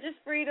religious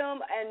freedom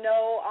and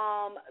no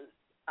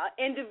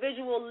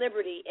individual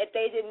liberty if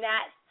they did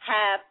not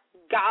have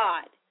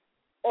God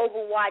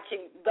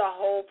overwatching the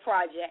whole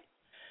project.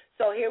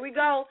 So here we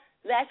go.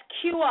 Let's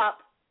cue up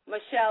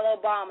Michelle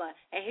Obama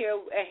and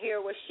hear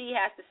what she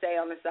has to say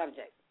on the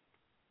subject.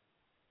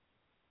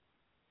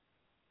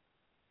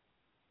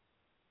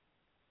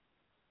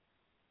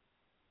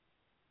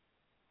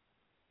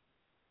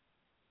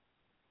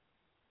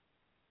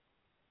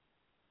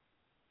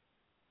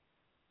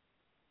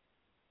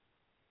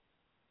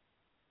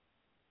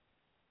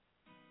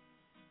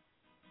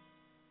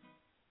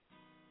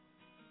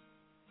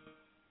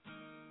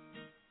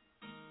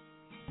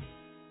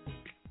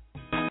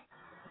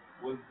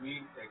 will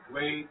meet a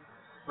great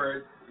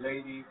First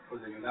Lady for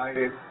the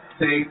United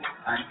States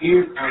and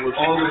is and will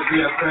always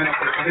be a friend of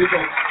Puerto Rico.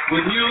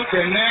 With you,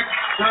 the next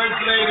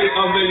First Lady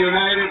of the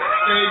United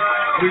States,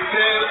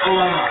 Michelle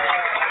Obama.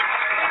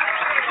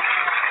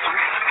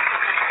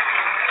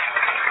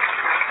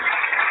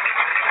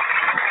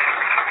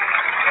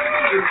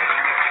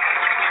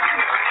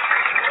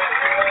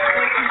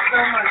 Thank you so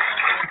much.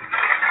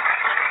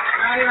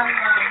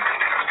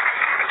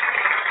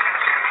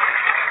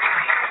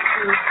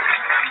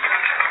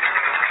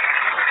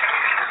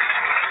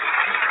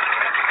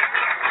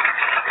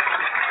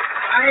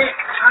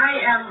 I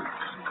am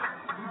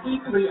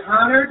deeply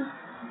honored,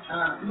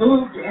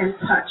 moved, and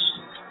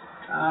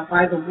touched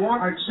by the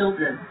warmth of our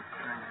children.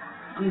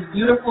 These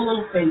beautiful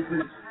little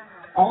faces,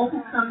 all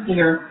who come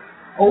here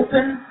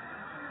open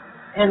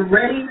and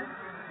ready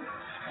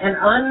and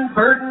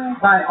unburdened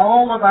by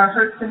all of our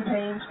hurts and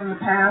pains from the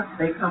past.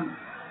 They come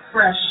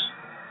fresh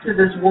to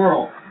this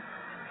world.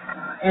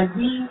 And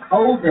we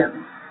owe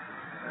them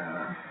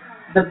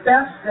the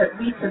best that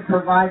we can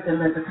provide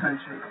them as a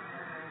country.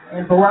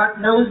 And Barack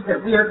knows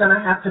that we are going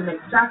to have to make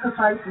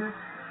sacrifices.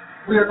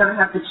 We are going to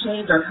have to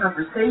change our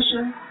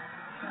conversation.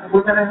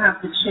 We're going to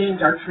have to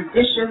change our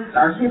traditions,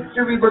 our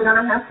history. We're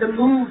going to have to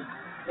move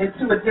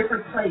into a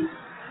different place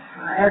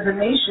as a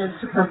nation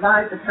to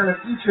provide the kind of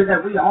future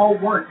that we all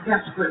want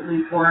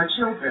desperately for our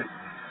children.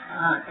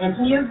 And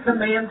he is the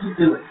man to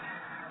do it.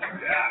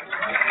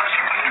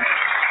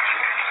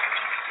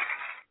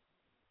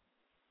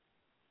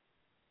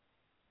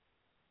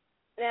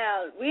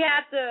 Now, we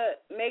have to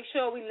make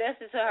sure we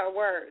listen to her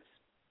words.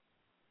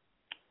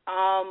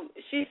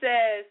 She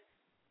says,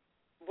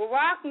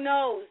 Barack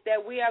knows that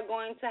we are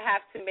going to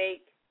have to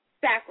make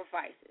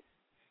sacrifices.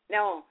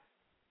 Now,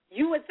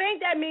 you would think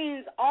that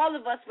means all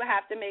of us will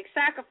have to make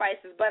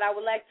sacrifices, but I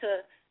would like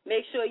to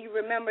make sure you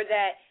remember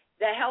that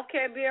the health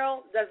care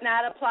bill does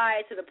not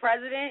apply to the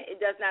president. It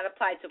does not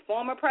apply to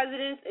former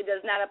presidents. It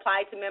does not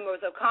apply to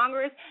members of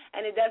Congress,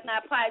 and it does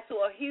not apply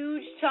to a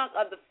huge chunk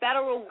of the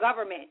federal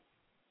government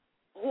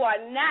who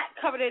are not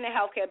covered in the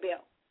health care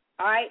bill.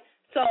 All right?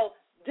 So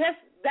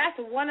that's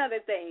one of the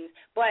things.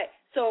 But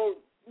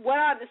so what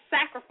are the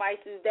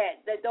sacrifices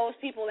that those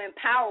people in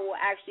power will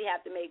actually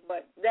have to make?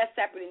 But that's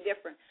separate and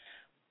different.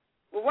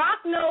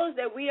 Barack knows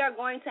that we are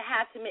going to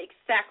have to make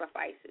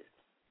sacrifices.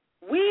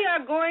 We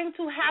are going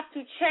to have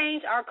to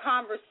change our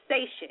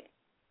conversation.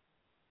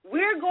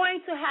 We're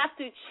going to have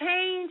to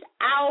change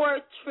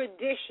our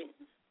traditions,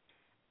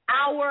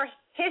 our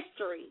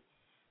history.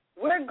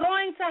 We're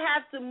going to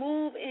have to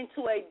move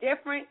into a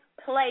different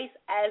place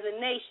as a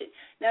nation.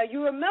 Now,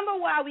 you remember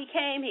why we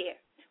came here.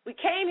 We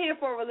came here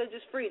for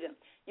religious freedom.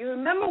 You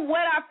remember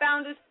what our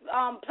founders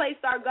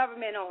placed our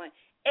government on,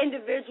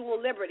 individual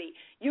liberty.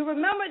 You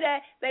remember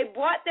that they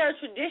brought their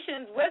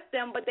traditions with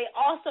them, but they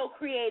also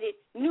created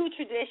new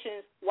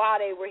traditions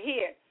while they were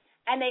here.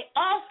 And they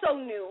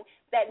also knew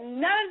that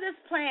none of this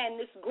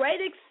plan, this great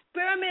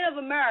experiment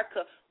of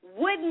America,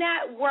 would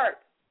not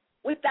work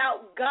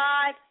without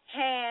God's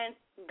hand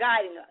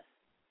guiding us.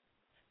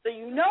 So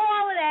you know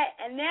all of that,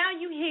 and now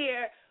you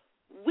hear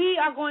we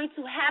are going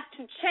to have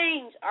to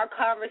change our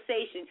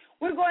conversation.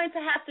 We're going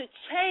to have to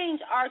change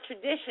our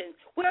traditions.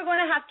 We're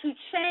going to have to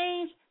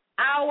change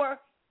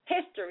our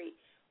history.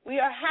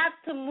 We are going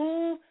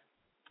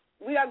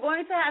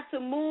to have to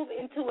move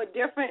into a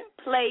different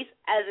place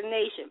as a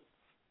nation.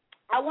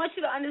 I want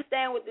you to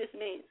understand what this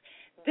means.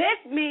 This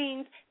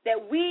means that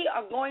we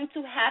are going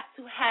to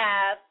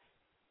have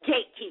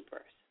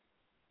gatekeepers.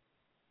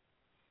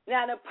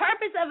 Now, the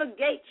purpose of a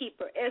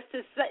gatekeeper is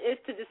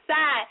to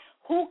decide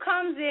who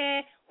comes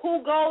in,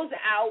 who goes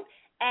out,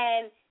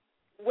 and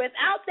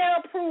without their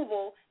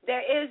approval,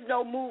 there is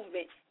no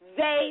movement.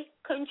 They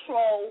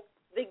control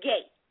the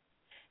gate.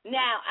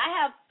 Now, I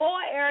have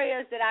 4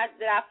 areas that I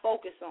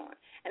focus on,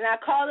 and I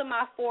call them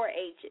my 4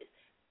 H's.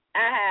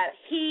 I have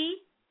he,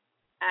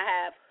 I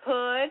have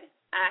hood,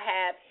 I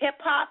have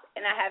hip-hop,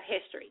 and I have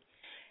history.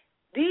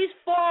 These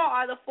 4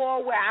 are the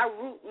 4 where I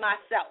root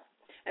myself.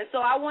 And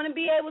so I want to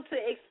be able to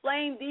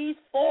explain these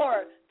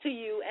 4 to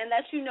you and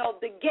let you know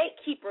the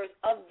gatekeepers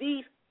of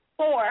these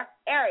 4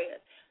 areas.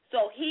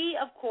 So he,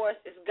 of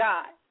course, is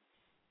God.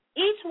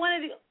 Each one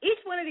of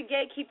the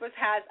gatekeepers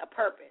has a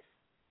purpose.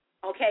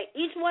 Okay?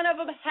 Each one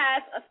of them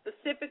has a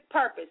specific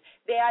purpose.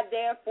 They are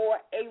there for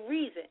a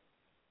reason.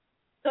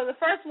 So the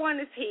first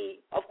one is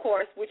he, of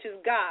course, which is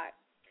God.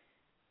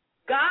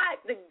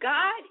 The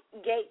God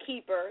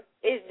gatekeeper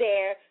is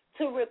there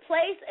to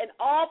replace an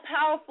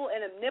all-powerful and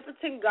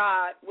omnipotent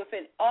God with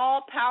an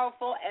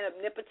all-powerful and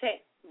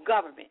omnipotent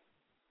government.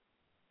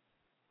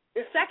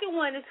 The second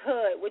one is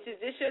hood, which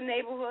is just your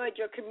neighborhood,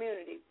 your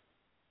community.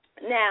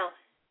 Now,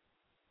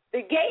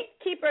 the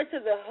gatekeeper to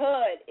the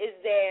hood is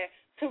there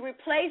to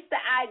replace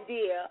the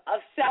idea of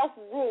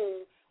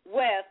self-rule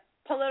with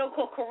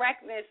political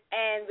correctness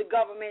and the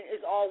government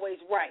is always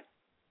right.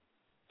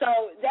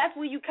 So that's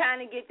where you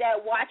kind of get that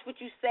watch what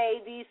you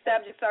say, these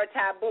subjects are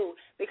taboo,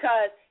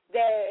 because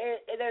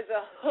there's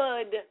a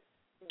hood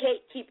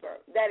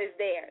gatekeeper that is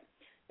there.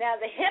 Now,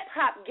 the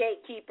hip-hop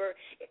gatekeeper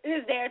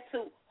is there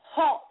to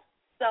halt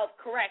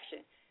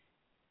self-correction.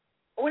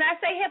 When I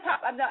say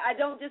hip-hop, I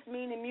don't just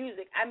mean the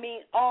music. I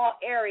mean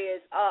all areas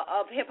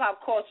of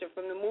hip-hop culture,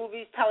 from the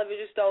movies,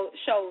 television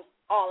shows,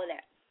 all of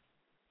that.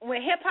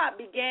 When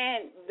hip-hop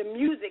began, the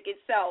music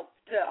itself,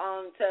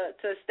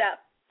 to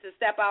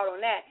step out on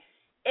that,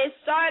 it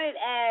started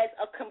as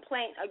a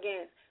complaint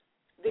against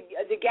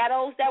the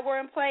ghettos that were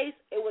in place.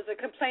 It was a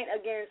complaint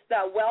against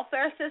the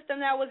welfare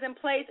system that was in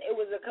place. It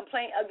was a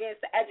complaint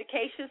against the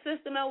education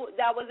system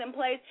that was in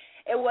place.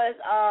 It was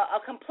a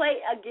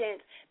complaint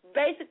against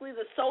basically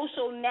the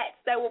social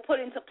nets that were put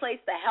into place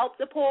to help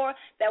the poor,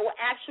 that were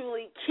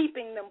actually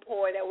keeping them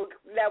poor, that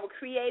were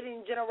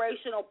creating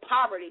generational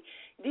poverty.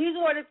 These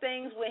were the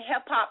things when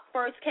hip-hop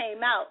first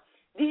came out.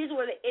 These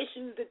were the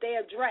issues that they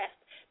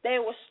addressed. They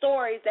were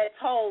stories that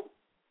told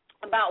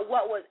about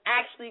what was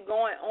actually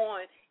going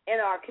on in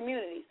our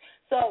communities.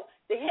 So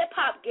the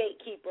hip-hop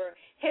gatekeeper,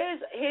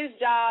 his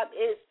job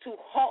is to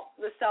halt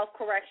the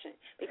self-correction,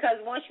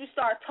 because once you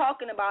start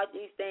talking about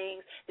these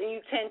things, then you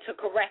tend to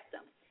correct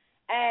them.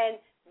 And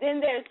then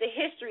there's the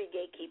history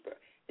gatekeeper.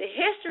 The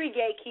history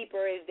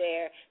gatekeeper is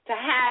there to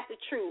have the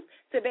truth,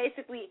 to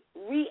basically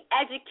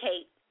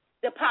re-educate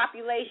the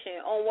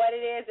population on what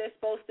it is they're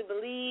supposed to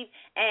believe,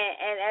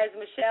 and as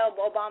Michelle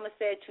Obama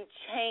said, to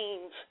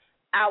change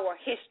our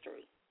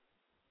history.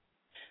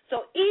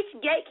 So each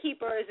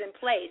gatekeeper is in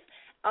place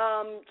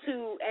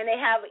and they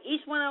have,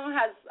 each one of them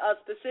has a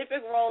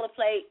specific role to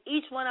play.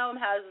 Each one of them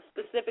has a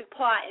specific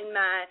plot in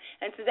mind.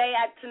 And tonight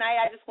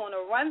I just want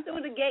to run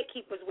through the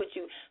gatekeepers with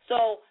you.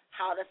 So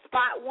how to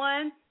spot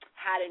one,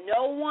 how to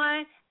know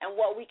one, and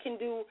what we can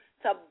do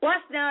to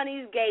bust down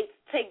these gates,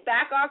 take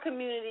back our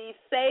communities,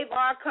 save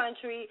our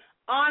country,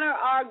 honor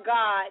our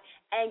God,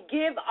 and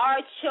give our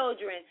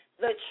children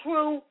the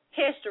true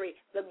history,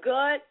 the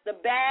good, the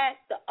bad,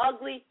 the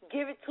ugly.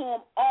 Give it to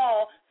them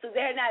all so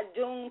they're not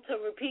doomed to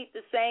repeat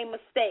the same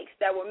mistakes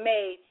that were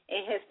made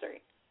in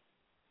history.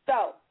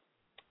 So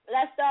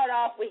let's start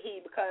off with he,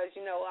 because,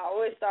 I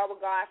always start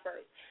with God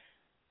first.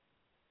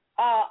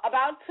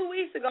 About 2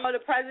 weeks ago,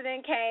 the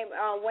president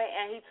went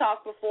and he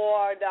talked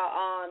before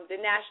the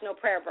National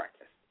Prayer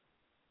Breakfast.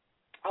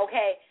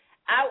 Okay,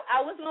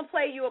 I was gonna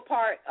play you a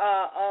part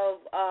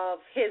of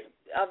his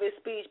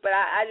speech, but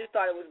I just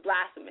thought it was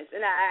blasphemous,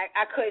 and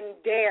I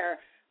couldn't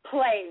dare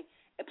play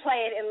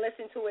it and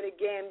listen to it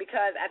again,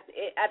 because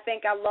I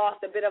think I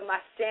lost a bit of my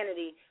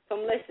sanity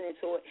from listening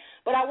to it.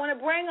 But I want to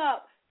bring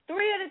up 3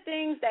 of the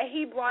things that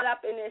he brought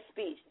up in this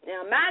speech.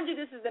 Now, mind you,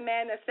 this is the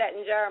man that sat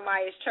in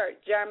Jeremiah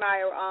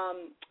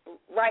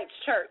Wright's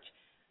church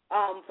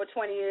for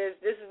 20 years.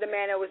 This is the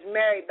man that was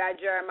married by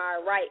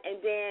Jeremiah Wright,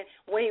 and then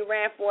when he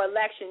ran for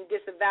election,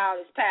 disavowed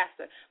his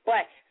pastor.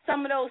 But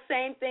some of those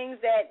same things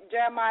that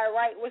Jeremiah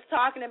Wright was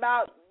talking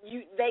about,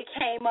 they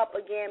came up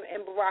again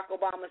in Barack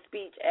Obama's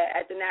speech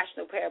at the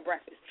National Prayer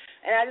Breakfast.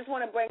 And I just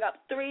want to bring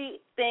up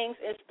 3 things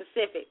in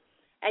specific.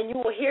 And you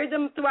will hear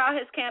them throughout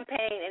his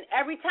campaign. And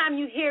every time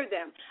you hear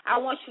them, I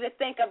want you to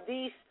think of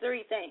these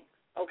 3 things,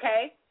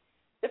 okay?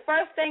 The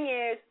first thing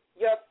is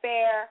your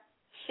fair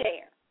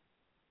share.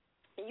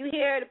 You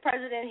hear the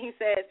president, he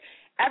says,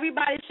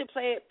 everybody should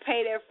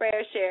pay their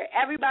fair share.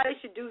 Everybody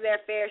should do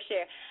their fair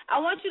share. I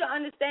want you to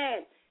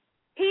understand,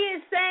 he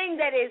is saying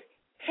that it's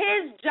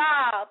his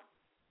job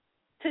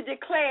to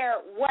declare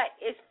what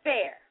is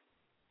fair.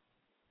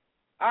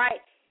 All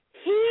right?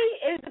 He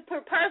is the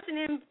person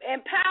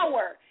in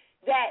power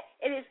that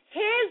it is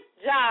his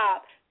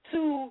job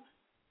to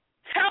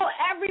tell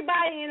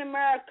everybody in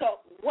America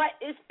what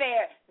is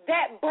fair.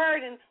 That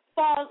burden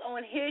falls on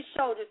his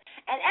shoulders.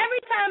 And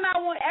every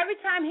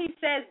time he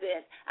says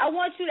this, I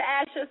want you to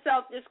ask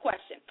yourself this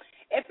question.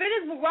 If it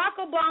is Barack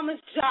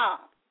Obama's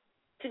job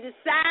to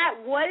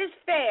decide what is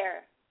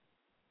fair,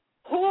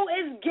 who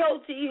is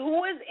guilty,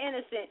 who is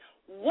innocent,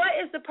 what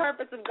is the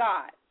purpose of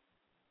God?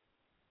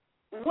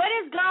 What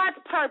is God's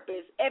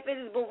purpose if it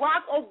is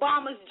Barack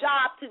Obama's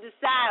job to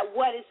decide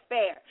what is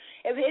fair?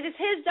 If it is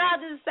his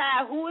job to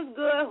decide who is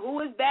good,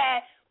 who is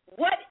bad,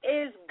 what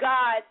is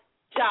God's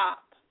job?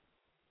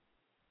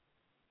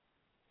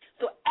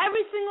 So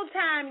every single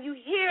time you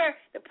hear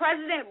the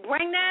president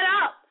bring that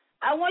up,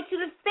 I want you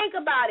to think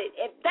about it.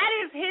 If that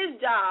is his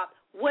job,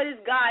 what is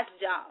God's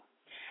job?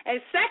 And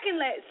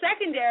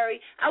secondary,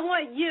 I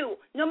want you,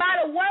 no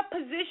matter what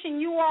position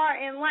you are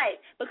in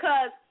life,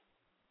 because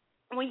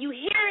when you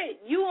hear it,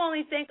 you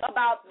only think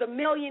about the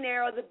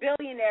millionaire or the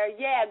billionaire.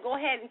 Yeah, go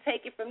ahead and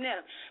take it from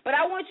them. But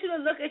I want you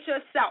to look at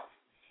yourself.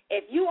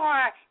 If you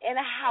are in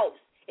a house,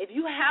 if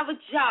you have a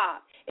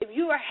job, if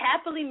you are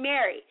happily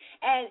married,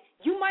 and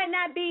you might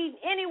not be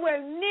anywhere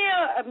near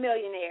a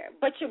millionaire,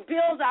 but your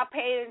bills are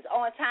paid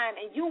on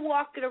time, and you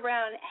walk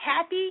around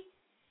happy,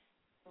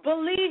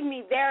 believe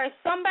me, there is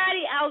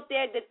somebody out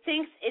there that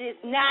thinks it is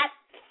not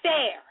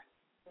fair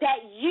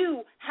that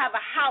you have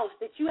a house,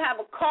 that you have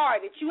a car,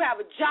 that you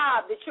have a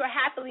job, that you're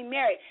happily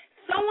married.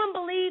 Someone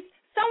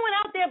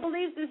out there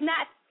believes it's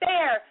not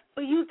fair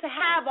for you to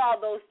have all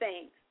those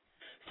things.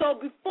 So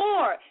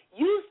before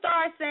you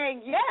start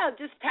saying, yeah,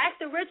 just tax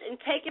the rich and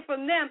take it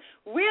from them,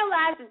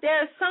 realize that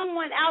there's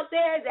someone out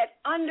there that's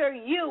under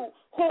you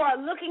who are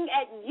looking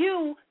at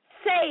you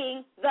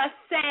saying the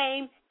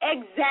same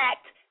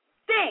exact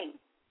thing.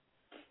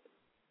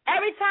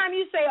 Every time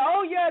you say,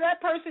 oh, yeah,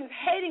 that person's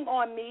hating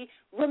on me,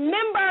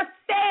 remember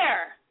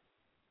fair,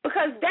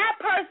 because that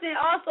person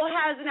also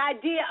has an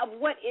idea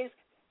of what is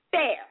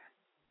fair.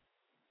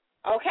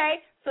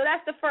 Okay? So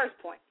that's the first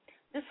point.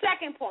 The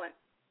second point,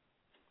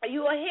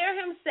 you will hear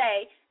him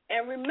say,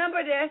 and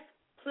remember this,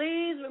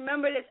 please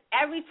remember this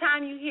every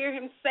time you hear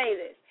him say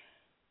this,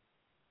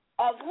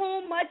 of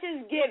whom much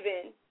is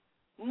given,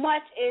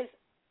 much is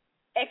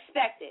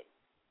expected.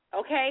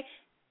 Okay?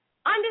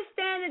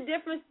 Understand the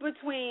difference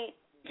between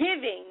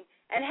giving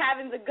and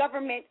having the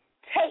government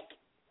take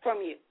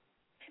from you.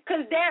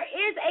 Because there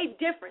is a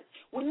difference.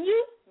 When you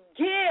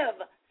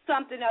give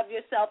something of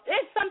yourself,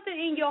 there's something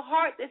in your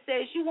heart that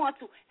says you want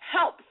to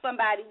help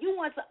somebody. You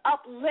want to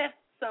uplift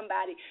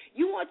somebody.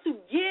 You want to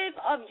give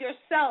of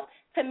yourself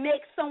to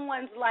make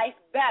someone's life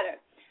better.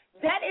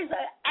 That is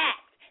an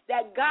act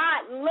that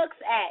God looks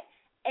at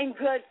in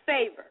good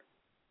favor.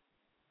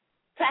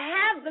 To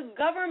have the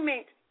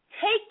government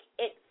take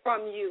it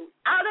from you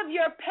out of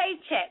your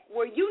paycheck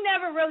where you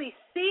never really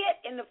see it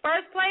in the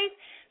first place,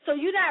 so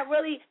you're not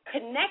really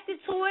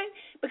connected to it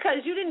because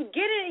you didn't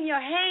get it in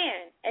your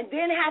hand and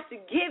then have to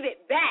give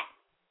it back.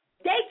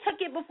 They took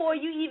it before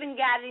you even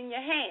got it in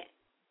your hand.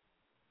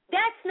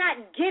 That's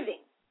not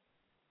giving.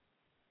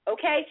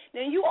 Okay?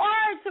 Now you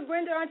are to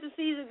render unto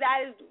Caesar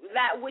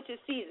that which is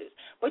Caesar's,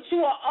 but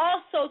you are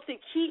also to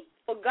keep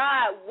for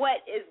God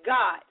what is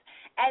God's.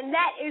 And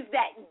that is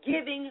that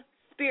giving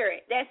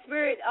spirit, that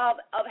spirit of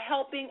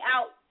helping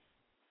out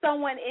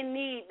someone in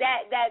need,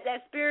 that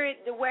spirit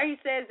where he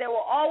says there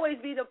will always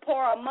be the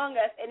poor among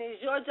us and it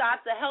is your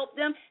job to help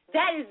them,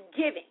 that is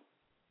giving.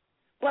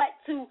 But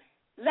to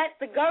let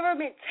the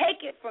government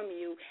take it from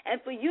you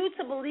and for you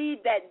to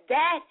believe that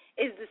that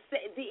is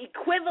the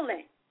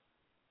equivalent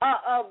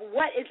of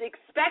what is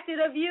expected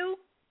of you,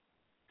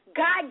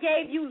 God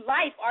gave you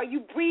life. Are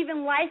you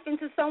breathing life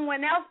into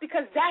someone else?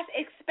 Because that's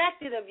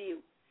expected of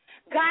you.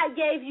 God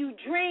gave you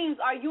dreams.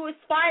 Are you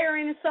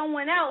aspiring to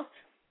someone else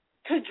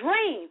to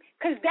dream?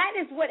 Because that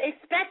is what is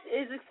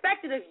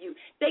expected of you.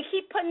 They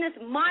keep putting this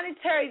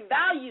monetary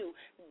value.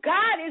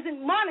 God isn't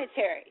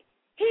monetary.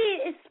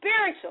 He is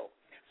spiritual.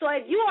 So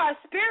if you are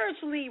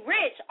spiritually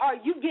rich, are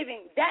you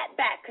giving that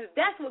back? Because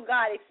that's what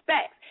God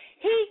expects.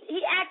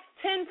 He asks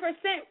 10%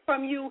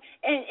 from you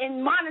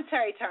in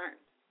monetary terms.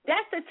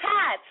 That's the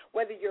tithe.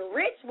 Whether you're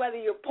rich, whether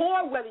you're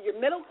poor, whether you're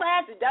middle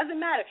class, it doesn't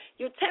matter.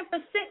 Your 10%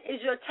 is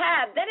your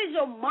tithe. That is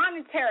your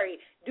monetary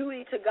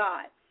duty to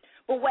God.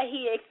 But what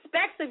he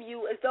expects of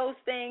you is those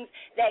things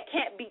that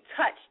can't be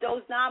touched,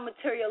 those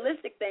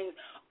non-materialistic things.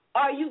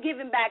 Are you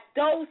giving back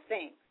those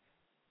things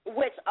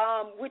which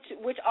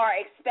are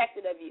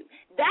expected of you?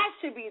 That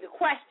should be the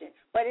question,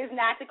 but it's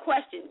not the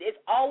question.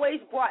 It's always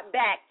brought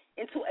back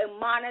into a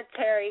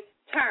monetary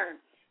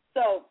term.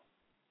 So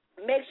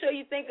make sure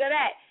you think of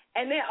that.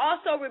 And then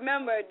also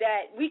remember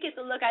that we get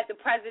to look at the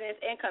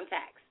president's income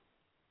tax,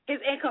 his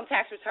income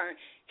tax return.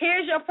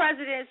 Here's your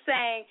president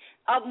saying,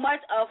 of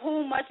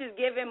whom much is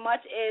given,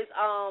 much is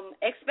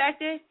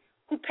expected,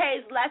 who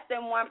pays less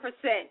than 1%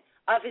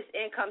 of his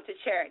income to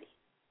charity.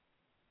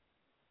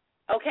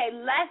 Okay,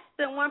 less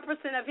than 1%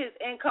 of his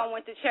income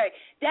went to charity.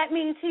 That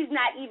means he's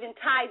not even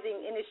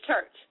tithing in his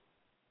church.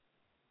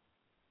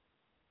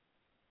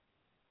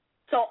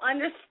 So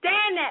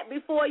understand that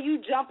before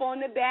you jump on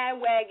the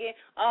bandwagon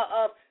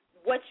of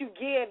what you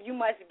give, you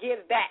must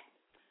give back.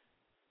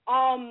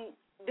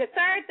 The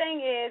third thing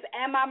is,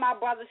 am I my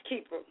brother's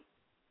keeper?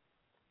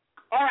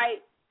 All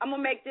right, I'm going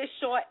to make this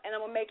short and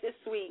I'm going to make this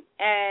sweet.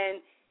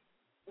 And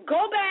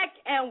go back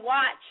and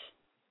watch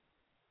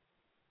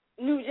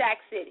New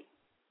Jack City.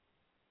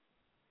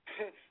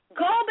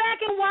 Go back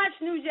and watch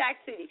New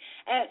Jack City.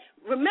 And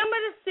remember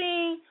the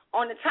scene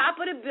on the top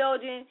of the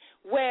building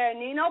where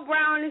Nino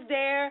Brown is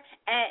there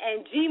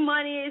and G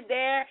Money is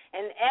there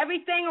and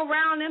everything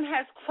around them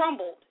has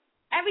crumbled.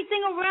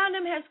 Everything around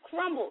him has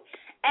crumbled.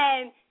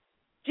 And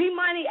G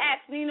Money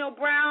asks Nino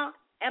Brown,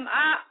 am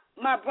I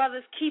my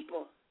brother's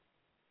keeper?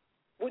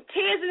 With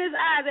tears in his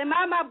eyes, am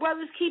I my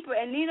brother's keeper?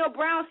 And Nino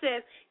Brown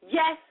says,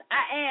 yes,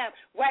 I am,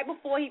 right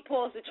before he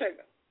pulls the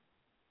trigger.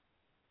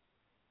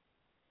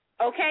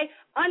 Okay?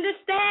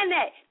 Understand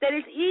that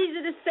it's easy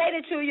to say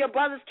that you're your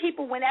brother's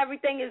keeper when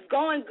everything is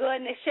going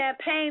good and the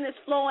champagne is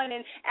flowing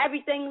and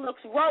everything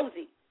looks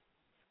rosy.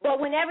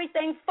 But when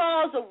everything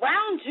falls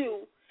around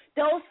you,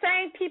 those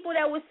same people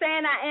that were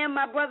saying I am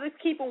my brother's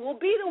keeper will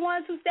be the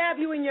ones who stab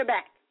you in your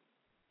back.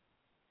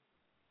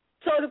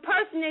 So the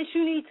person that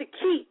you need to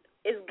keep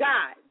is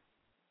God.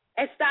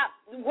 And stop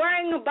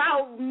worrying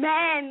about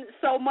man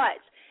so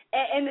much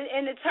in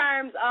the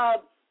terms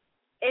of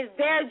it's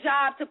their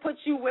job to put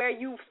you where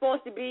you're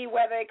supposed to be,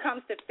 whether it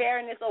comes to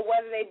fairness or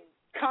whether it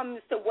comes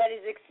to what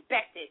is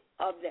expected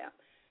of them.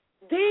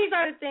 These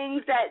are the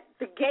things that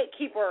the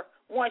gatekeeper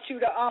wants you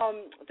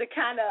to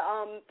kind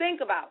of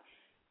think about.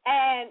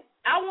 And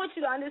I want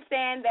you to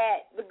understand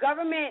that the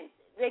government,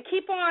 they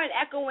keep on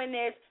echoing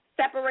this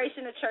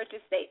separation of church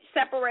and state,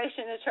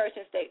 separation of church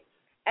and state.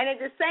 And at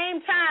the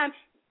same time,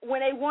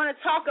 when they want to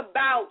talk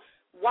about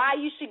why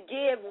you should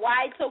give,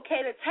 why it's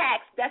okay to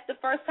tax, that's the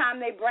first time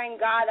they bring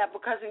God up,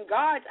 because in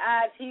God's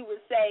eyes, he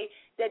would say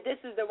that this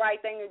is the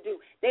right thing to do.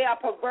 They are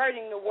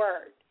perverting the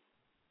word.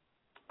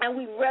 And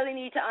we really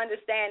need to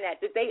understand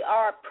that they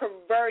are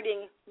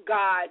perverting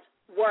God's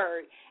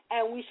word,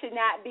 and we should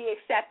not be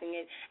accepting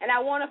it. And I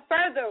want to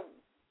further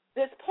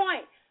this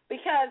point,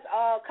 because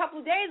a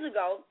couple of days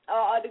ago,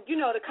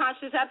 the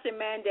contraception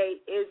mandate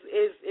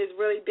is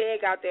really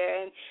big out there.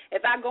 And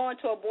if I go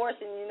into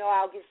abortion,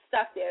 I'll get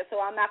stuck there.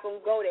 So I'm not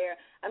going to go there.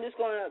 I'm just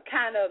going to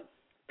kind of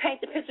paint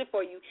the picture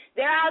for you.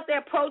 They're out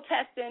there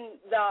protesting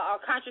the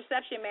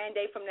contraception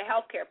mandate from the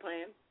health care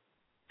plan.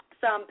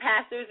 Some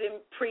pastors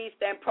and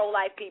priests and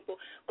pro-life people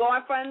go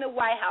in front of the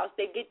White House.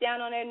 They get down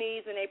on their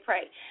knees and they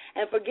pray.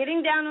 And for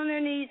getting down on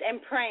their knees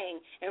and praying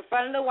in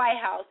front of the White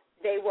House,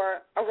 they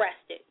were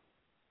arrested.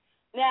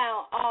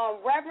 Now,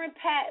 Reverend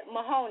Pat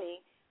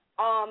Mahoney,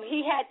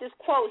 he had this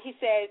quote. He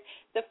says,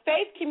 "The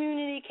faith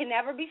community can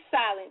never be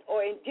silent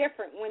or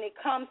indifferent when it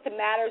comes to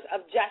matters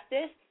of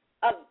justice,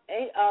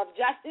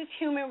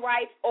 human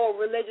rights, or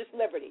religious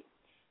liberty.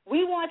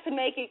 We want to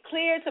make it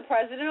clear to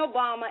President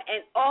Obama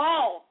and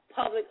all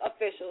public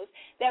officials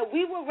that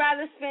we would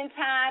rather spend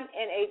time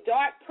in a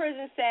dark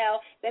prison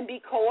cell than be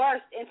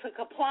coerced into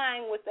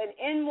complying with an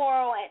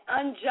immoral and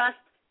unjust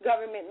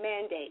government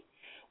mandate.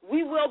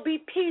 We will be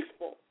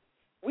peaceful.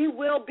 We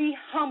will be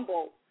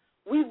humble.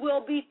 We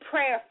will be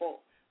prayerful.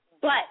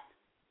 But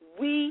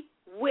we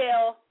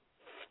will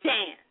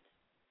stand."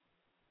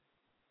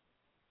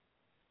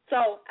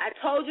 So I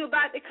told you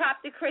about the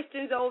Coptic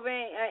Christians over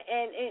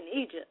in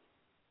Egypt.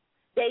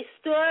 They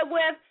stood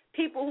with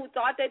people who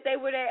thought that they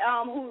were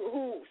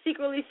who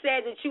secretly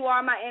said that you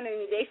are my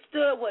enemy. They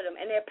stood with them,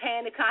 and they're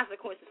paying the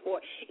consequences for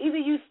it. Either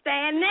you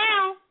stand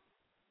now,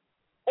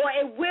 or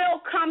it will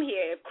come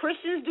here. If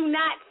Christians do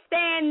not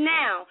stand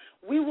now,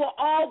 we will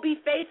all be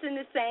facing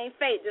the same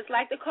fate, just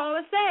like the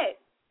caller said.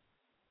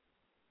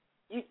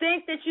 You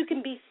think that you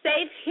can be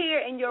safe here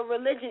in your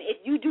religion.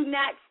 If you do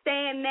not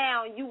stand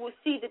now, you will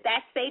see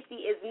that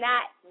safety is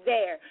not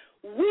there.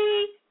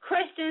 We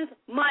Christians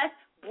must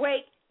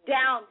break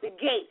down the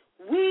gate.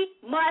 We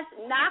must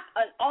knock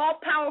an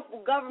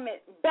all-powerful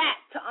government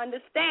back to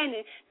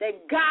understanding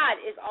that God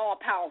is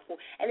all-powerful.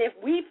 And if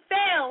we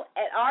fail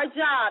at our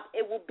job,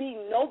 it will be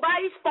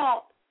nobody's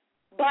fault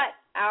but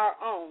our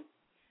own.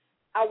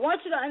 I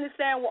want you to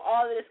understand where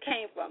all of this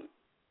came from,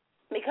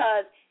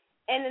 because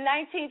in the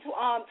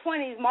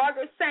 1920s,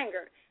 Margaret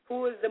Sanger, who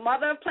was the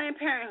mother of Planned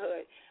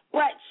Parenthood,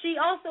 but she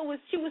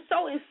was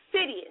so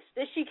insidious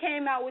that she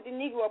came out with the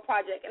Negro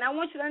Project. And I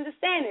want you to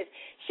understand this.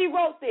 She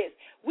wrote this: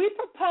 "We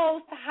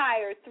propose to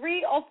hire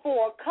 3 or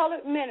 4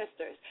 colored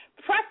ministers,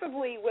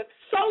 preferably with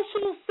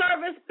social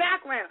service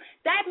background."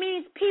 That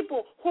means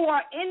people who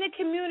are in the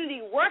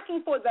community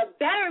working for the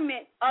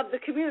betterment of the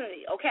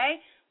community,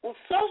 okay? With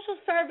social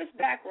service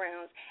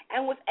backgrounds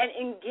and with an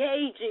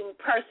engaging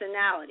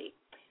personality.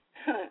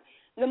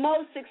 The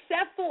most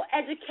successful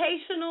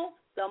educational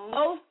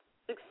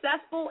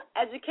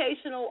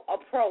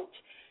approach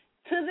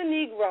to the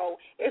Negro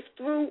is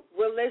through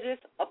religious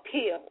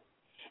appeal.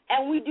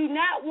 And we do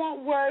not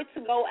want word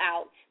to go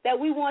out that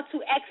we want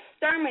to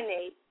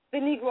exterminate the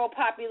Negro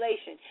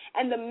population.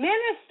 And the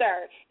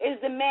minister is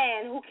the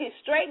man who can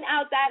straighten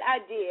out that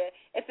idea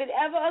if it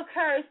ever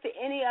occurs to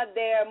any of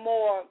their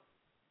more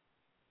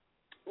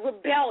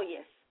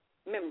rebellious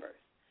members.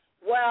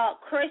 Well,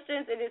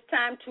 Christians, it is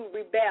time to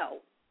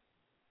rebel.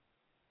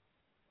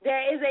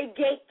 There is a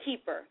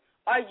gatekeeper.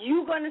 Are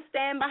you going to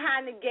stand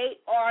behind the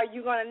gate, or are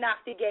you going to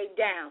knock the gate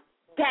down?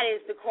 That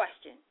is the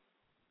question.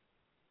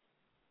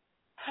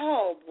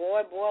 Oh,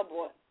 boy.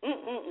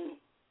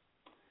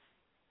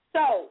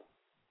 So,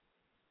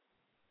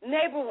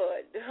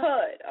 neighborhood, the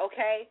hood,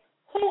 okay?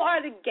 Who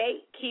are the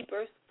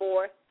gatekeepers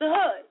for the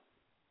hood?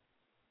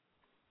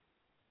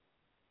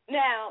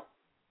 Now,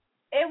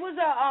 it was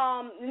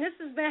and this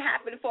has been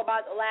happening for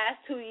about the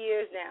last 2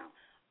 years now.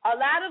 A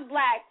lot of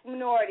black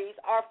minorities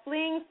are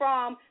fleeing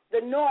from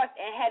the north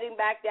and heading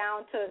back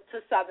down to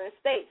southern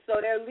states. So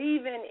they're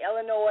leaving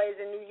Illinois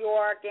and New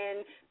York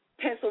and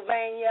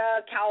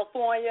Pennsylvania,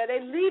 California.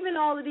 They're leaving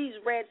all of these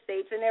red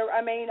states, and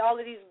all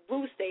of these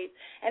blue states,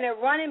 and they're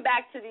running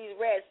back to these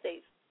red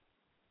states.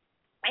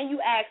 And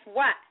you ask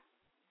why?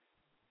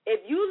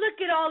 If you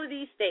look at all of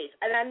these states,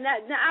 and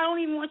I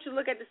don't even want you to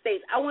look at the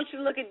states. I want you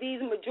to look at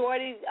these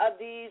majorities of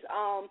these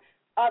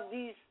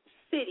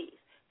cities.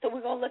 So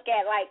we're going to look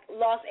at, like,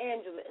 Los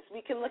Angeles.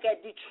 We can look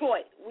at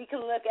Detroit. We can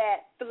look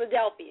at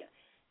Philadelphia.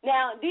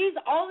 Now,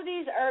 all of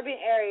these urban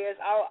areas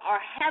are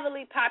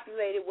heavily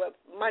populated with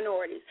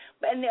minorities,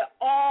 and they're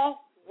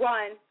all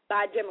run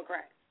by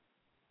Democrats.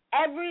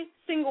 Every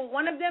single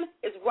one of them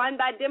is run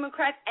by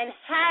Democrats and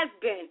has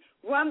been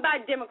run by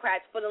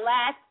Democrats for the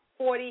last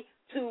 40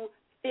 to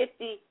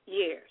 50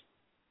 years.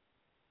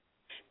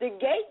 The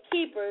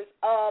gatekeepers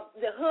of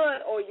the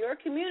hood or your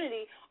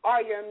community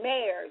are your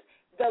mayors.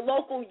 the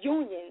local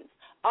unions,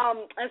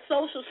 and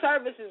social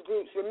services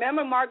groups.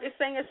 Remember, Marcus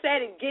Singer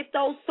said it, get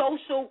those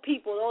social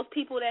people, those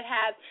people that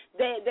have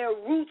their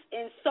roots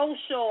in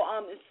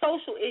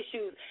social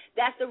issues.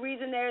 That's the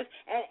reason there's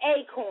an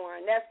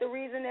ACORN. That's the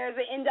reason there's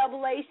an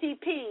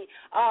NAACP,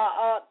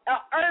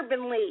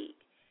 Urban League.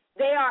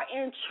 They are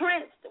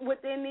entrenched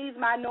within these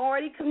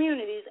minority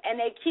communities, and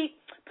they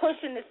keep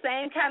pushing the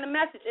same kind of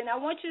message. And I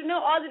want you to know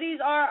all of these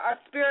are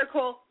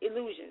spherical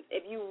illusions.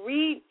 If you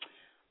read,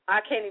 I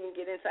can't even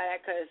get into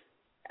that because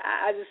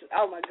I just,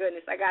 oh my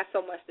goodness, I got so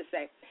much to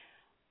say.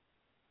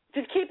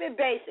 To keep it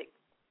basic,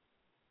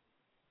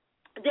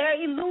 there are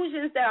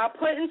illusions that are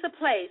put into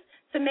place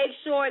to make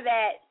sure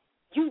that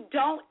you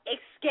don't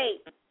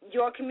escape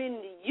your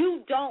community.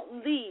 You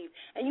don't leave.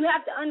 And you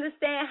have to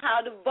understand how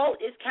the vote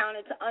is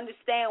counted to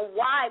understand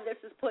why this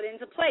is put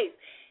into place.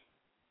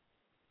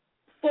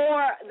 For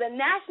the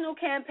national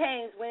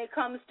campaigns, when it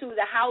comes to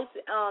the House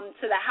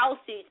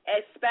seats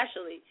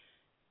especially,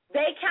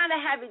 they kind of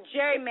have it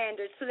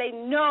gerrymandered so they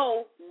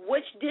know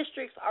which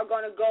districts are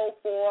going to go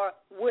for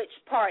which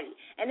party.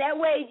 And that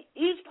way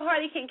each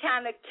party can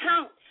kind of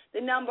count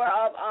the number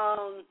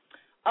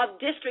of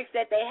districts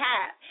that they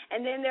have.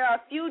 And then there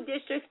are a few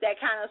districts that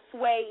kind of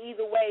sway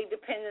either way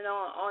depending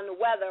on the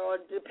weather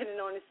or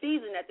depending on the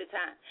season at the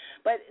time.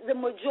 But the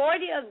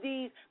majority of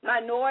these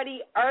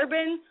minority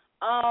urban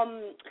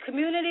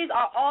communities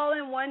are all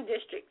in one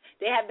district.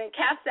 They have been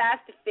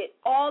capsized to fit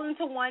all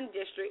into one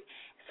district,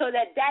 so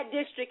that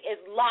district is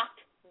locked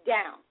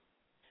down.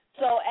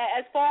 So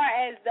as far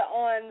as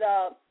on the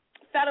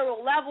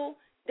federal level,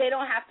 they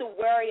don't have to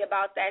worry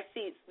about that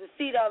seat. The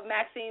seat of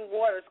Maxine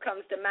Waters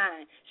comes to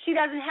mind. She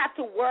doesn't have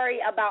to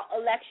worry about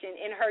election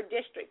in her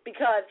district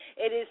because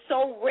it is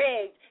so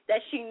rigged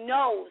that she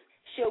knows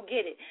she'll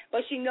get it.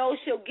 But she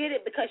knows she'll get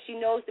it because she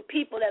knows the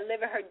people that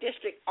live in her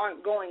district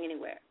aren't going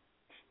anywhere.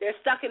 They're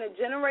stuck in a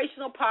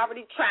generational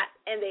poverty trap,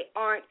 and they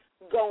aren't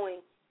going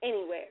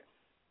anywhere.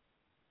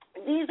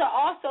 These are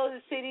also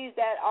the cities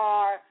that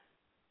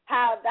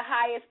have the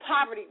highest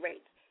poverty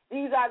rates.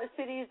 These are the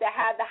cities that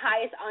have the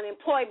highest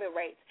unemployment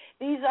rates.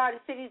 These are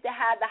the cities that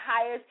have the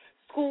highest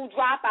school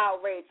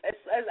dropout rates,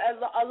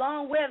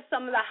 along with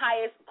some of the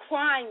highest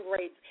crime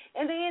rates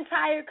in the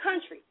entire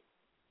country.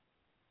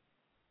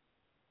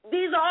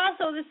 These are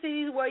also the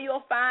cities where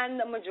you'll find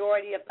the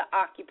majority of the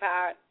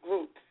occupied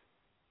groups,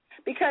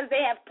 because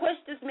they have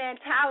pushed this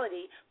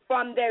mentality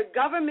from their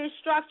government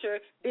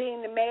structure, being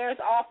the mayor's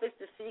office,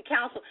 the city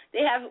council.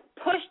 They have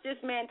pushed this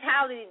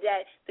mentality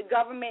that the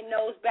government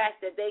knows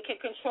best, that they can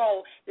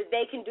control, that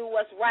they can do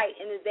what's right,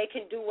 and that they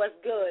can do what's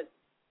good.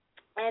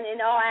 And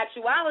in all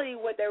actuality,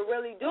 what they're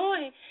really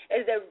doing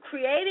is they're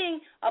creating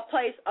a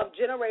place of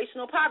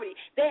generational poverty.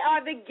 They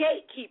are the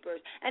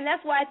gatekeepers. And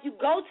that's why if you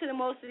go to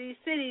most of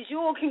these cities, you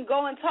can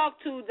go and talk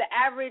to the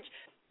average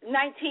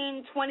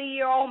 19,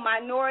 20-year-old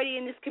minority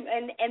in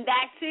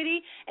that city,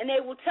 and they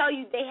will tell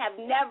you they have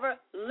never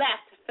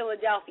left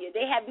Philadelphia.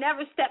 They have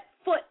never stepped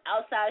foot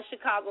outside of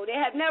Chicago. They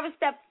have never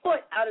stepped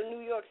foot out of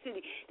New York City.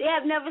 They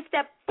have never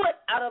stepped foot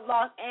out of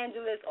Los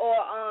Angeles or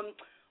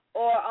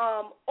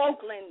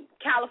Oakland,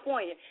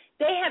 California.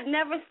 They have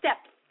never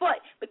stepped foot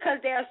because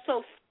they are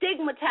so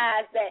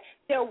stigmatized that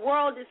their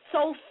world is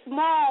so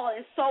small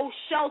and so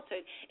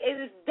sheltered.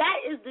 That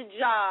is the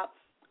job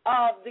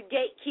of the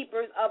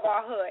gatekeepers of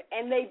our hood,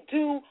 and they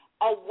do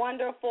a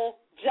wonderful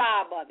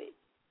job of it.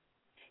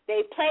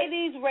 They play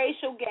these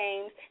racial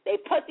games. They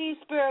put these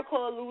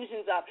spiritual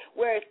illusions up,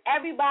 where it's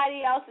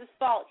everybody else's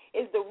fault.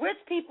 It's the rich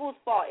people's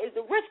fault. It's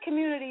the rich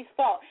community's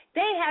fault.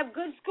 They have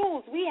good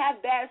schools. We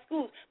have bad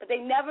schools, but they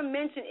never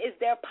mention it's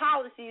their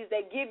policies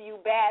that give you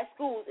bad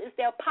schools. It's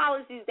their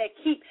policies that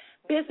keep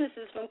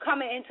businesses from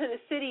coming into the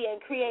city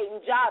and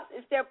creating jobs.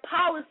 It's their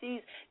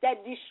policies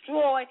that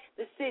destroy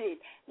the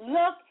cities.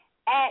 Look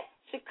at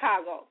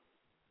Chicago,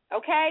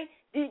 okay?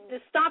 The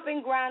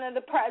stomping ground of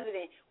the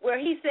president, where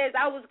he says,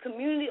 I was a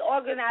community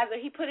organizer.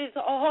 He put his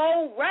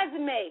whole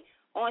resume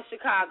on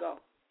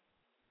Chicago.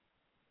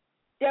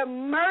 They're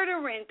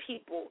murdering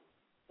people.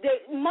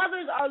 Their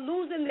mothers are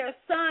losing their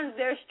sons.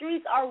 Their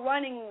streets are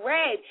running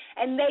red,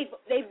 and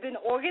they've been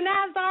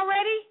organized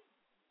already?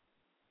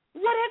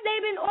 What have they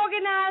been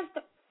organized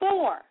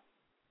for?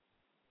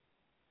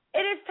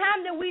 It is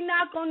time that we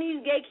knock on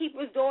these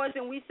gatekeepers' doors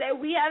and we say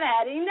we have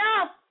had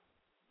enough.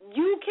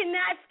 You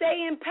cannot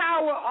stay in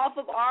power off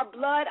of our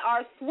blood,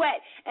 our sweat,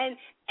 and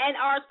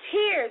our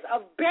tears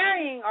of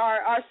burying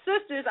our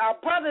sisters, our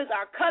brothers,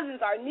 our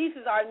cousins, our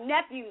nieces, our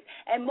nephews,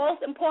 and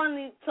most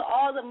importantly to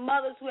all the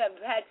mothers who have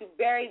had to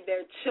bury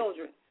their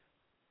children.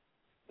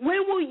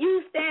 When will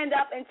you stand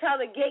up and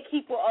tell the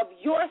gatekeeper of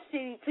your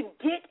city to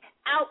get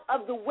out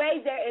of the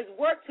way? There is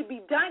work to be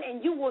done,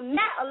 and you will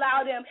not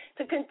allow them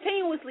to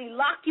continuously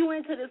lock you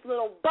into this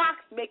little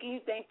box, making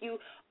you think you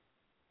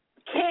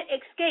can't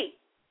escape,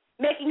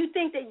 making you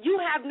think that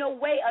you have no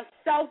way of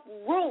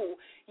self-rule.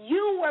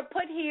 You were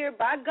put here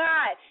by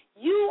God.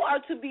 You are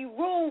to be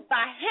ruled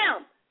by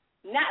Him,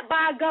 not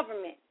by a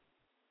government.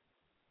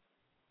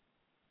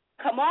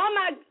 Come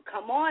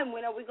on,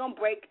 when are we going to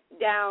break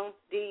down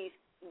these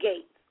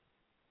gates?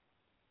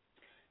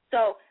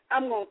 So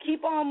I'm going to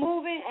keep on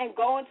moving and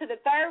go into the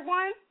third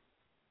one.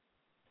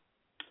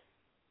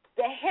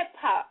 The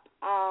hip-hop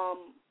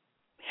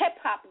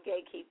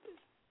gatekeepers.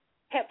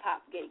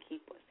 Hip-hop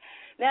gatekeepers.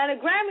 Now, the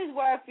Grammys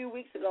were a few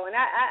weeks ago, and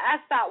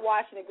I stopped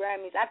watching the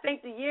Grammys. I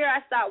think the year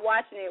I stopped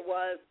watching it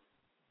was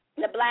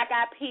the Black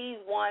Eyed Peas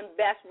won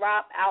Best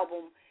Rock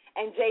Album,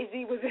 and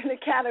Jay-Z was in the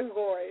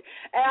category.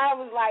 And I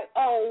was like,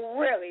 oh,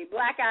 really?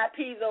 Black Eyed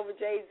Peas over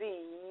Jay-Z?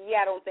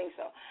 Yeah, I don't think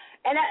so.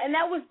 And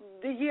that was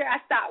the year I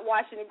stopped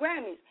watching the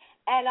Grammys.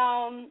 And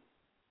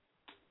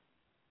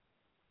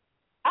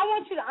I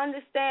want you to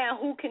understand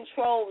who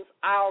controls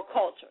our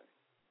culture.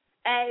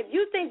 And if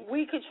you think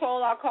we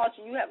control our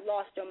culture, you have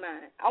lost your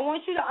mind. I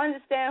want you to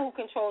understand who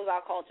controls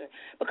our culture.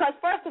 Because,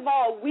 first of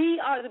all, we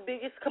are the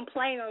biggest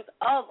complainers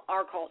of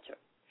our culture.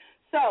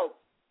 So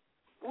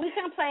we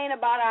complain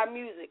about our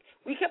music.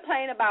 We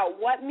complain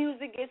about what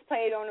music gets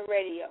played on the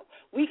radio.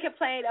 We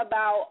complain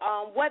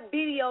about what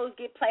videos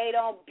get played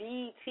on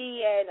BET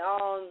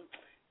and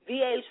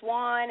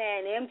VH1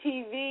 and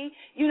MTV,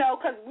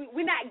 because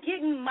we're not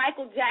getting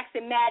Michael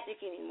Jackson magic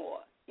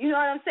anymore. You know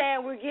what I'm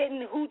saying? We're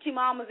getting hoochie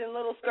mamas in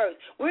little skirts.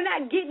 We're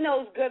not getting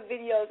those good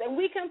videos, and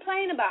we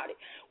complain about it.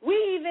 We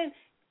even,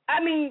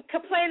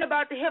 complain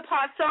about the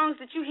hip-hop songs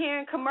that you hear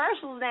in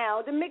commercials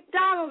now, the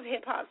McDonald's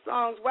hip-hop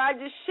songs, where I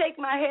just shake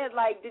my head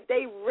like, did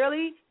they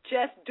really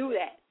just do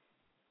that?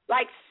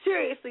 Like,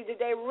 seriously, did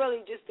they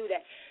really just do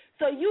that?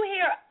 So you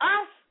hear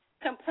us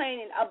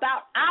complaining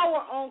about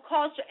our own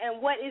culture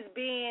and what is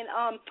being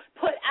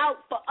put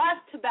out for us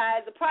to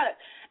buy as a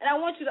product. And I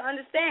want you to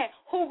understand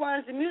who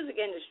runs the music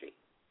industry.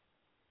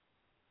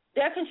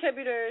 They're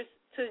contributors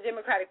to the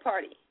Democratic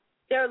Party.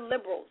 They're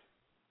liberals.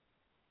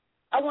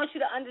 I want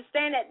you to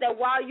understand that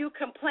while you're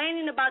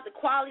complaining about the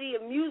quality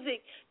of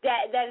music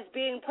that is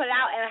being put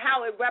out and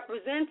how it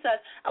represents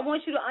us, I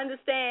want you to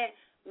understand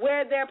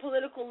where their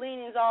political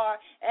leanings are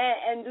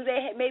and do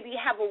they maybe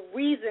have a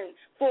reason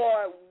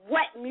for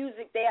what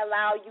music they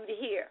allow you to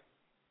hear.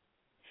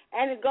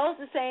 And it goes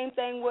the same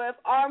thing with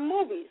our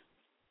movies.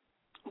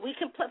 We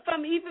can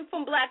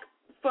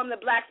from the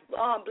black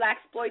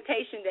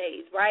exploitation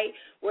days, right,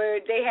 where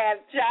they have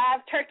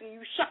jive turkey,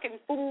 you shucking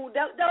food,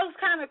 those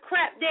kind of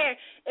crap there.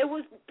 It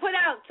was put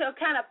out to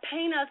kind of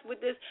paint us with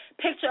this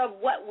picture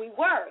of what we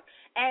were,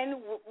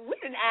 and we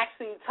didn't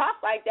actually talk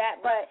like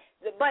that, but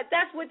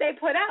that's what they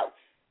put out.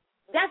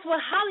 That's what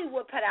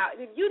Hollywood put out.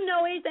 And if you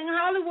know anything,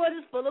 Hollywood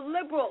is full of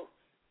liberals.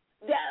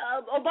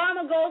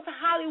 Obama goes to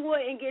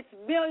Hollywood and gets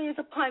millions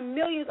upon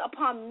millions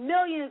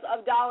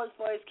of dollars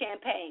for his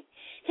campaign.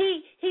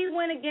 He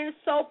went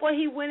against SOPA.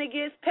 He went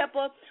against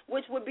PIPA,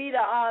 which would be the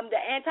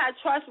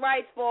antitrust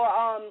rights for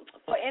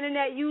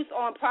internet use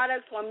on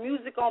products, on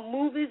music, on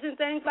movies and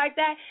things like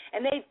that.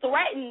 And they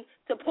threatened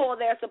to pull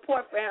their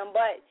support for him,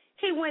 but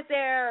he went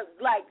there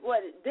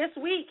this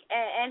week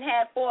and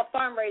had 4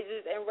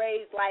 fundraisers and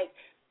raised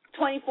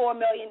 $24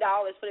 million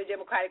for the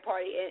Democratic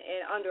Party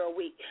in under a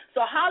week.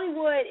 So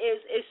Hollywood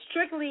is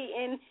strictly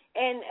in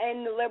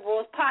the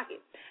liberals'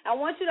 pocket. I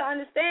want you to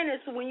understand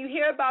this when you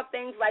hear about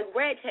things like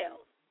Red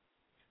Tails.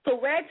 So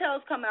Red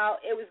Tails come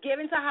out, it was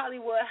given to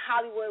Hollywood.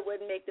 Hollywood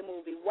wouldn't make the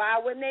movie. Why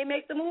wouldn't they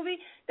make the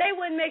movie? They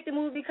wouldn't make the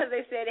movie because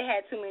they said it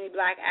had too many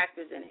black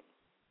actors in it.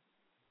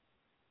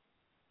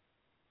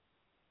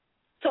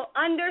 So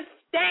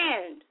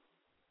understand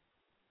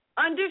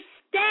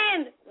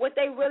what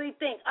they really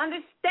think.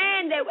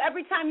 Understand that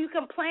every time you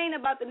complain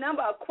about the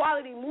number of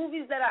quality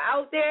movies that are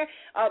out there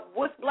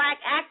with black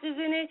actors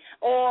in it,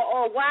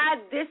 or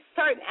why this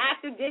certain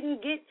actor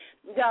didn't get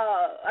the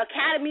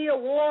Academy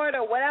Award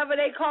or whatever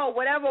they call,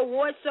 whatever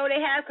award show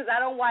they have, because I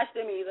don't watch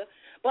them either.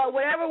 But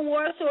whatever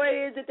award show it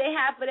is that they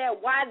have for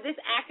that, why this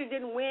actor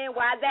didn't win,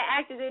 why that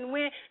actor didn't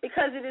win,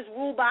 because it is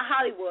ruled by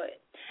Hollywood.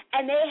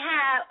 And they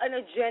have an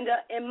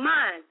agenda in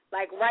mind.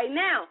 Like right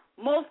now,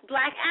 most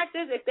black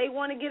actors, if they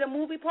want to get a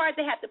movie part,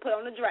 they have to put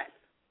on a dress.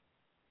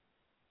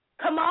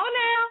 Come on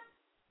now.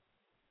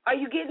 Are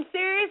you getting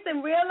serious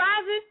and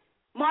realizing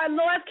Martin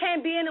Lawrence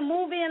can't be in a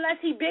movie unless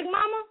he Big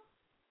Mama?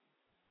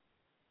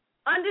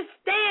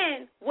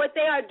 Understand what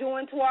they are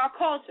doing to our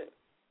culture.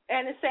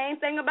 And the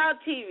same thing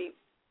about TV.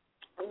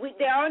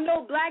 There are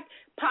no black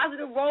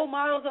positive role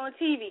models on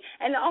TV,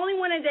 and the only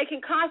one that they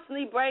can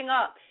constantly bring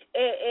up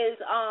is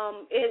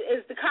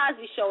the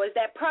Cosby Show. Is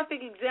that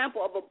perfect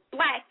example of a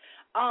black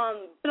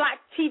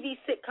TV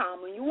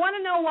sitcom. And you want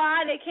to know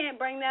why they can't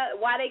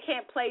why they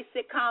can't play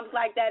sitcoms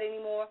like that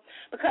anymore?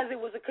 Because it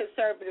was a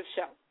conservative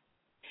show.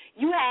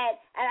 You had,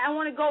 and I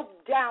want to go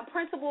down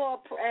principle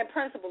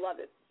of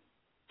it.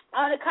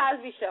 On the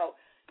Cosby Show,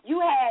 you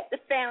had the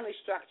family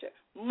structure,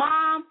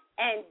 mom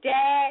and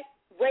dad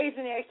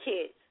raising their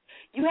kids.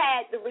 You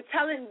had the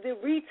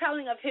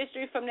retelling of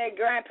history from their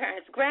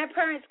grandparents.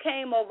 Grandparents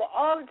came over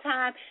all the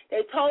time.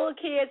 They told the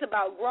kids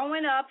about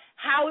growing up,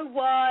 how it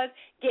was,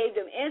 gave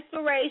them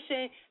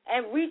inspiration,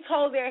 and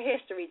retold their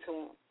history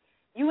to them.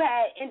 You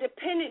had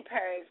independent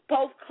parents,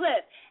 both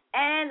Cliff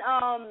and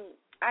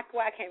I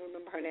can't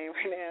remember her name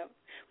right now.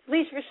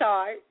 Felice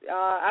Richard.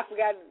 I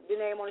forgot the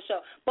name on the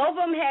show. Both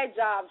of them had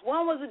jobs.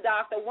 One was a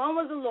doctor. One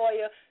was a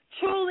lawyer.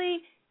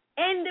 truly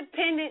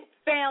independent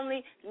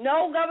family,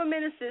 no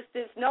government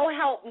assistance, no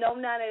help, no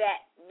none of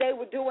that. They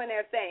were doing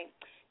their thing.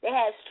 They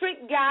had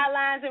strict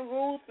guidelines and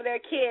rules for their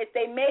kids.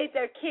 They made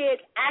their kids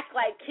act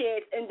like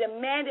kids and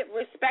demanded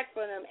respect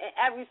for them in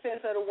every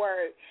sense of the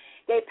word.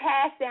 They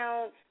passed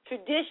down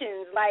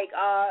traditions like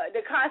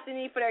the constant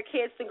need for their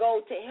kids to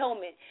go to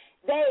Hillman.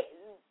 It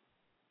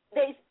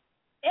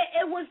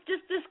was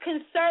just this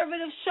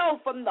conservative show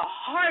from the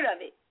heart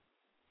of it.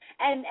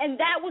 And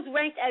that was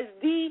ranked as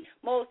the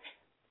most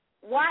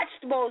watched,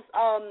 most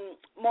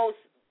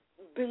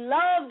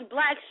beloved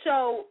black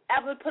show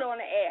ever put on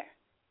the air.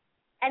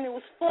 And it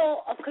was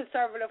full of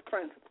conservative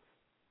principles.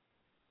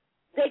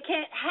 They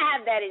can't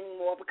have that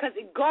anymore because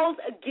it goes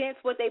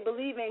against what they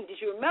believe in. Did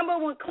you remember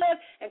when Cliff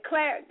and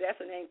Claire, that's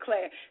her name,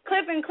 Claire,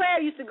 Cliff and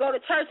Claire used to go to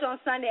church on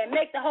Sunday and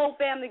make the whole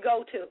family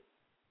go to?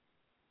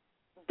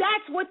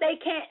 That's what they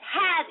can't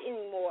have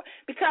anymore,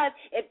 because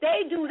if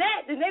they do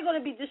that, then they're going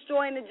to be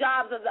destroying the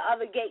jobs of the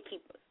other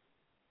gatekeepers.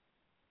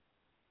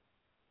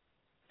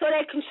 So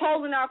they're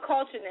controlling our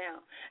culture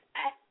now.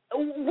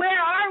 Where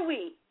are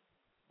we?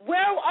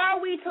 Where are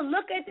we to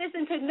look at this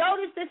and to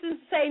notice this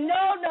and say,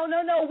 no,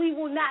 we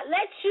will not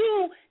let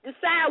you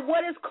decide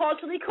what is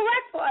culturally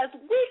correct for us.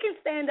 We can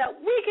stand up.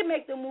 We can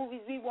make the movies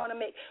we want to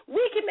make.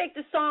 We can make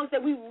the songs that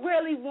we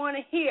really want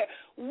to hear.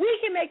 We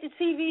can make the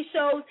TV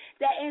shows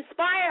that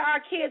inspire our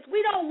kids.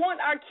 We don't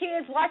want our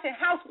kids watching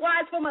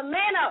Housewives from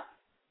Atlanta.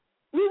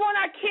 We want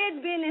our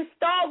kids being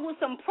installed with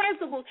some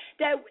principles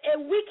that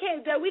we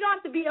don't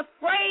have to be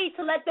afraid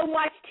to let them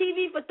watch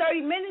TV for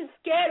 30 minutes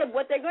scared of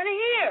what they're going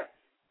to hear.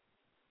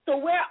 So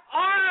where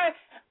are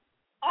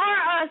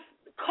us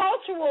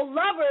cultural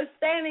lovers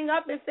standing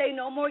up and say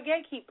no more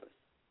gatekeepers?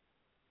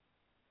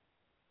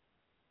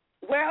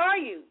 Where are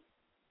you?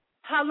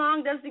 How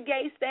long does the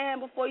gate stand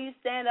before you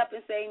stand up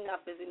and say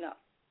enough is enough?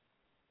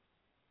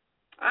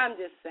 I'm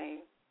just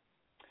saying.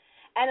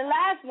 And the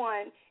last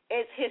one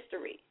is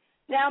history.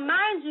 Now,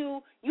 mind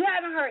you, you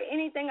haven't heard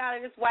anything out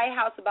of this White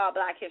House about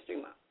Black History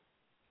Month.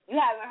 You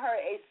haven't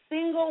heard a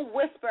single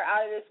whisper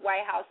out of this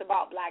White House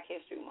about Black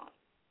History Month.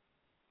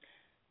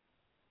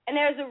 And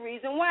there's a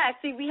reason why.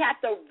 See, we have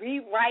to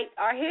rewrite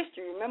our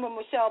history. Remember,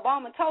 Michelle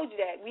Obama told you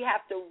that. We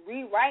have to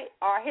rewrite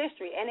our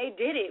history, and they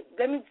did it.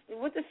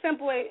 With the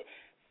simple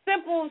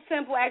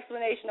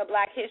explanation of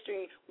Black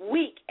History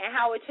Week and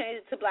how it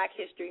changed to Black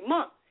History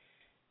Month.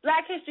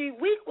 Black History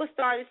Week was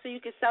started so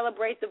you could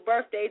celebrate the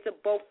birthdays of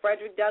both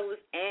Frederick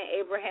Douglass and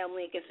Abraham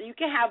Lincoln. So you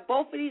can have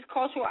both of these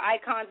cultural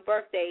icons'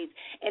 birthdays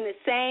in the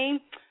same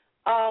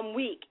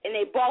week, and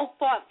they both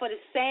fought for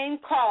the same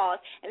cause,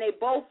 and they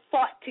both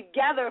fought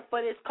together for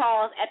this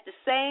cause at the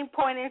same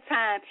point in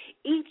time,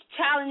 each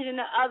challenging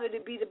the other to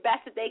be the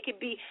best that they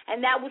could be, and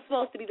that was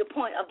supposed to be the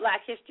point of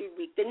Black History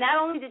Week. That not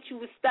only that you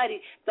would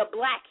study the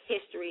black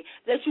history,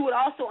 that you would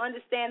also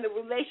understand the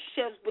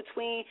relationships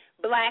between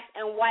blacks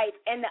and whites,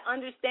 and the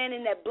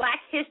understanding that black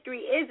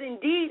history is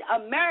indeed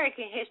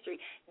American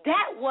history.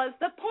 That was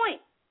the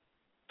point.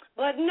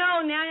 But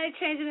no, now they're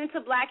changing it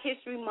into Black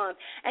History Month.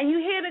 And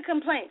you hear the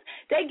complaints.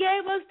 They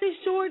gave us the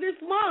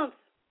shortest month.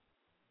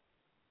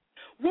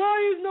 Why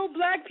is no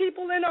black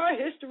people in our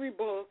history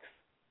books?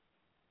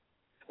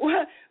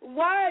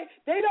 Why?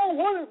 They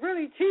don't want to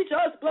really teach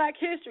us black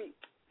history.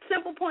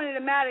 Simple point of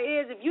the matter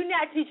is, if you're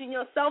not teaching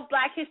yourself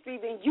black history,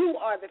 then you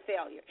are the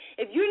failure.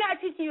 If you're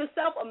not teaching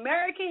yourself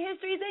American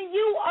history, then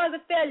you are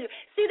the failure.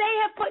 See, they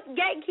have put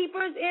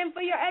gatekeepers in for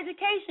your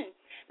education.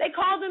 They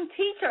call them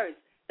teachers.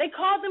 They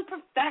call them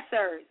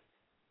professors.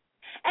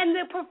 And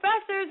the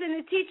professors and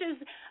the teachers,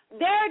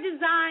 their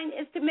design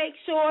is to make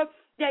sure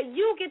that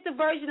you get the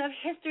version of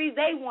history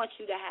they want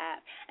you to have.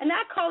 And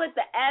I call it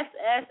the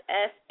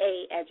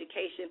SSSA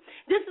education.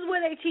 This is where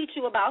they teach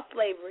you about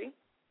slavery.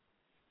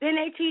 Then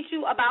they teach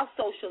you about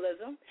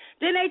socialism.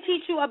 Then they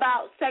teach you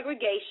about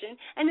segregation.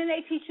 And then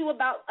they teach you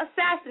about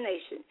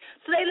assassination.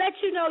 So they let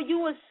you know you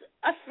was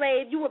a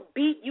slave, you were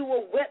beat, you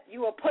were whipped,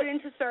 you were put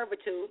into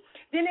servitude.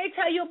 Then they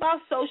tell you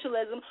about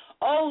socialism.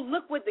 Oh,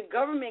 look what the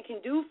government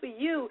can do for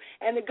you.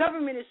 And the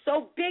government is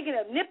so big and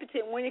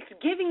omnipotent when it's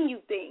giving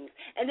you things.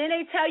 And then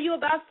they tell you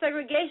about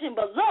segregation.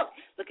 But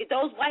look at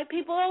those white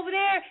people over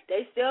there.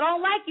 They still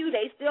don't like you.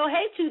 They still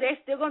hate you. They're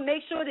still going to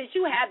make sure that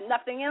you have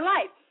nothing in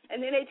life. And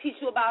then they teach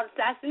you about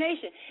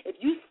assassination. If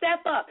you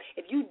step up,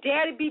 if you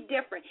dare to be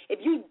different, if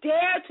you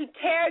dare to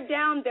tear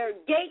down their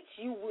gates,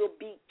 you will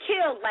be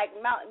killed like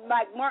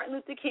Martin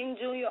Luther King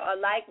Jr. or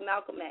like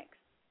Malcolm X.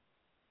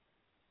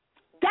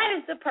 That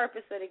is the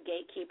purpose of the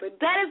gatekeeper.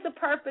 That is the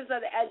purpose of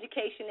the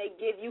education they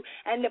give you.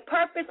 And the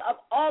purpose of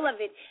all of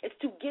it is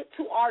to get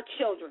to our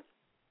children.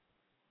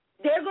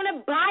 They're going to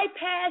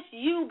bypass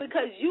you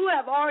because you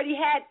have already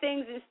had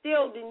things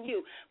instilled in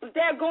you. But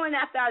they're going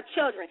after our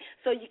children.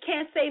 So you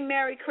can't say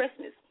Merry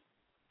Christmas.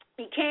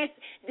 You can't.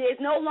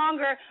 There's no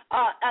longer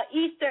an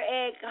Easter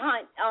egg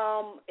hunt.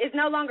 It's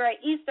no longer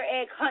an Easter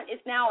egg hunt.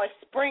 It's now a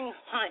spring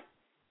hunt.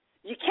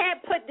 You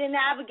can't put the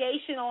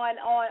navigation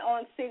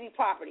on city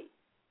property.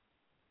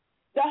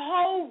 The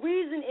whole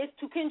reason is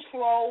to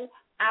control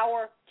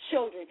our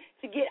children,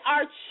 to get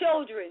our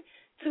children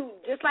to,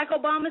 just like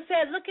Obama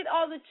said, look at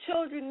all the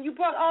children. You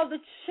brought all the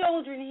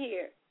children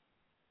here.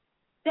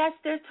 That's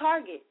their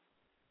target.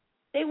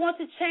 They want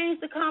to change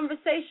the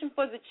conversation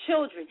for the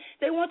children.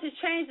 They want to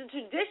change the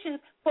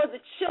traditions for the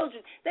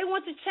children. They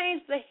want to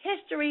change the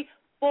history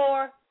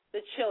for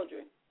the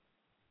children.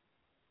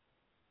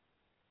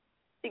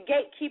 The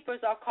gatekeepers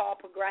are called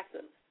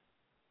progressives.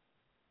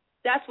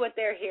 That's what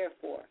they're here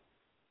for.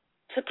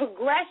 To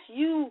progress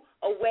you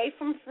away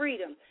from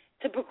freedom,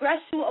 to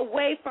progress you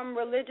away from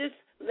religious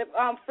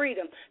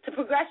freedom, to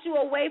progress you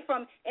away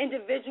from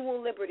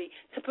individual liberty,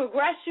 to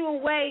progress you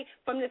away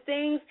from the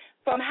things,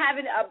 from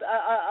having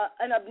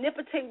an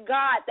omnipotent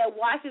God that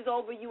watches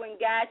over you and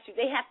guides you.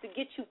 They have to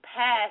get you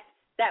past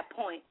that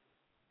point.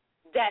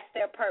 That's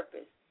their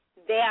purpose.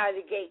 They are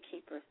the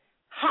gatekeepers.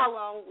 How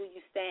long will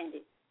you stand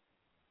it?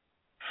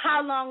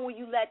 How long will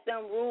you let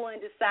them rule and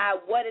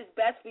decide what is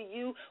best for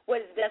you,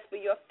 what is best for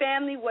your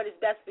family, what is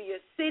best for your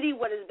city,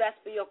 what is best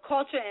for your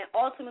culture, and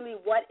ultimately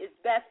what is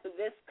best for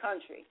this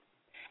country?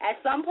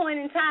 At some point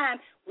in time,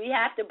 we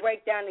have to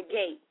break down the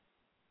gate.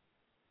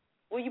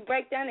 Will you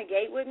break down the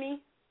gate with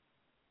me?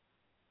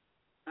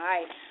 All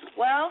right.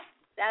 Well,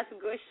 that's a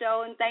good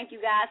show, and thank you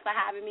guys for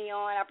having me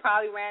on. I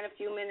probably ran a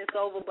few minutes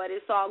over, but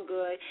it's all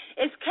good.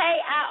 It's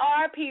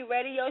KIRP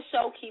Radio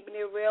Show, Keeping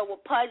It Real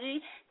with Pudgy.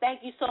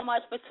 Thank you so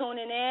much for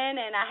tuning in,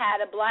 and I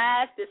had a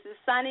blast. This is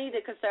Sonnie, the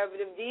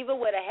conservative diva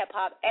with a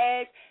hip-hop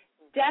edge.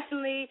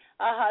 Definitely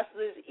a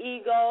hustler's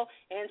ego,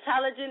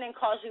 intelligent and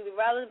culturally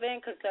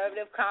relevant,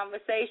 conservative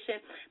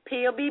conversation.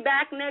 P will be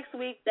back next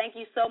week. Thank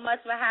you so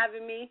much for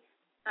having me.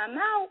 I'm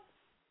out.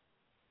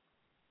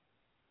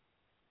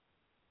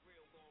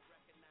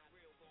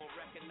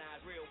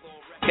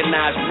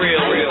 Recognize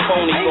real,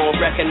 phony gon'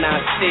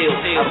 recognize still.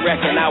 I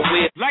reckon I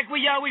will. Like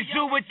we always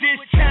do with this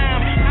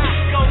time,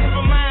 I go for